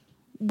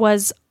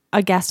was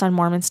a guest on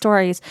Mormon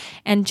Stories.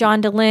 And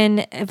John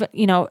Dehlin,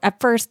 at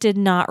first did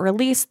not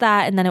release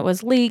that, and then it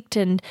was leaked.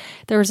 And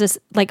there was this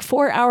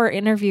 4-hour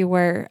interview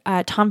where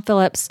Tom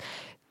Phillips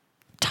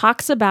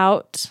talks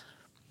about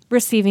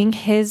receiving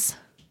his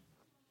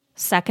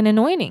second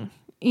anointing,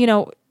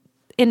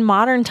 in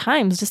modern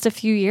times, just a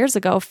few years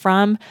ago,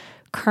 from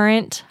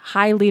current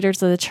high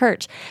leaders of the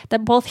church,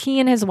 that both he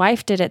and his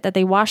wife did it, that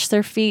they washed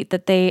their feet,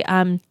 that they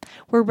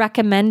were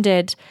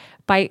recommended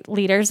by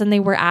leaders, and they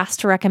were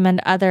asked to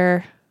recommend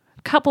other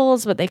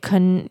couples, but they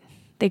couldn't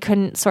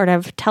sort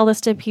of tell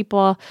this to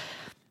people.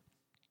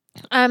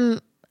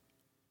 And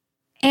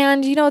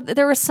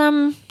there was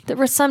some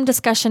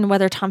discussion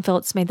whether Tom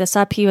Phillips made this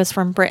up. He was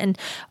from Britain.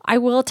 I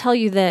will tell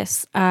you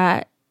this.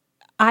 I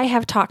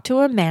have talked to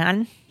a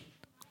man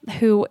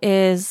who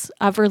is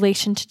of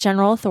relation to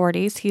general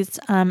authorities. He's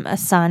a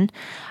son.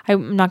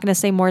 I'm not going to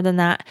say more than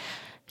that.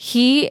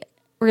 He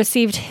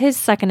received his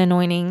second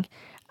anointing,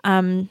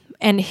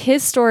 and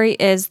his story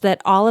is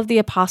that all of the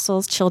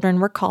apostles' children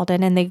were called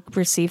in and they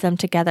received them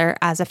together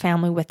as a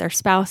family with their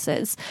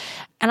spouses.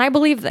 And I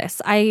believe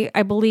this. I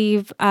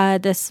believe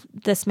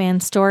this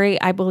man's story.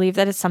 I believe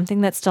that it's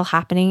something that's still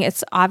happening.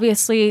 It's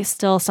obviously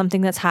still something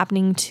that's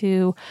happening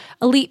to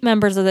elite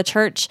members of the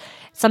church,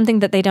 something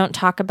that they don't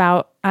talk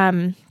about.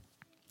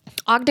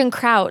 Ogden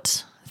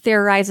Kraut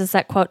theorizes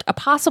that, quote, "a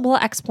possible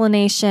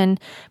explanation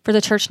for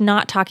the church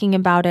not talking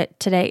about it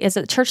today is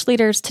that church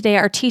leaders today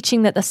are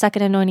teaching that the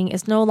second anointing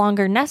is no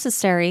longer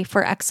necessary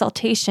for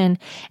exaltation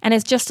and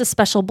is just a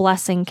special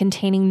blessing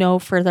containing no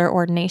further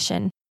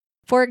ordination.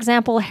 For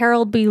example,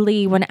 Harold B.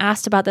 Lee, when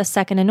asked about the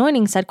second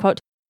anointing, said, quote,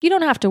 "You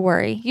don't have to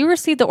worry. You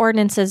receive the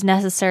ordinances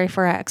necessary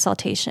for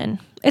exaltation.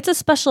 It's a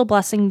special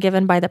blessing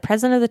given by the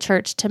president of the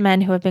church to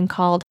men who have been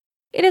called.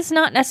 It is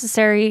not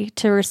necessary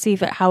to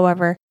receive it,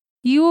 however.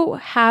 You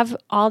have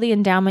all the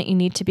endowment you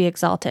need to be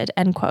exalted,"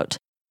 end quote.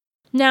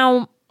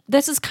 Now,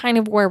 this is kind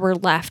of where we're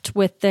left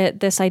with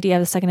this idea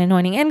of the second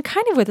anointing and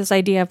kind of with this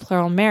idea of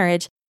plural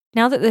marriage.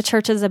 Now that the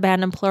church has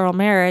abandoned plural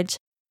marriage,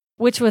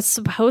 which was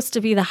supposed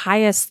to be the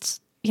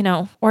highest,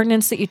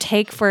 ordinance that you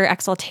take for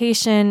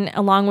exaltation,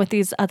 along with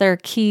these other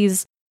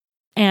keys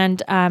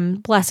and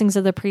blessings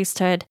of the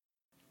priesthood,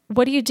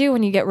 what do you do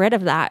when you get rid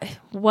of that?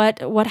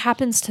 What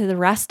happens to the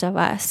rest of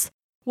us?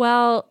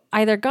 Well,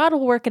 either God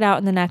will work it out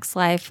in the next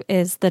life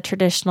is the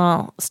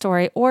traditional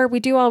story, or we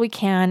do all we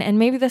can, and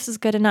maybe this is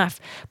good enough.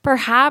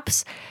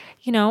 Perhaps,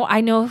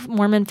 I know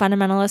Mormon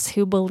fundamentalists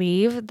who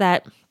believe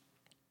that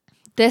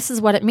this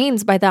is what it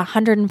means by the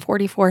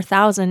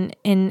 144,000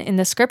 in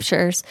the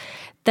scriptures,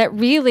 that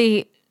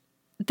really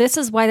this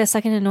is why the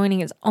second anointing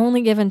is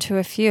only given to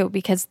a few,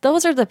 because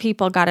those are the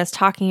people God is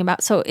talking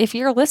about. So if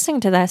you're listening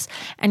to this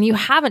and you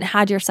haven't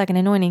had your second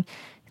anointing,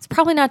 it's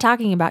probably not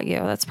talking about you.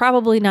 That's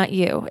probably not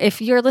you.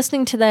 If you're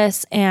listening to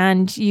this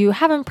and you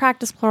haven't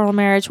practiced plural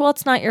marriage, well,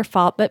 it's not your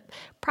fault, but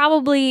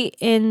probably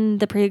in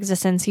the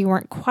pre-existence, you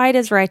weren't quite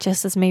as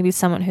righteous as maybe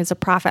someone who's a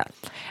prophet.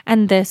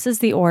 And this is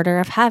the order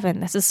of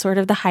heaven. This is sort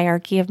of the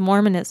hierarchy of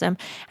Mormonism.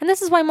 And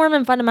this is why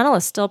Mormon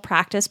fundamentalists still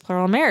practice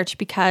plural marriage,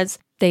 because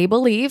they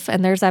believe,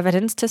 and there's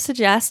evidence to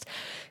suggest,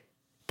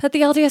 that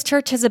the LDS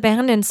Church has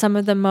abandoned some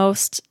of the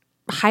most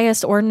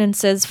highest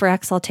ordinances for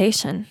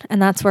exaltation. And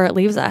that's where it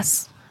leaves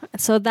us.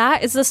 So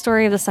that is the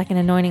story of the second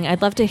anointing.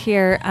 I'd love to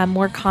hear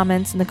more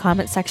comments in the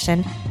comment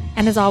section.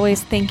 And as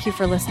always, thank you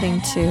for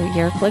listening to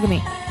Year of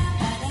Polygamy.